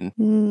 you, and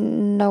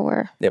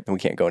Nowhere. yep, and we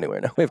can't go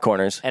anywhere now. We have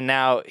corners. And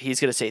now he's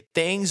going to say,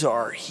 things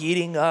are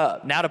heating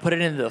up. Now to put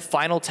it into the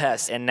final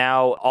test, and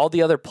now all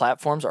the other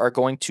platforms are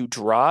going to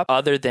drop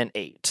other than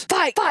 8.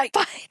 Fight, fight,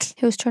 fight.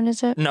 Whose turn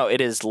is it? No,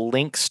 it is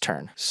Link's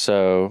turn.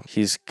 So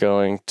he's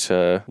going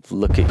to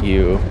look at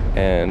you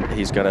and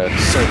he's going to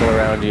circle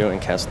around you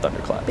and cast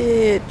Thunderclap.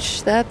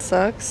 Bitch, that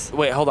sucks.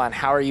 Wait, hold on.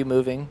 How are you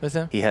moving with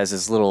him? He has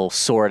his little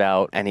sword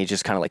out and he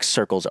just kind of like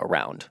circles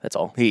around. That's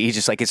all. He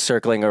just like is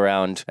circling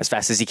around as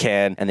fast as he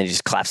can, and then he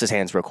just claps his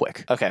hands real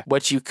quick. Okay.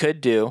 What you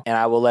could do, and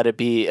I will let it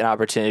be an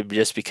opportunity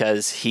just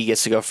because he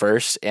gets to go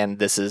first, and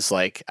this is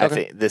like, I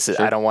think this is,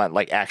 I don't want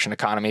like action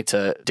economy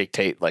to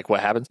dictate like what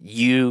happens.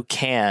 You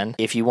can,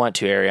 if you want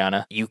to,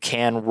 Ariana, you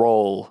can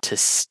roll to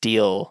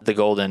steal the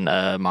golden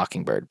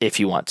mockingbird if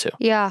you want to.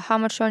 Yeah, how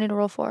much do I need to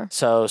roll for?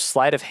 So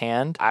sleight of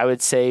hand, I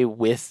would say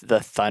with the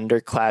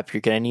thunderclap,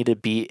 you're going to need to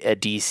beat a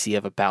DC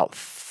of about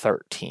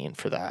 13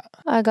 for that.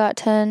 I got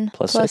 10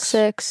 Plus plus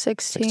 6. 6,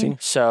 16. 16.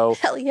 So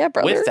Hell yeah,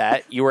 brother. with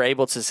that, you were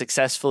able to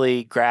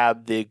successfully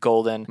grab the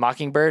golden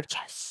mockingbird.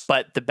 Yes.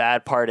 But the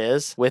bad part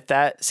is, with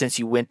that, since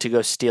you went to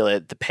go steal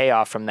it, the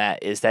payoff from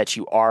that is that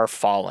you are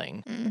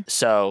falling.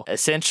 So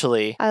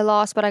essentially, I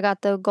lost, but I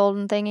got the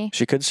golden thingy.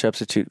 She could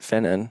substitute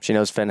Finn in. She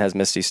knows Finn has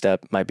Misty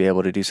Step, might be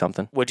able to do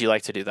something. would you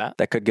like to do that?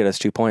 That could get us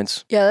 2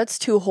 points. Yeah, that's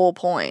 2 whole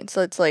points.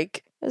 So it's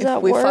like, Is if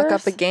that we fuck up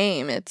worth? the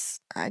game,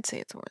 I'd say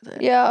it's worth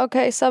it. Yeah,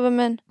 okay, sub him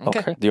in.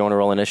 Okay. Do you want to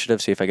roll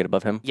initiative, see if I get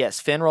above him? Yes,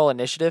 Finn, roll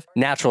initiative.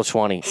 Natural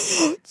 20.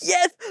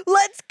 Yes,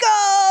 let's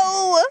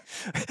go!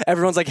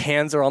 Everyone's like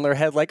hands are on their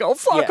head like, oh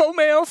fuck, Yeah. oh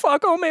man, oh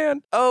fuck, oh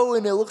man. Oh,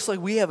 and it looks like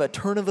we have a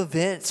turn of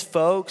events,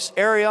 folks.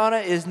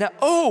 Ariana is now.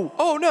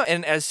 Oh no!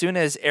 And as soon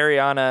as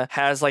Ariana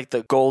has like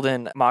the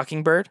golden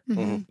mockingbird,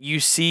 you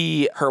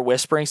see her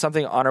whispering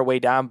something on her way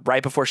down.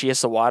 Right before she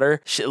hits the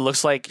water, it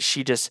looks like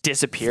she just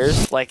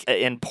disappears, like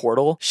in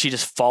Portal. She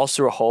just falls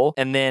through a hole,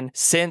 and then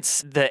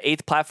since the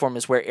 8th platform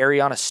is where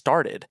Ariana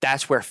started,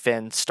 that's where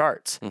Finn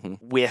starts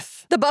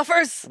with The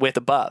buffers.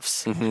 the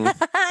buffs.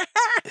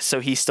 So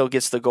he still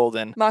gets the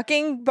golden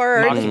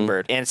Mockingbird.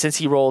 mockingbird. And since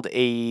he rolled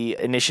a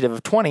initiative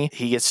of 20,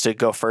 he gets to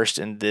go first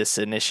in this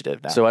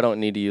initiative now. So I don't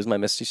need to use my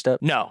Misty Step?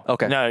 no.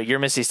 Okay. No, your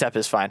Misty Step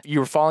is fine. You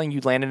were falling, you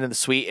landed in the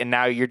suite, and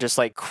now you're just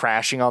like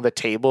crashing on the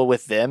table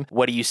with them.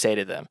 What do you say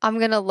to them? I'm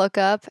going to look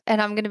up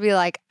and I'm going to be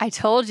like, I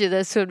told you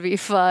this would be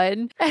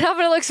fun. And I'm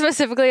going to look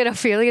specifically at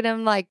Ophelia and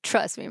I'm like,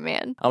 trust me,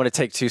 man. I'm going to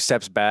take 2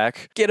 steps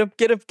back. Get him,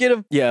 get him, get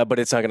him. Yeah, but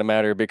it's not going to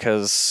matter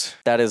because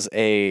that's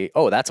a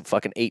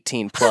fucking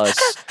 18 plus.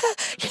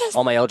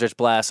 On my Eldritch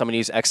Blast, I'm going to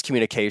use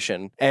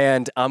Excommunication.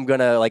 And I'm going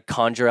to like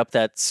conjure up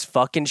that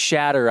fucking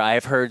shatter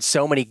I've heard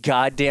so many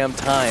goddamn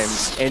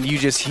times. And you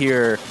just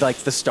hear like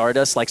the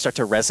stardust like start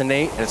to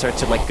resonate and it starts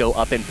to like go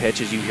up in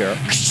pitch as you hear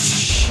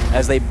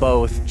as they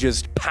both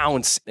just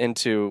pounce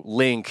into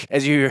Link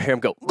as you hear him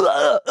go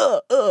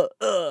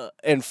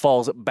and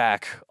falls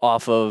back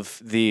off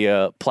of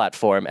the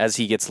platform as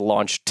he gets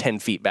launched 10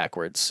 feet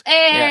backwards.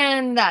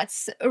 And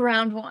that's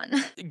round 1.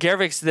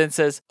 Gervix then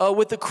says,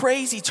 with the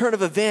crazy turn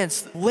of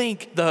events,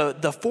 Link,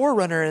 the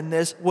forerunner in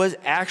this, was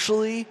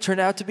actually turned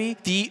out to be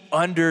the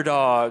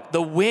underdog.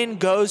 The win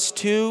goes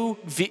to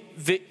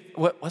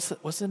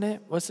what's the name?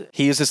 What's it?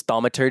 He uses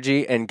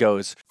Thaumaturgy and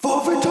goes,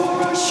 For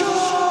Victoria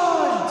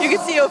Shaw! You can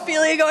see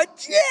Ophelia going,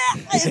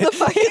 yeah! In the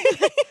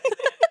fucking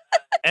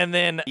And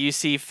then you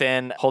see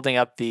Finn holding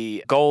up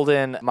the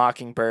golden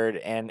mockingbird,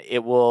 and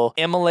it will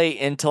immolate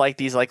into like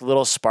these like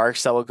little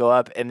sparks that will go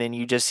up, and then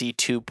you just see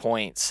 2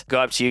 points go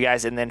up to you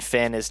guys, and then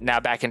Finn is now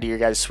back into your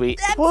guys' suite.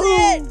 That's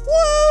it!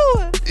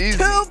 Woo! Easy.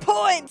 2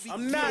 points!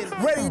 I'm not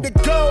ready to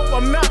go,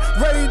 I'm not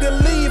ready to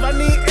leave. I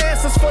need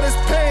answers for this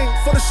pain,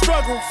 for the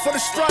struggle, for the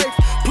strife.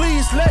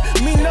 Please let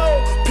me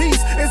know,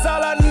 peace is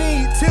all I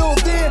need. Till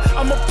then,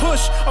 I'ma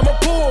push, I'ma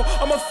pull,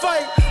 I'ma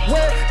fight.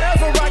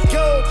 Wherever I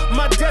go,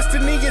 my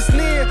destiny is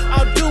near.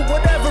 I'll do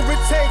whatever it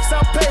takes,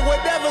 I'll pay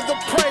whatever the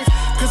price.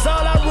 Cause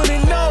all I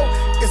really know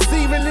is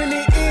even in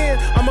the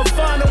end, I'ma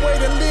find a way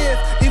to live,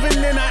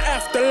 even in our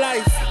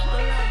afterlife.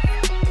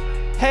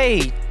 Hey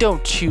Hey,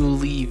 don't you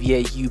leave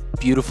yet, you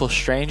beautiful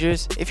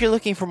strangers. If you're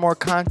looking for more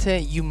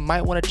content, you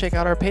might want to check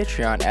out our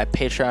Patreon at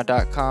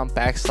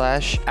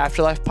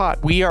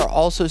patreon.com/afterlifepod. We are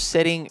also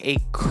setting a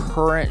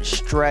current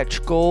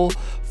stretch goal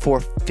for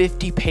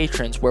 50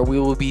 patrons, where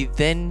we will be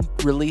then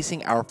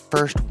releasing our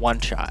first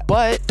one-shot.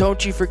 But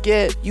don't you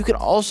forget, you can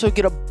also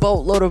get a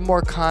boatload of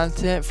more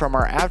content from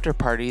our after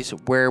parties,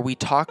 where we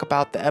talk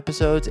about the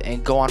episodes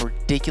and go on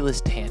ridiculous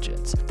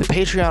tangents. The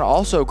Patreon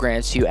also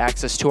grants you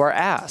access to our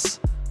ass.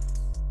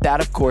 That,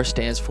 of course,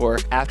 stands for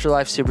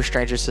Afterlife Super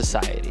Stranger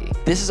Society.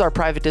 This is our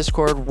private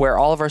Discord where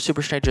all of our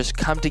Super Strangers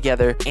come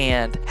together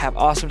and have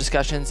awesome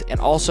discussions, and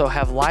also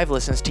have live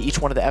listens to each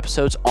one of the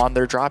episodes on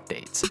their drop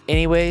dates.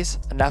 Anyways,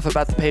 enough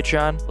about the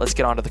Patreon. Let's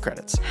get on to the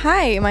credits.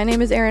 Hi, my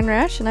name is Erin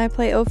Rash, and I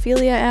play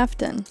Ophelia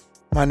Afton.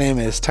 My name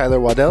is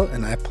Tyler Waddell,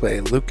 and I play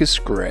Lucas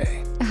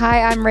Gray.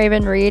 Hi, I'm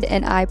Raven Reed,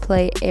 and I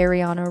play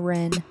Ariana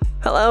Wren.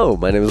 Hello,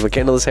 my name is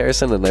McCandless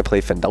Harrison, and I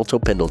play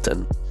Fendalto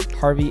Pendleton.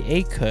 Harvey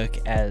A. Cook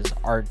as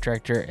art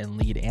director and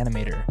lead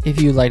animator.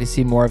 If you'd like to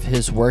see more of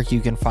his work, you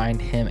can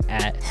find him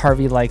at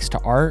Harvey Likes to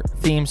Art.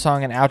 Theme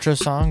song and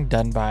outro song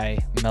done by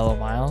Mellow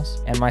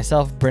Miles. And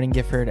myself, Brennan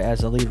Gifford,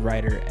 as a lead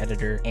writer,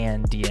 editor,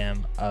 and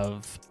DM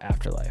of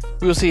Afterlife.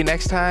 We will see you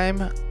next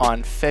time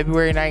on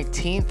February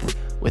 19th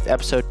with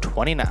episode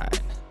 29.